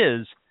 If it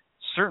is,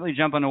 certainly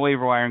jump on the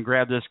waiver wire and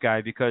grab this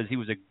guy because he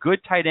was a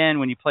good tight end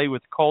when he played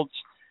with the Colts.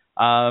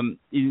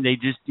 He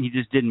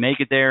just didn't make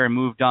it there and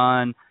moved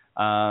on.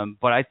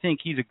 But I think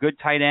he's a good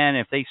tight end.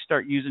 If they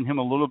start using him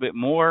a little bit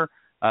more,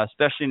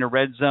 especially in the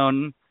red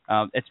zone,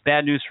 it's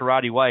bad news for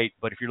Roddy White.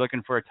 But if you're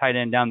looking for a tight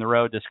end down the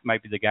road, this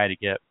might be the guy to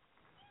get.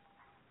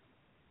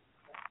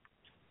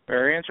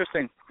 Very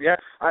interesting. Yeah.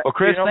 Well,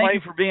 Chris, thank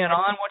you for being on.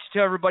 Why don't you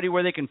tell everybody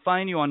where they can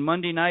find you on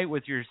Monday night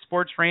with your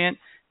sports rant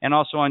and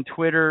also on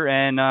Twitter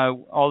and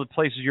all the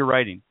places you're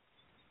writing?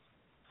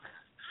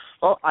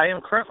 Well, I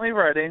am currently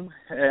writing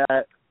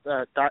at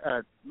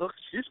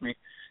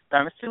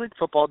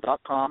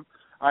dynastyleaguefootball.com.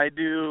 I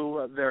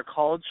do their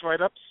college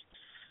write-ups.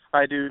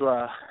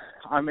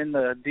 I'm in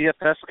the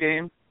DFS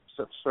game,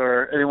 so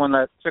for anyone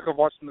that's sick of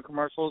watching the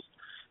commercials,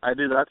 I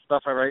do that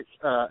stuff. I write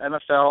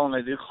NFL and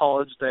I do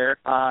college there.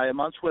 I am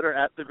on Twitter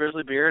at the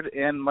Grizzly Beard,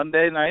 and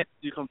Monday night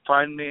you can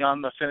find me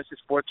on the Fantasy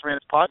Sports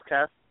Rants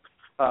podcast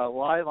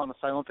live on the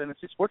Asylum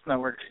Fantasy Sports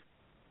Network.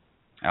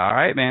 All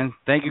right, man.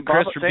 Thank you,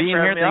 Chris, for being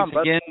here. Thanks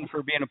again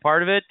for being a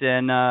part of it.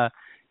 And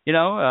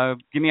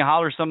give me a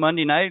holler some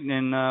Monday night,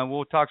 and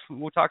we'll talk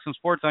some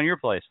sports on your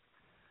place.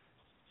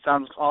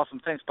 Sounds awesome.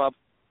 Thanks, Bob.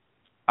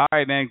 All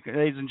right, man.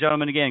 Ladies and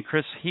gentlemen, again,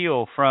 Chris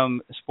Heil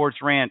from Sports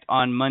Rant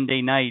on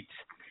Monday night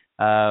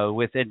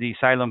with the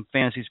Asylum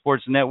Fantasy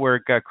Sports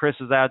Network. Chris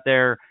is out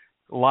there.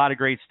 A lot of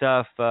great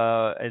stuff.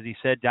 As he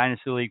said,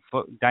 Dynasty League,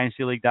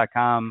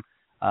 DynastyLeague.com,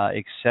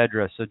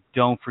 etc. So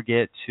don't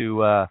forget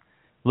to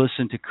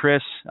listen to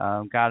Chris.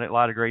 Got a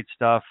lot of great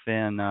stuff.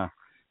 And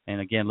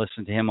again,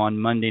 listen to him on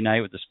Monday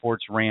night with the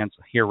Sports Rant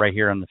right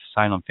here on the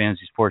Asylum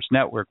Fantasy Sports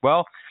Network.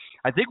 Well,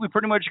 I think we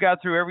pretty much got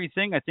through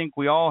everything. I think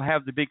we all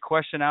have the big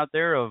question out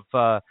there of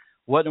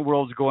what in the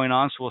world is going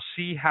on. So we'll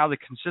see how the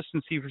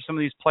consistency for some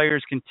of these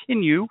players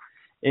continue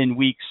in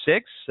Week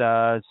 6.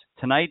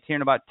 Tonight, here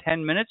in about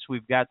 10 minutes,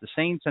 we've got the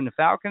Saints and the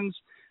Falcons.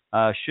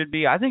 I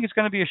think it's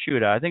going to be a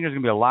shootout. I think there's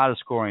going to be a lot of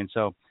scoring.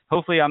 So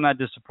hopefully I'm not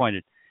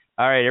disappointed.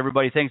 All right,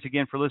 everybody, thanks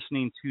again for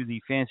listening to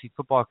the Fantasy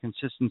Football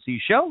Consistency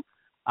Show.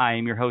 I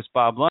am your host,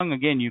 Bob Lung.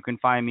 Again, you can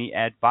find me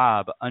at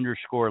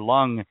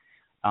Bob_Lung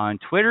on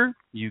Twitter.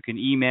 You can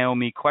email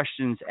me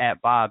questions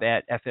at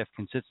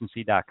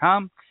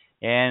bob@ffconsistency.com.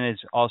 And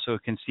it's also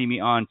can see me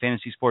on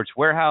Fantasy Sports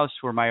Warehouse,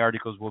 where my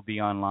articles will be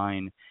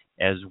online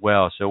as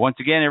well. So once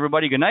again,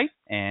 everybody, good night,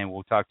 and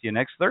we'll talk to you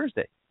next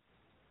Thursday.